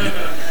and eating it.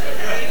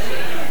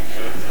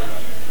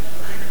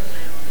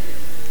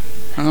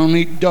 I don't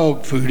eat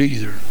dog food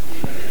either.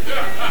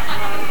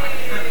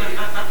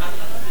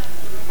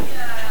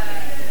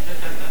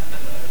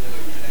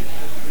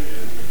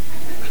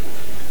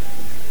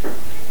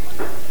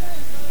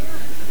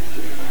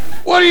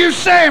 What are you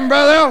saying,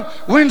 Brother?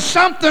 When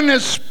something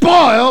is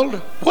spoiled,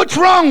 what's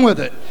wrong with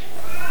it?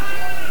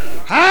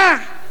 Huh?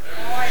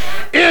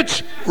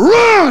 It's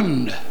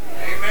ruined.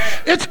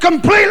 It's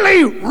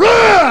completely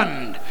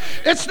ruined.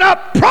 It's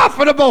not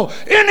profitable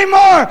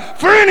anymore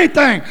for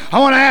anything. I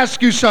want to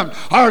ask you something.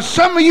 Are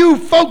some of you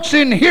folks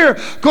in here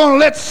going to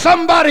let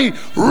somebody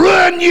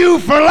ruin you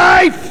for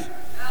life?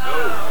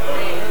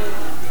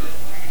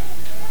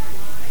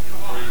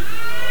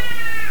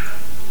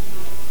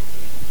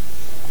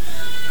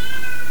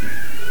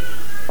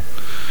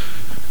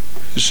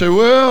 You say,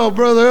 well,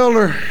 Brother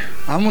Elder,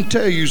 I'm going to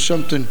tell you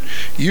something.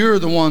 You're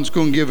the one's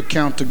going to give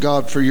account to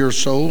God for your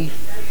soul.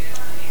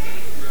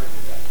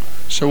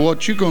 So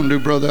what you going to do,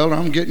 Brother Elder?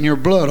 I'm getting your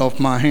blood off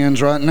my hands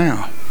right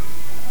now.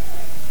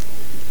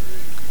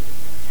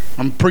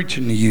 I'm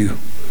preaching to you.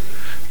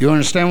 You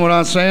understand what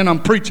I'm saying?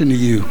 I'm preaching to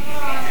you.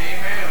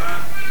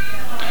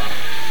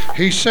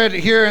 He said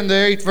here in the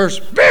 8th verse,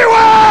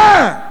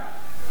 beware!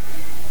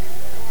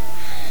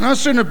 And I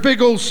seen a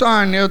big old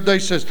sign the other day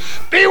says,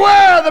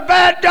 beware the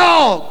bad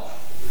dog.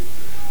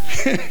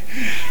 You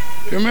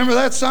remember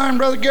that sign,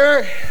 Brother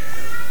Gary?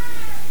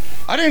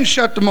 I didn't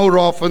shut the motor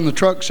off in the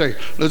truck and say,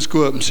 let's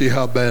go up and see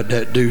how bad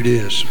that dude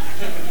is.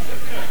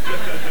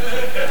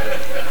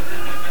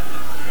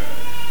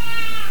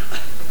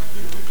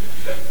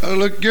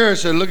 Gary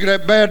said, look at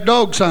that bad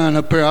dog sign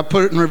up there. I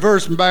put it in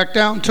reverse and backed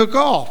out and took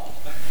off.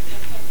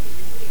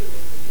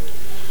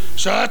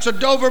 So that's a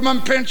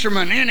Doberman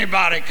Pinscherman.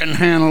 Anybody can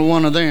handle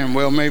one of them.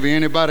 Well, maybe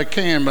anybody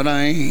can, but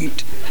I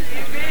ain't.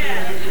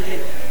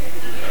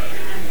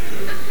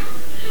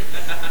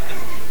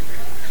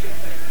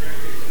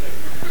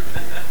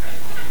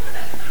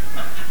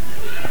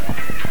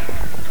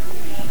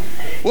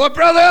 Well,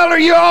 Brother Elder,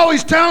 you're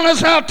always telling us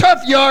how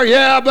tough you are.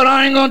 Yeah, but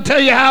I ain't going to tell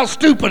you how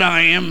stupid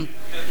I am.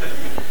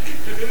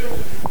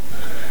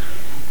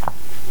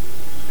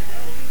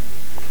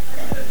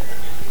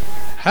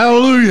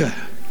 Hallelujah.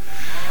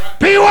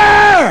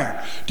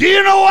 Beware. Do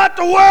you know what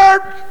the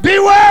word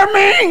beware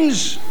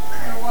means?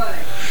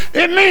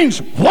 It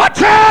means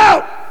watch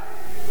out.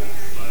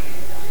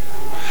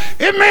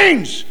 It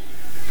means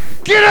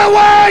get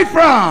away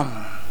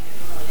from.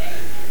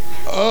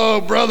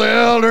 Oh, Brother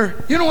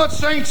Elder. You know what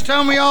saints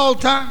tell me all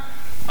the time?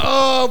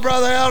 Oh,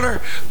 Brother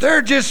Elder,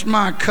 they're just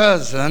my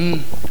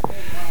cousin.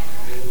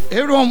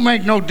 It won't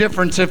make no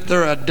difference if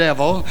they're a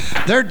devil.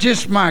 They're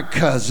just my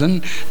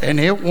cousin, and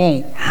it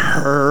won't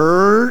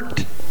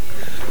hurt.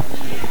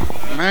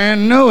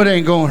 Man, no, it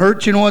ain't going to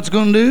hurt. You know what it's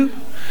going to do?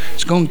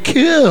 It's going to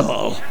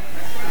kill.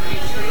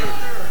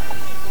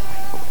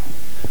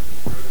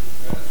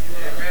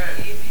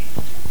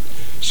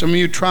 Some of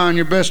you trying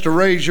your best to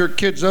raise your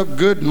kids up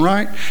good and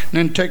right, and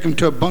then take them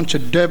to a bunch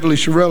of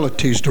devilish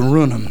relatives to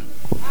ruin them.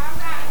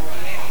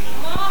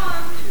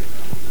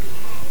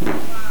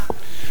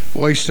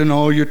 Wasting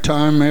all your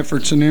time,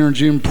 efforts, and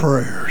energy and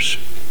prayers.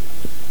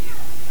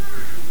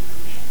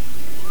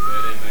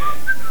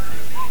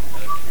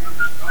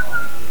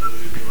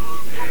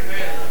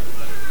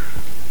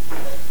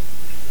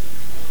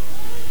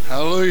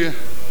 Hallelujah.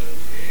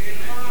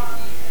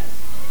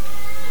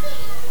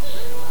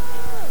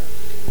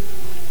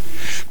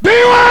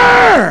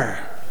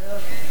 Beware!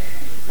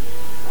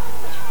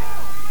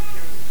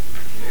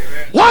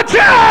 Watch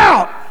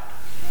out!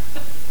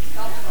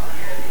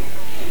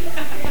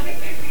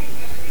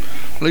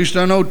 At least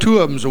I know two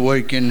of them's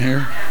awake in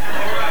here.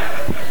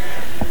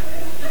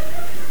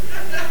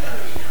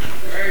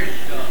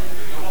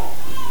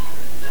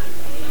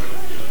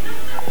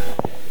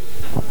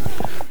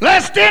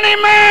 Lest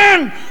any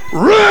man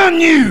ruin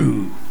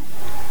you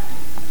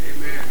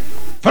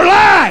for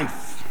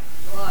life.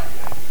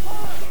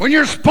 When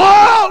you're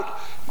spoiled,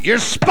 you're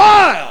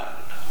spoiled.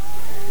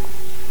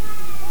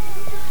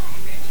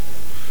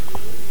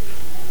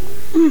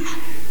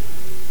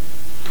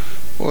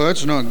 Well,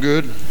 that's not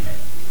good.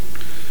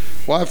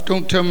 Wife,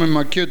 don't tell me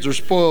my kids are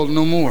spoiled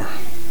no more.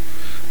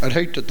 I'd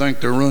hate to think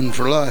they're running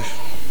for life.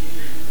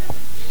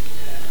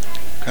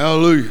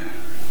 Hallelujah.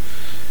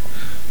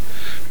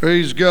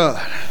 Praise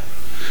God.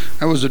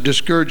 That was a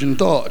discouraging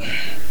thought.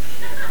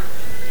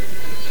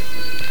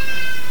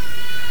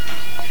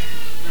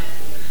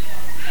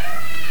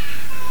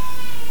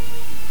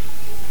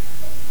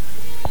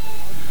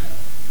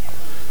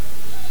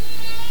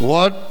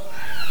 What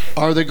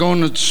are they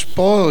going to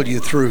spoil you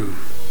through?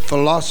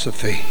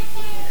 Philosophy.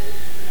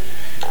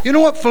 You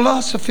know what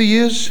philosophy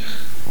is?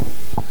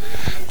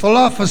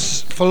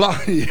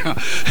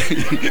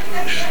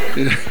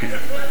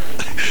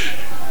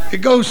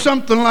 It goes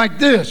something like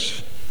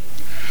this.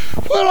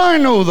 Well, I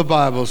know the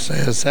Bible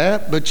says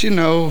that, but you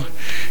know,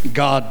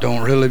 God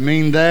don't really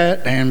mean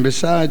that. And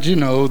besides, you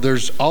know,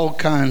 there's all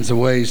kinds of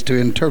ways to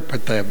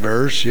interpret that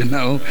verse, you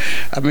know.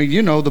 I mean,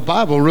 you know, the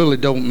Bible really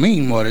don't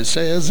mean what it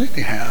says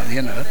anyhow,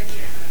 you know.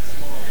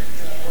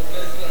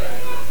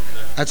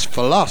 That's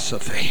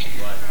philosophy.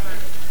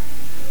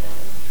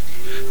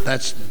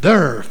 That's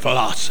their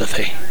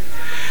philosophy.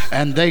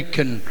 And they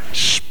can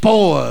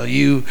spoil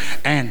you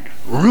and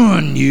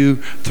ruin you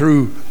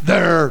through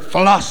their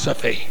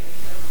philosophy.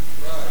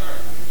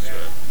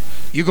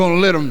 You gonna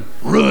let them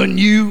ruin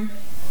you?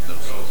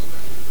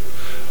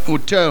 I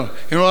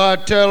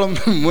tell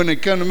them when they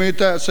come to me at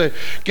that, I say,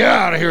 get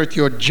out of here with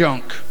your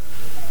junk.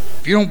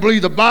 If you don't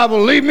believe the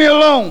Bible, leave me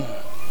alone.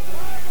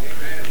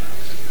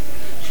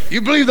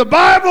 You believe the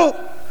Bible?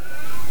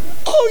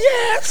 Oh,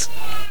 yes.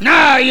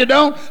 No, you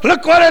don't.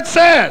 Look what it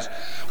says.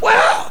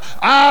 Well,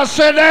 I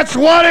said that's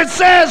what it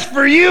says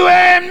for you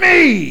and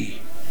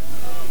me.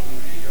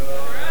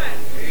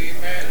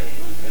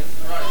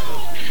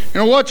 You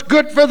know, what's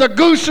good for the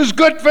goose is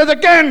good for the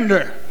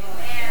gander.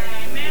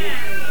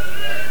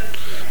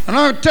 And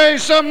I'll tell you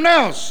something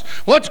else.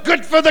 What's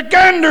good for the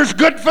gander is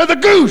good for the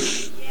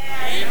goose.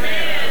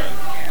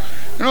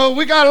 You know,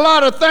 we got a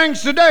lot of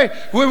things today.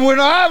 When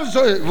I was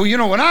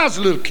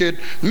a little kid,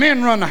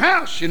 men run the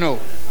house, you know.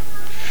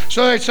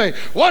 So they say,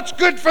 what's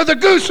good for the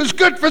goose is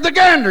good for the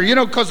gander, you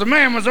know, because the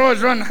man was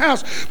always running the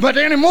house. But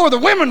anymore, the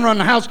women run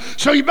the house.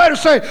 So you better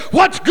say,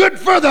 what's good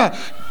for the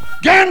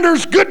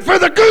gander's good for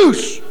the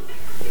goose.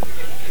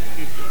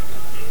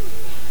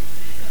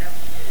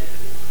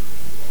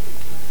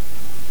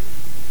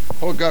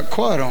 Oh, it got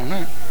quiet on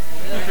that.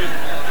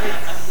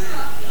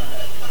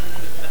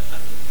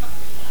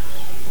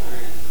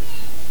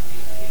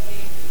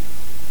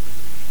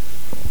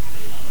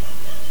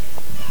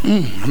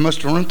 I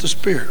must have run the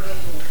Spirit.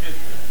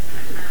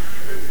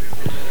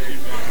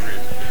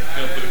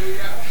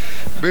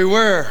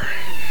 Beware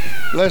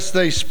lest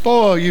they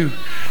spoil you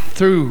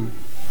through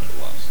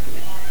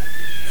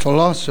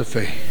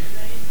philosophy.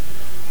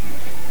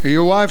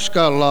 Your wife's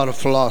got a lot of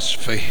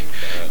philosophy.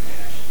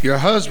 Your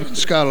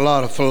husband's got a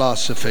lot of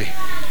philosophy.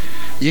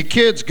 Your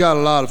kids got a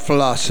lot of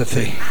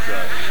philosophy.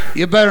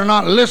 You better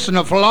not listen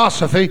to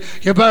philosophy.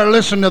 You better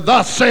listen to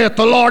thus saith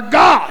the Lord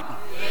God.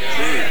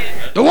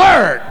 The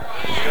Word.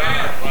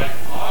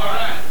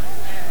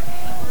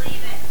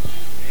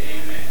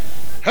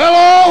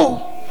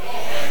 Hello?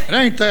 It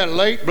ain't that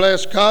late,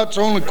 bless God. It's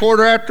only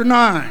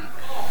 9:15.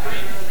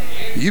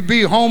 You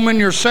be home in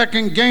your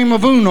second game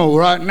of Uno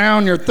right now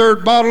and your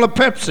third bottle of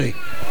Pepsi.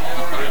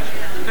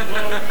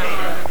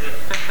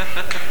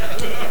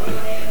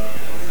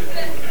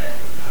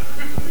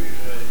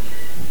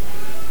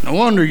 No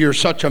wonder you're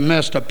such a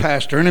messed up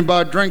pastor.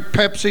 Anybody drink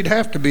Pepsi, it'd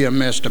have to be a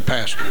messed up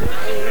pastor.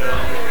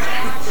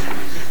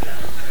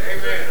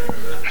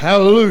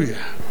 Hallelujah.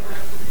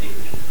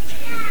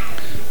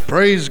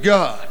 Praise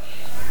God.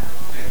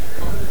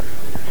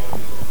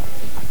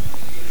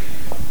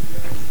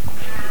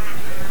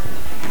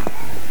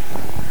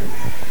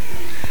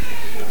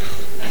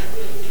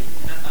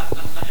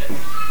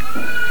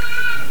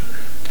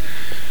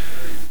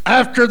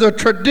 After the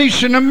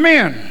tradition of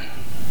men.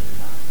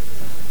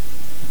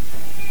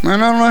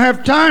 And I don't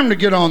have time to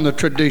get on the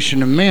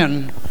tradition of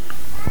men.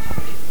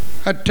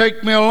 That'd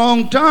take me a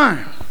long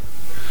time.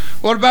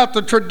 What about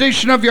the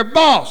tradition of your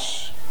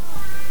boss?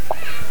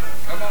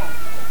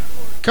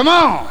 Come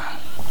on.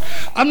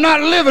 I'm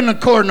not living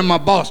according to my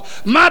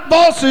boss. My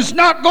boss is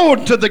not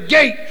going to the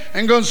gate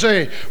and going to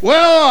say,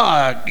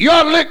 well, you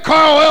ought to let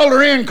Carl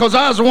Elder in because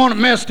I was the one that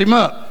messed him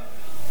up.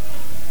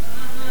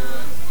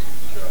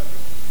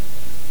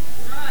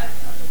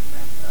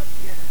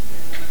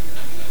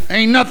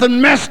 Ain't nothing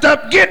messed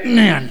up getting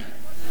in.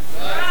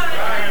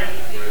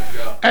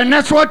 And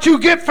that's what you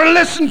get for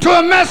listening to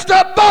a messed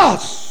up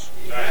boss.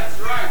 That's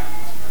right.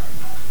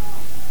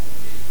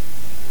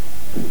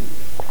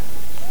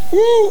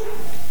 Woo.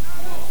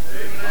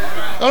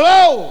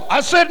 Hello.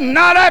 I said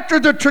not after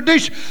the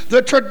tradition.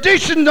 The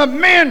tradition of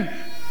men.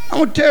 I'm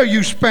going to tell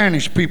you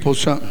Spanish people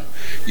something.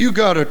 You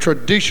got a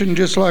tradition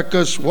just like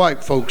us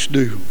white folks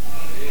do.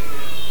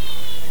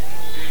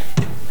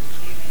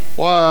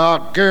 Well,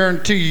 I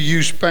guarantee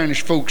you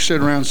Spanish folks sit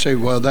around and say,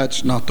 well,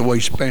 that's not the way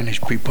Spanish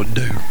people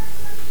do.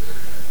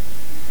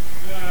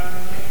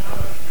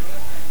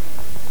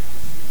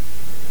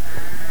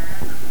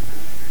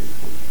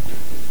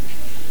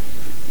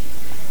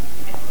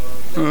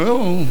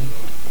 Well,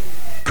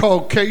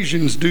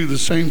 Caucasians do the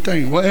same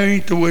thing. Well, it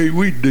ain't the way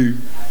we do.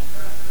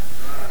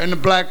 And the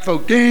black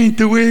folk, they ain't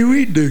the way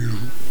we do.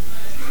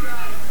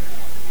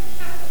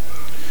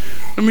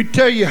 Let me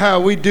tell you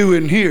how we do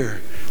in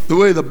here. The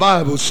way the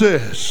Bible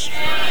says.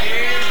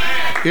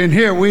 In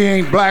here we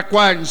ain't black,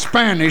 white, and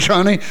Spanish,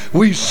 honey.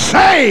 We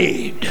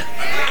saved.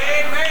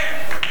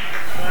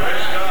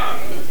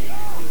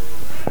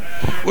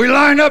 We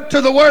line up to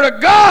the Word of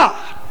God.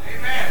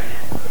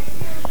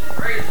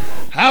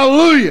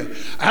 Hallelujah.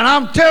 And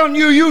I'm telling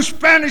you, you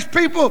Spanish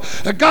people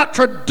that got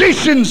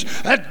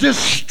traditions that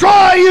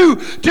destroy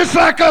you, just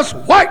like us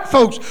white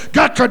folks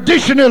got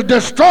tradition that'll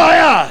destroy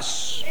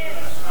us.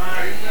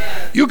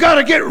 You got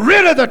to get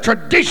rid of the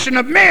tradition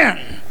of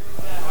men.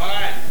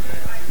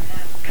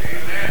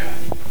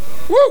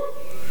 Woo!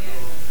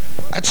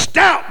 That's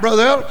stout,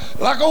 brother.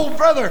 Like old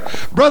brother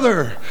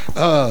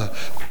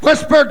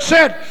Westberg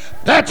said,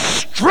 that's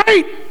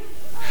straight,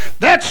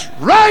 that's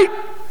right,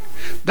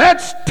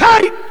 that's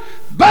tight,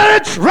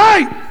 but it's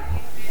right.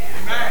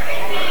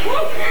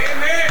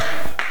 Amen.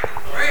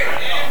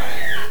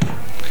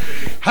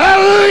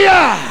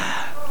 Hallelujah!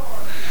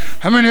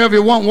 How many of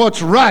you want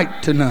what's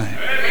right tonight?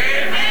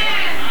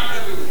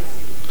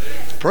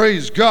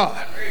 Praise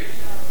God.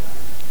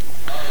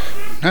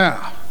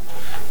 Now,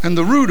 and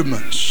the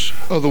rudiments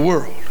of the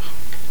world.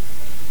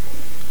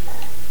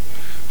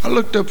 I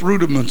looked up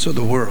rudiments of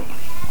the world.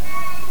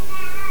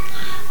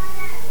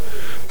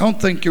 I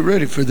don't think you're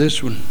ready for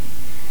this one.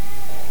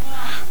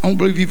 I don't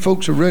believe you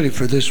folks are ready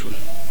for this one.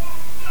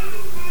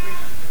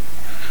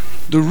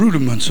 The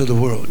rudiments of the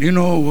world. You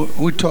know,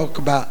 we talk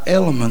about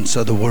elements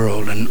of the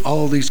world and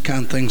all these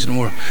kind of things in the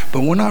world.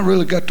 But when I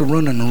really got to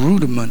running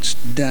rudiments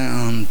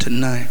down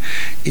tonight,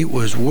 it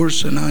was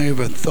worse than I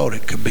ever thought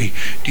it could be.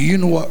 Do you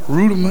know what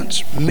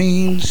rudiments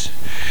means?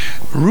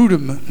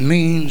 Rudiment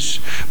means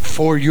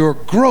for your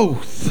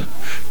growth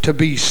to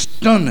be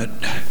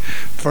stunted,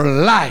 for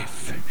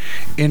life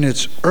in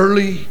its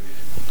early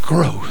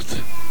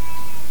growth.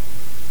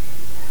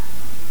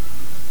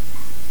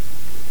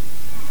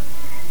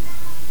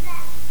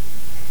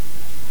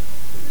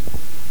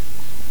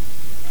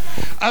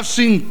 I've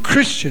seen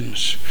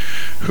Christians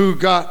who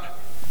got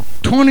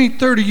 20,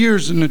 30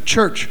 years in the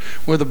church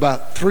with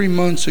about 3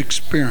 months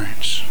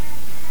experience.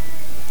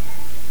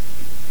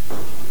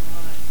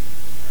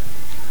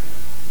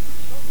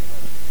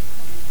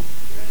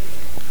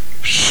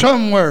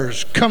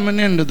 Somewhere's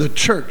coming into the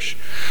church,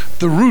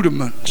 the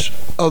rudiments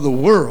of the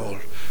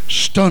world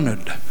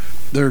stunted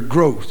their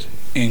growth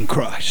in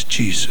Christ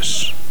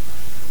Jesus.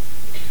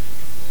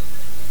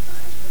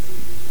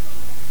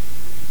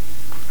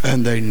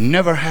 And they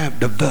never have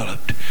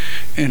developed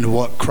into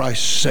what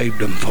Christ saved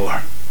them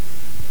for.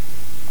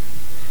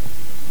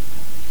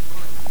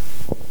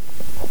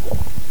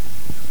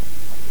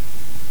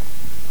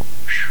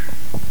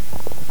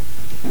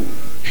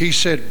 He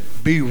said,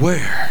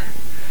 beware,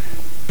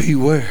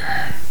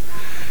 beware.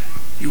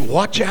 You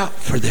watch out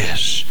for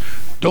this.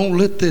 Don't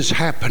let this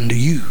happen to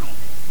you.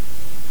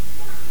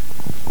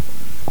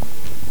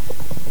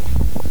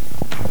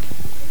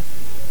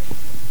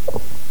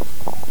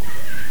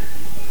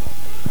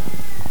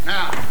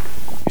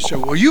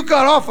 said, well, you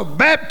got off of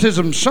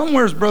baptism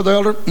somewheres, Brother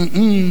Elder.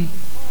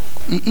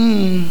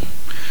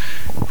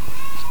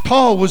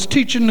 Paul was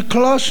teaching the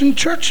Colossian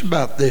church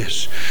about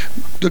this.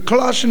 The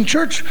Colossian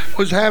church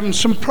was having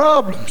some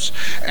problems,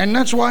 and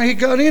that's why he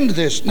got into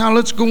this. Now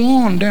let's go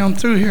on down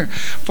through here.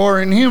 For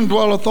in him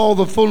dwelleth all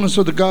the fullness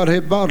of the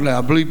Godhead bodily.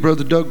 I believe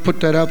Brother Doug put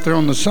that out there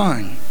on the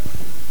sign.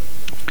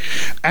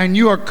 And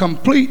you are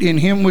complete in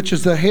him, which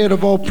is the head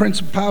of all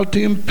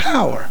principality and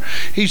power.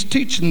 He's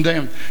teaching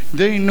them.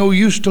 There ain't no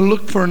use to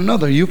look for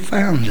another. You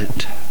found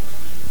it.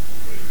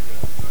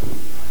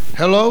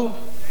 Hello?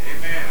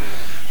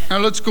 Now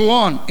let's go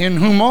on. In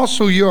whom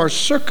also you are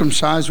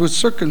circumcised with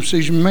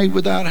circumcision made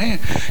without hand.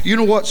 You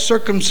know what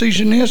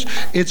circumcision is?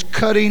 It's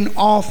cutting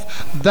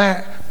off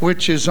that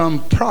which is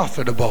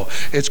unprofitable.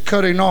 It's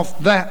cutting off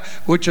that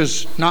which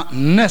is not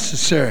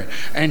necessary.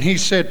 And he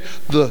said,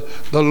 the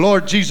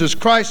Lord Jesus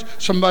Christ,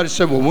 somebody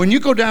said, well, when you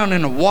go down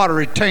in a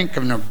watery tank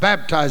and are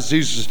baptized,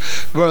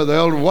 Jesus, Brother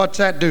Elder, what's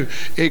that do?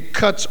 It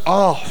cuts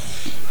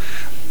off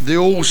the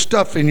old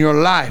stuff in your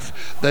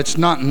life that's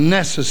not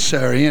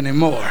necessary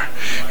anymore.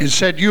 It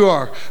said you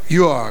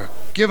are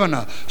given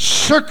a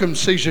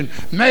circumcision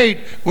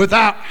made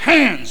without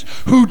hands.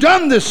 Who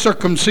done this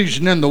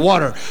circumcision in the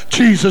water?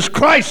 Jesus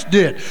Christ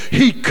did.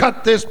 He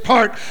cut this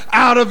part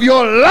out of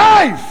your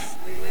life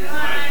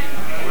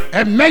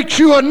and makes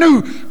you a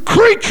new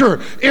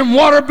creature in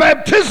water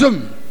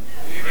baptism.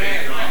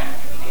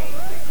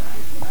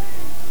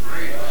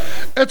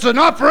 It's an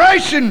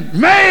operation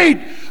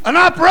made. An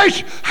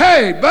operation.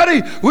 Hey, buddy,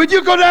 when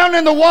you go down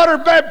in the water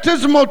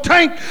baptismal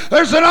tank,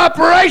 there's an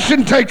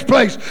operation takes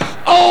place.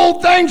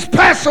 Old things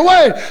pass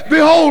away.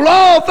 Behold,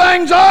 all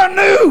things are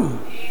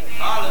new.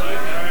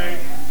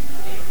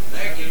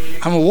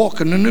 I'm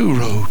walking the new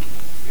road.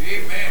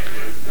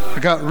 I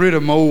got rid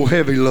of my old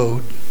heavy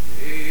load.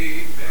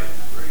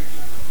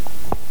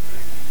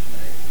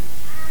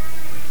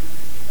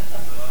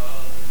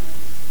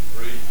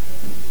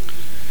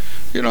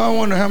 You know, I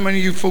wonder how many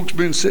of you folks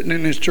been sitting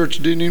in this church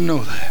didn't even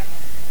know that.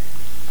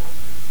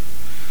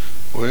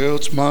 Well,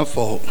 it's my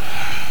fault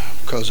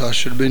because I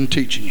should have been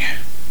teaching you.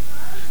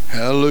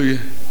 Hallelujah.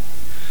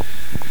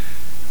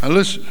 Now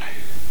listen.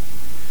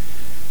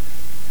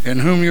 In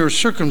whom you are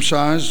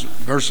circumcised,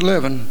 verse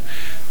 11,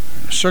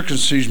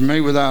 circumcision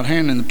made without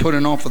hand, and the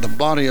putting off of the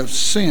body of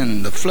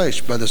sin, the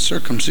flesh, by the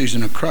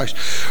circumcision of Christ.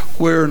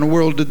 Where in the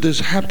world did this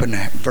happen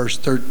at? Verse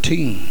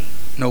 13.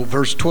 No,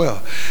 verse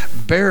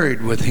 12.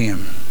 Buried with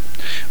him.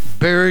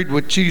 Buried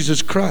with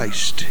Jesus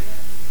Christ.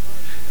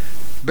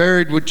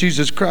 Buried with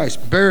Jesus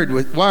Christ. Buried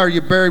with. Why are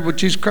you buried with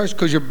Jesus Christ?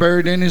 Because you're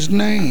buried in his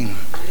name.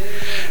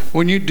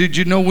 Did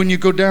you know when you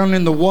go down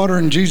in the water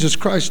in Jesus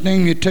Christ's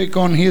name, you take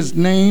on his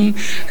name,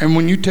 and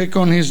when you take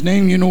on his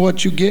name, you know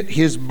what you get?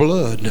 His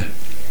blood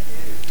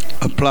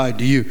applied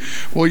to you.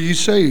 Well, you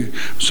say,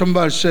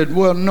 somebody said,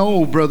 well,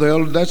 no, Brother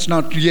Elder, that's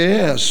not.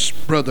 Yes,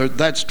 brother,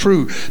 that's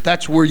true.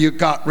 That's where you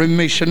got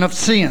remission of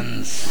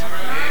sins.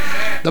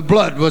 The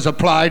blood was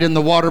applied in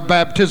the water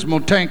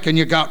baptismal tank, and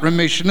you got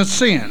remission of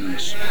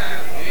sins.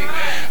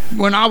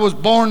 When I was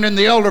born in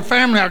the elder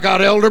family, I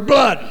got elder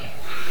blood.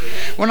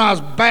 When I was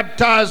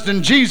baptized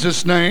in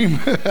Jesus' name,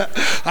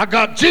 I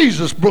got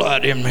Jesus'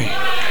 blood in me.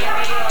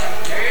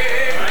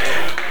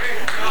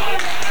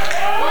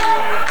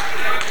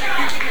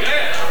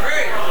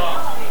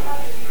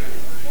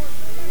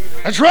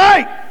 That's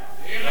right.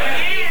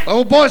 The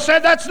old boy said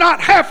that's not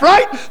half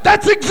right.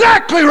 That's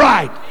exactly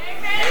right.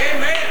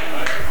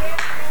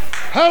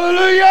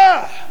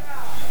 Hallelujah.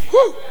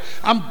 Whew.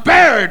 I'm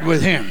buried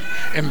with him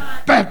in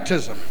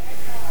baptism.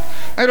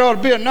 That ought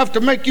to be enough to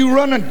make you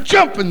run and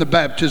jump in the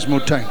baptismal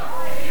tank.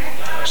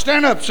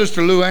 Stand up, Sister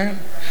Luann.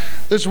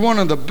 This is one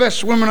of the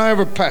best women I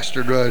ever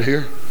pastored right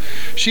here.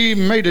 She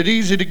made it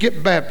easy to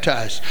get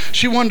baptized.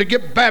 She wanted to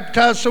get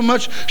baptized so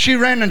much, she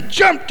ran and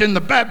jumped in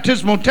the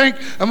baptismal tank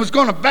and was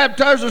going to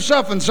baptize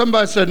herself, and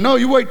somebody said, no,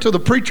 you wait till the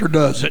preacher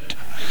does it.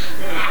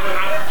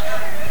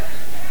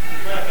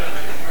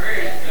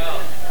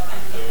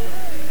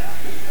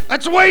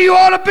 That's the way you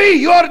ought to be.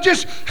 You ought to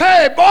just,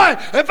 hey, boy,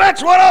 if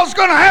that's what else is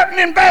going to happen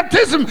in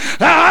baptism,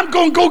 I'm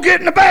going to go get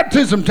in the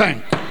baptism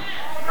tank.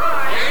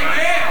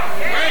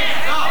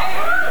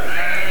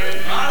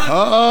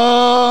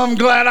 Oh, I'm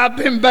glad I've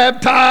been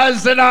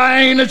baptized and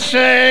I ain't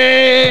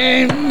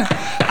ashamed.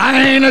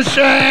 I ain't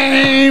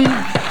ashamed.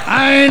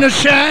 I ain't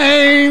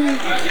ashamed.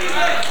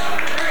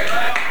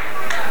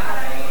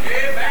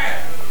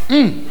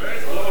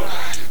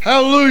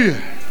 Hallelujah.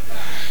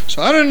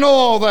 So I didn't know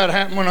all that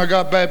happened when I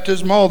got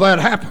baptism. All that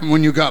happened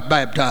when you got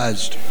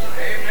baptized.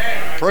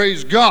 Amen.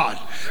 Praise God.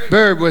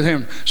 Buried with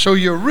him. So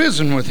you're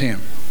risen with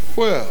him.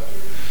 Well,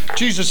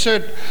 Jesus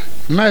said,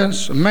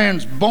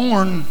 man's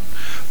born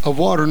of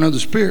water and of the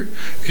Spirit.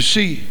 You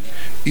see,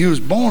 he was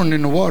born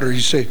in the water.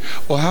 You say,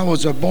 well, how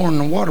was I born in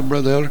the water,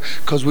 Brother Elder?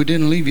 Because we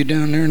didn't leave you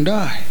down there and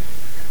die.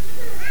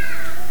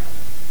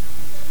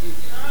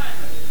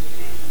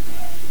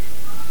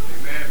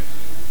 Amen.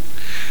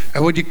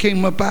 And when you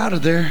came up out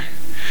of there,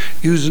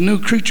 you was a new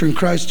creature in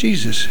Christ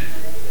Jesus.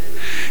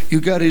 You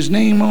got his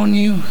name on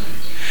you.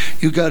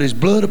 You got his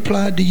blood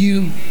applied to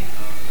you.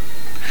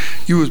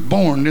 You was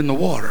born in the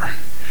water.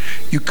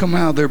 You come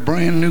out of there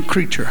brand new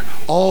creature.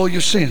 All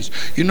your sins.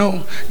 You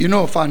know,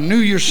 if I knew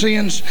your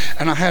sins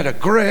and I had a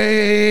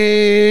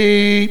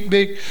great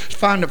big,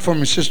 find it for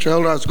me, Sister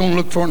Elder. I was going to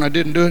look for it and I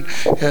didn't do it.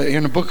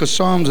 In the book of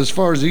Psalms, as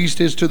far as the east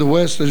is to the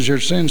west, as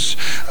your sins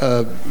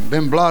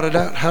been blotted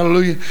out.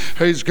 Hallelujah.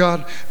 Praise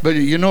God. But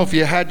you know, if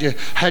you had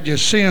your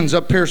sins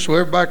up here so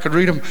everybody could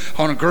read them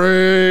on a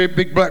great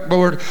big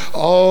blackboard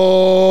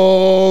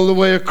all the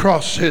way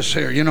across this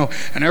here, you know,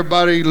 and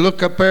everybody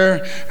look up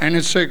there and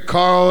it said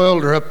Carl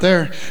Elder up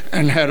there,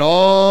 and had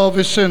all of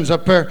his sins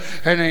up there,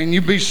 and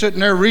you'd be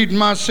sitting there reading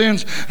my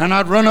sins, and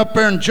I'd run up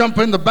there and jump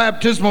in the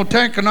baptismal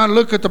tank, and I'd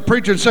look at the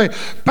preacher and say,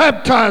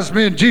 baptize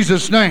me in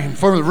Jesus' name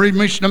for the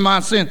remission of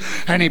my sins.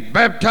 And he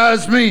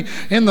baptized me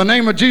in the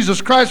name of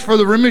Jesus Christ for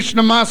the remission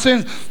of my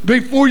sins.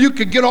 Before you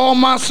could get all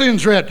my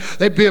sins read,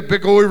 there'd be a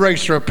big old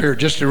eraser up here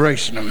just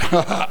erasing them.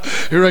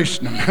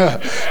 Erasing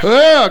them.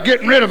 Well,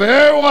 getting rid of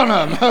every one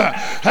of them.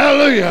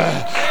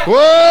 Hallelujah.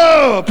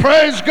 Whoa,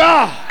 praise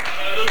God.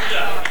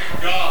 Hallelujah.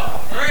 God.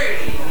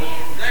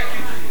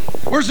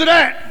 Where's it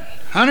at,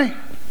 honey?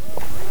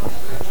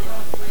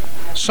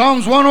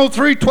 Psalms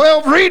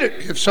 103:12. Read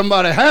it if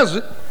somebody has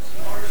it.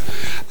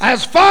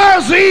 As far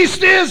as the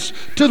east is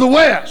to the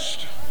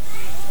west,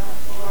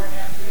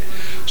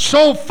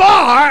 so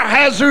far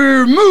has he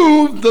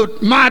removed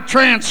my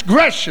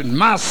transgression,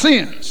 my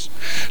sins.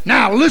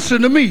 Now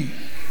listen to me.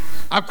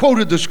 I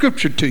quoted the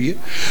scripture to you,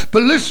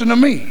 but listen to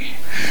me.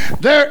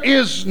 There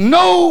is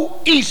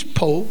no east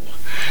pole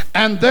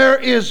and there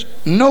is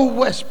no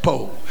west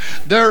pole.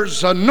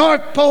 There's a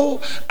north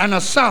pole and a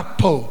south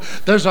pole.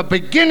 There's a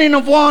beginning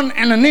of one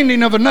and an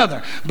ending of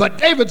another. But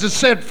David has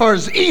said, for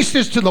as east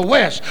is to the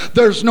west,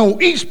 there's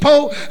no east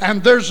pole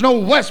and there's no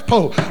west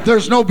pole.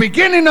 There's no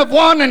beginning of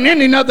one and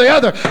ending of the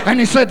other. And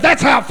he said,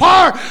 that's how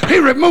far he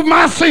removed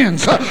my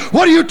sins.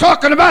 What are you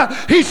talking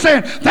about? He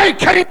said, they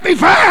can't be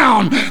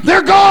found.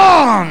 They're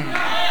gone.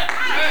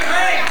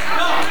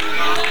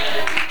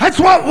 That's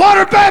what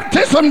water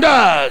baptism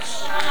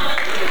does.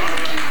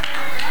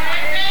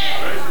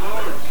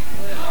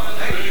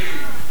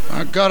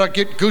 God, I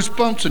get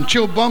goosebumps and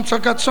chill bumps. I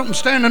got something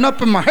standing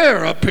up in my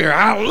hair up here.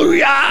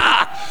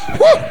 Hallelujah!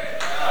 Woo!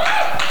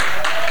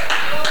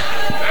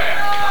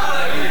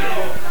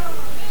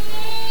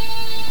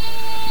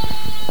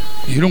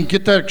 You don't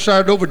get that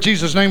excited over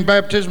Jesus' name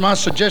baptism, I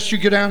suggest you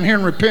get down here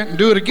and repent and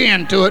do it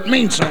again till it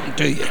means something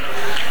to you.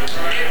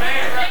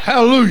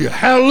 Hallelujah,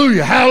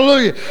 hallelujah,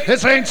 hallelujah.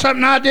 This ain't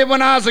something I did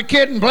when I was a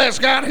kid and bless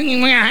God.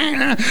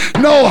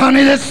 No,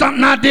 honey, this is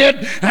something I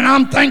did and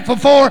I'm thankful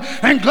for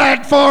and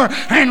glad for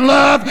and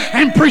love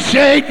and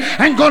appreciate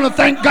and going to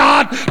thank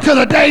God till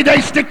the day they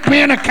stick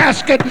me in a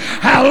casket.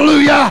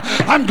 Hallelujah.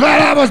 I'm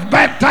glad I was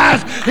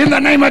baptized in the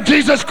name of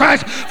Jesus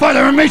Christ for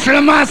the remission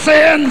of my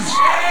sins.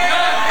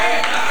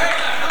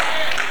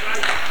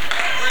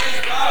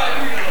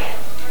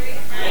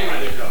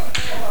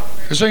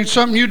 This ain't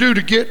something you do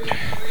to get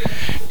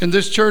in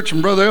this church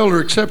and Brother Elder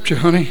accept you,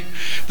 honey.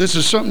 This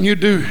is something you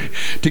do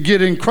to get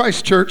in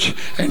Christ church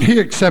and he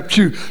accepts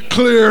you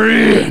clear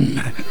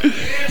in.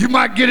 You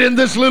might get in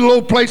this little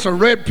old place of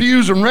red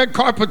pews and red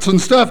carpets and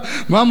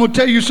stuff, but I'm going to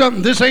tell you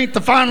something, this ain't the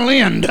final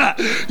end.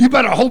 You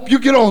better hope you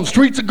get on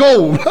streets of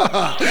gold.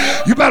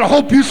 You better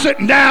hope you're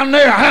sitting down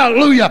there,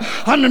 hallelujah,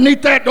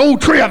 underneath that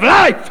old tree of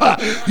life.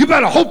 You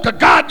better hope to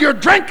God you're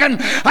drinking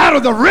out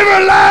of the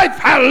river of life,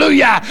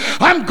 hallelujah.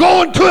 I'm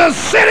going to a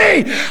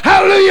city,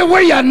 hallelujah,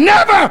 where you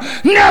never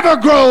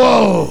grow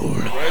old.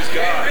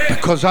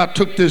 Because I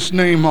took this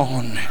name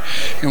on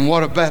in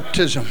water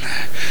baptism.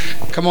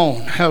 Come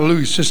on,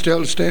 hallelujah. Sister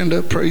Ella, stand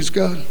up, praise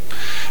God.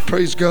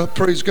 Praise God,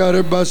 praise God.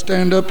 Everybody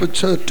stand up.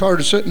 It's tired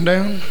of sitting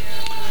down.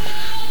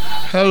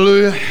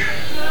 Hallelujah.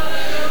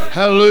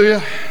 Hallelujah.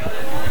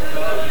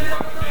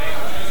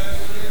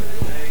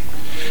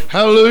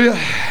 Hallelujah.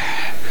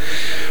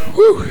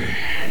 Woo.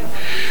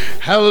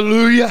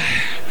 Hallelujah.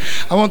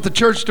 I want the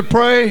church to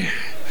pray.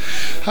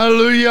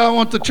 Hallelujah. I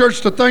want the church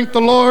to thank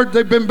the Lord.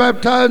 They've been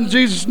baptized in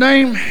Jesus'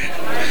 name.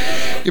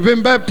 You've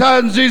been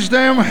baptized in Jesus'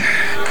 name.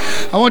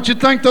 I want you to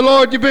thank the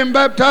Lord. You've been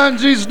baptized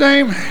in Jesus'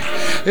 name.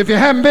 If you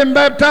haven't been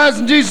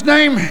baptized in Jesus'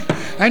 name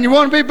and you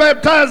want to be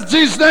baptized in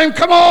Jesus' name,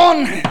 come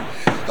on.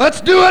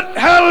 Let's do it.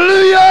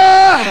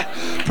 Hallelujah.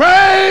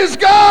 Praise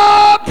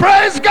God.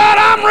 Praise God.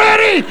 I'm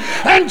ready.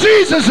 And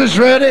Jesus is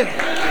ready.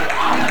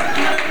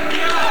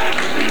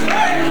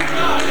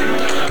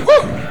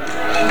 Woo.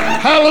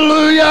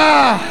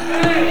 Hallelujah.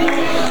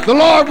 The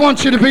Lord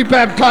wants you to be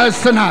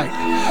baptized tonight.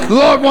 The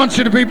Lord wants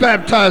you to be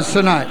baptized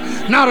tonight.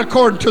 Not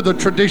according to the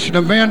tradition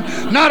of men,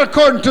 not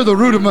according to the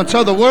rudiments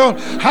of the world.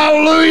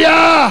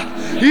 Hallelujah.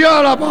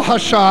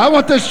 I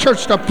want this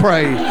church to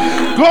pray.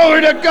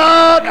 Glory to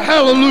God.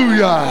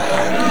 Hallelujah.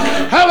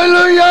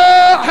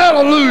 Hallelujah.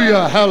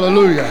 Hallelujah.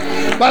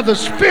 Hallelujah. By the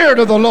Spirit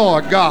of the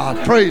Lord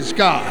God. Praise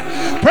God.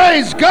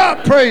 Praise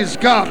God. Praise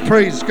God.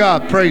 Praise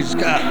God. Praise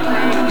God.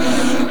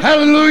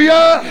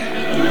 Hallelujah.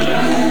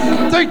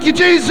 Thank you,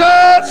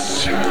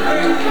 Jesus.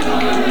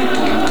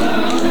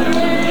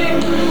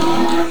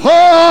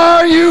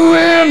 Are you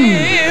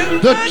in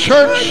the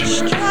church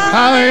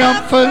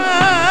triumphant?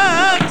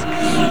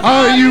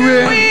 Are you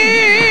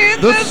in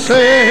the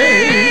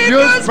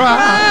Savior's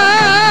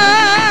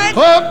bride?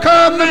 Oh,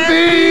 come and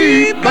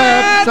be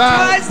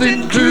baptized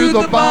into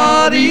the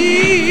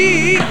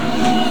body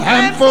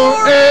and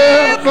forevermore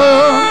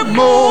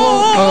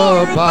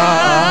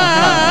abide.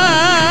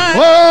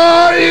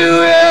 Are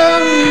you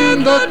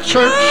in the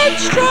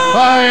church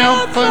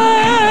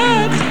triumphant?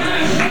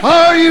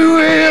 Are you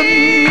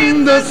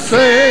in the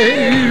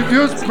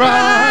Savior's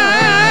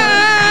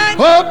bride?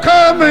 Oh,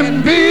 come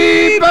and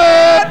be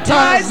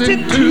baptized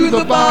into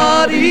the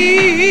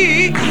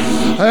body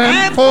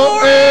and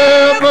forevermore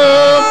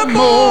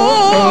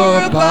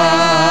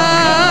abide.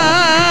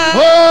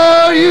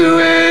 Are you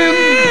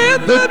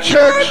in the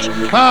church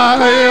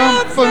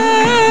triumphant?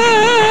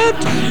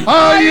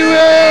 Are you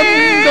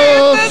in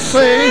the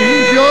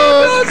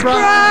Savior's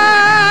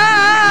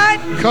bride?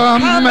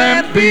 Come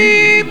and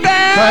be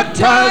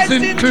baptized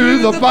into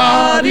the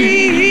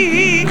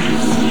body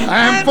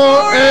and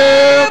forevermore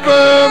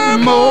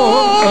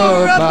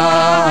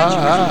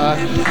abide.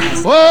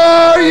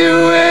 Are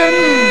you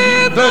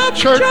in the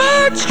church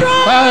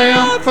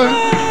triumphant?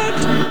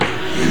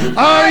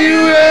 Are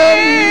you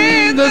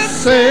in the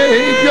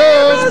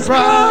Savior's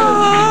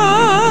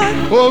bride?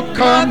 Oh,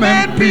 come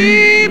and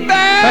be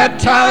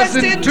baptized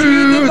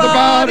into the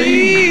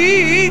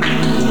body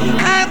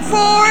and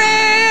forevermore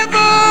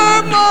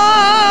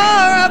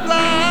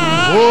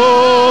abide.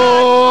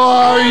 Oh,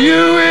 are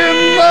you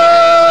in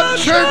the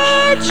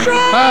church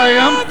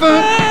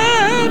triumphant?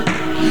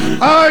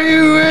 Are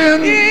you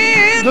in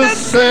the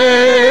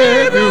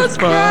Savior's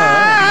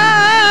bride?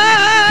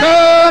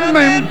 Come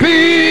and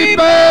be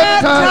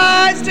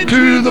baptized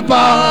into the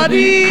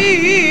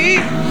body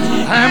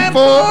and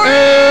forevermore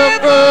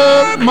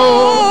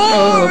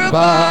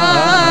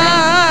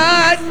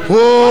abide.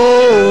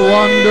 Oh,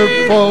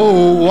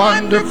 wonderful,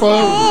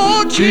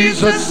 wonderful,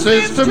 Jesus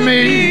is to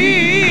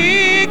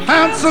me.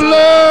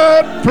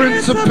 Counselor,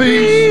 Prince of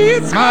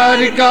Peace,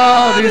 mighty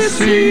God is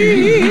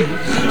He,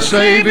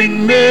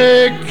 saving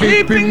me,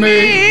 keeping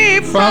me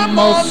from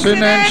all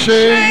sin and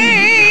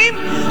shame.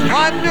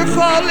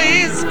 Wonderful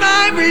is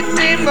my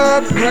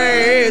Redeemer,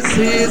 praise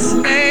His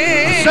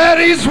name. Said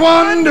He's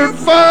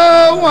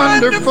wonderful,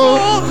 wonderful,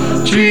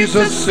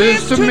 Jesus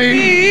is to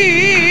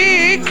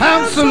me.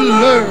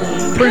 Counselor,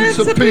 Prince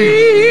of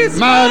Peace,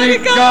 mighty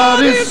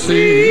God is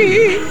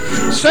He,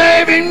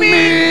 saving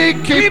me,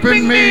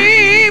 keeping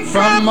me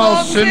from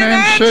all sin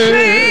and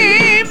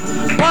shame.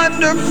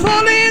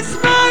 Wonderful is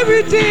my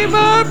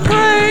Redeemer,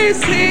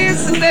 praise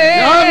His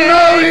name. I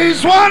know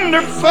He's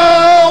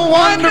wonderful,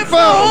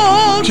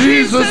 wonderful,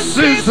 Jesus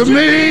is to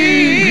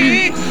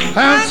me.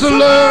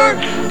 Counselor,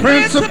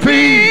 Prince of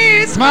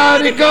Peace,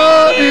 mighty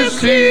God is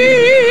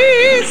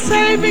He,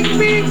 saving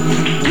me,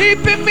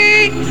 keeping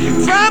me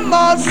from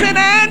all sin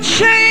and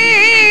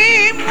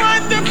shame.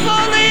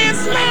 Wonderful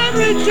is my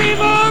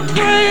Redeemer,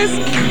 praise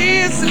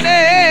His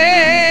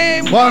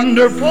name.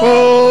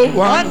 Wonderful,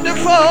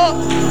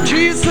 wonderful,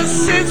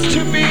 Jesus is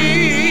to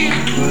me.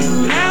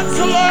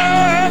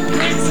 Counselor,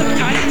 Prince of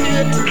Peace,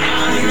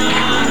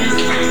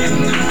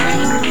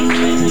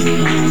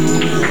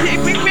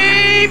 keeping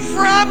me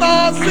from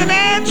all sin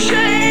and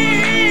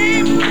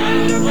shame.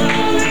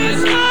 Wonderful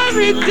is my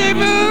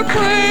Redeemer,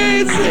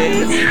 praise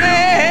His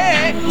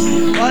name.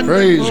 Wonderful.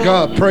 Praise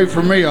God. Pray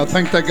for me. I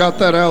think they got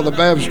that out of the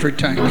baptistry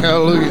tank.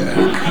 Hallelujah.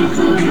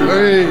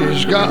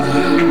 Praise God.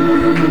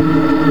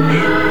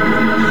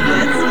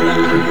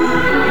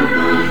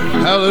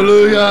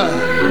 Hallelujah.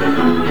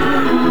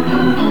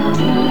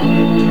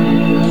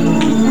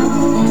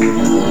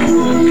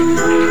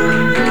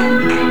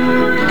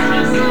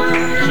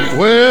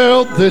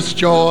 Well, this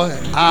joy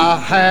I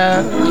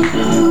have,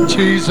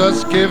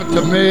 Jesus give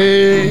to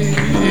me.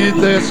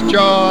 This joy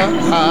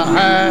I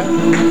have,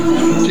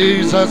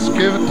 Jesus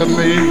give to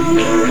me.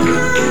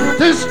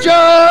 This joy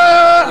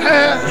I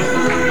have,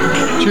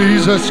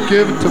 Jesus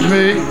give to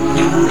me.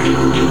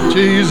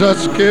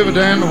 Jesus give it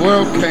and the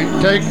world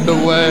can't take it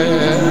away.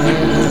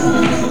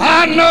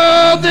 I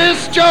know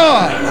this joy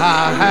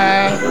I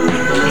have,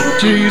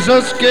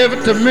 Jesus give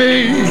it to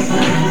me.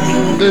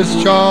 This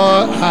joy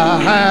I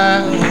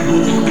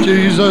have,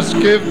 Jesus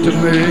give to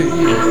me.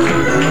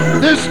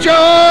 This joy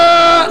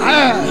I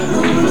have,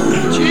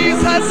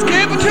 Jesus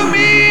give it to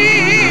me.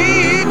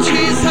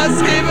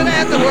 Jesus give it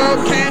and the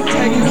world can't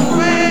take it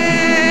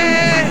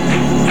away.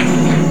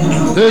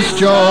 This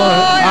joy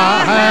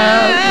I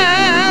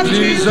have,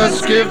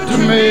 Jesus give to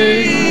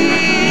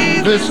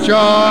me. This joy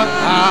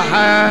I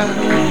have,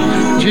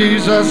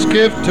 Jesus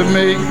give to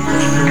me.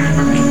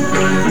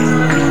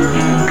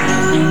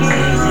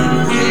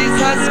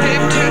 Jesus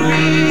give to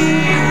me.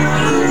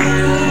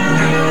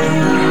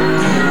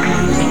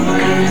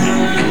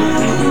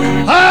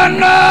 I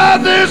know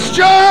this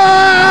joy I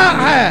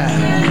have.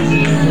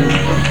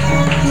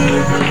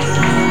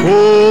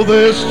 Oh,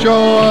 this joy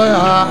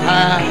I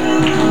have.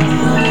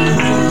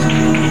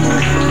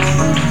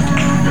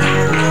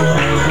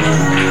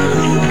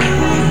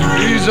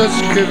 Jesus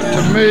give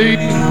to me.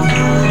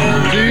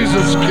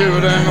 Jesus give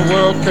it and the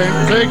world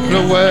can't take it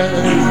away.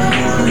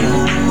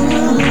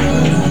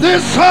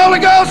 This Holy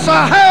Ghost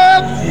I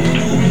have,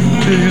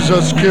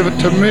 Jesus give it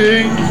to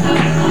me.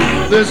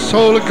 This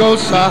Holy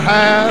Ghost I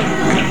have,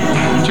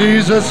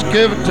 Jesus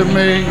give it to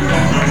me.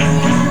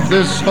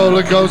 This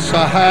Holy Ghost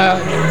I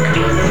have,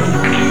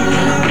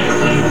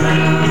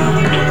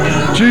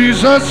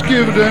 Jesus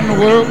give it and the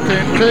world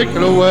can't take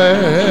it away.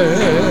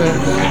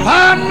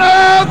 I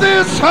know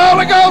this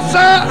Holy Ghost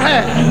I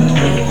have,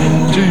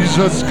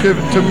 Jesus give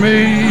it to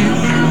me.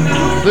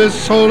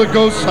 This Holy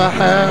Ghost I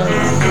have,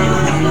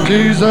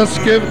 Jesus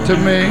give it to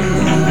me.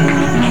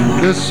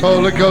 This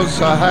Holy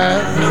Ghost I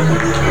have,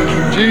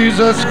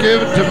 Jesus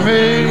give it to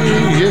me.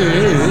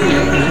 Yeah.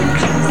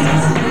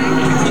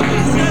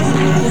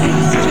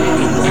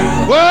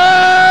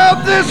 Well,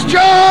 this joy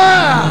I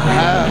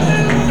have,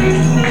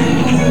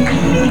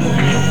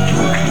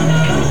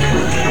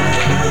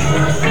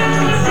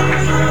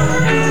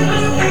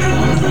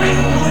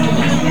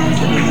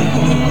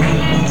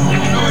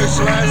 his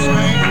last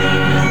name?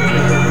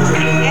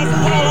 That's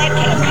all I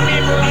can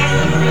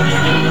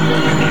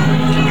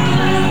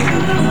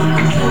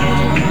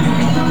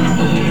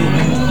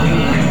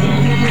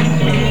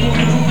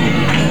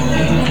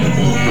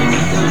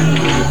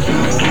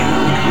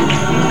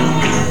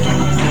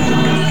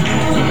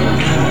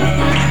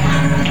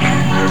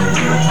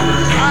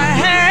I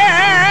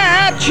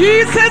had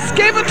Jesus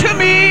give it to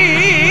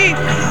me.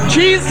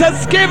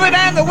 Jesus give it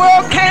and the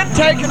world can't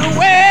take it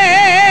away.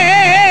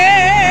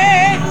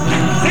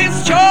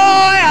 Joy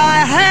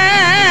I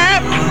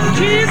have,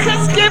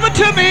 Jesus give it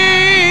to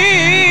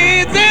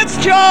me. This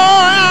joy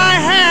I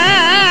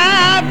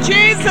have,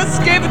 Jesus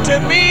give it to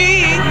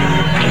me.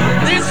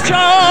 This joy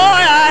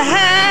I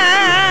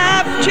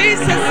have,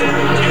 Jesus.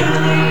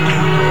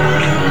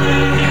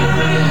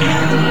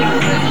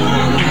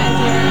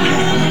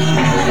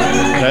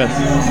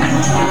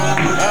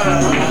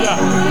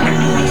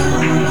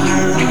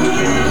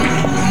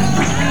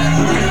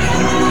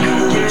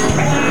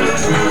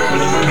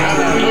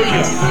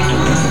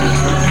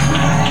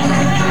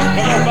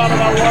 Out of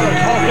our water,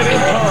 talking in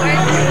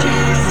tongues.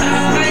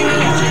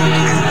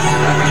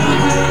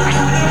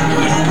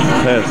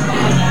 Test.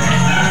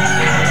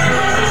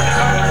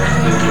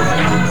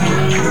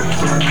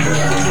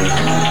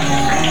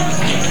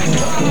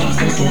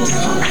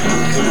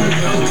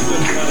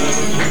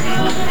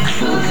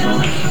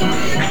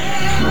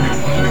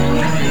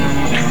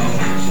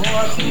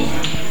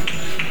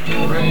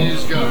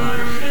 Praise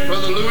God.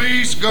 Brother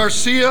Luis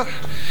Garcia,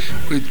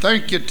 we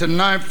thank you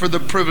tonight for the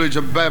privilege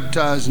of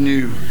baptizing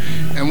you.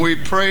 And we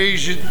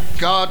praise you,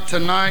 God,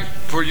 tonight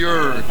for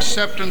your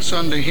acceptance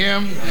unto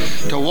Him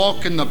to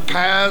walk in the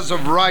paths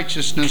of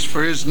righteousness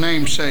for His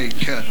name's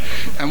sake.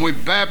 And we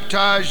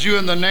baptize you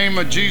in the name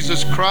of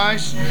Jesus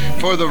Christ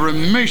for the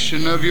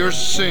remission of your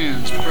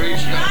sins.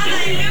 Praise God.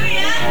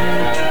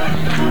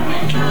 Hallelujah.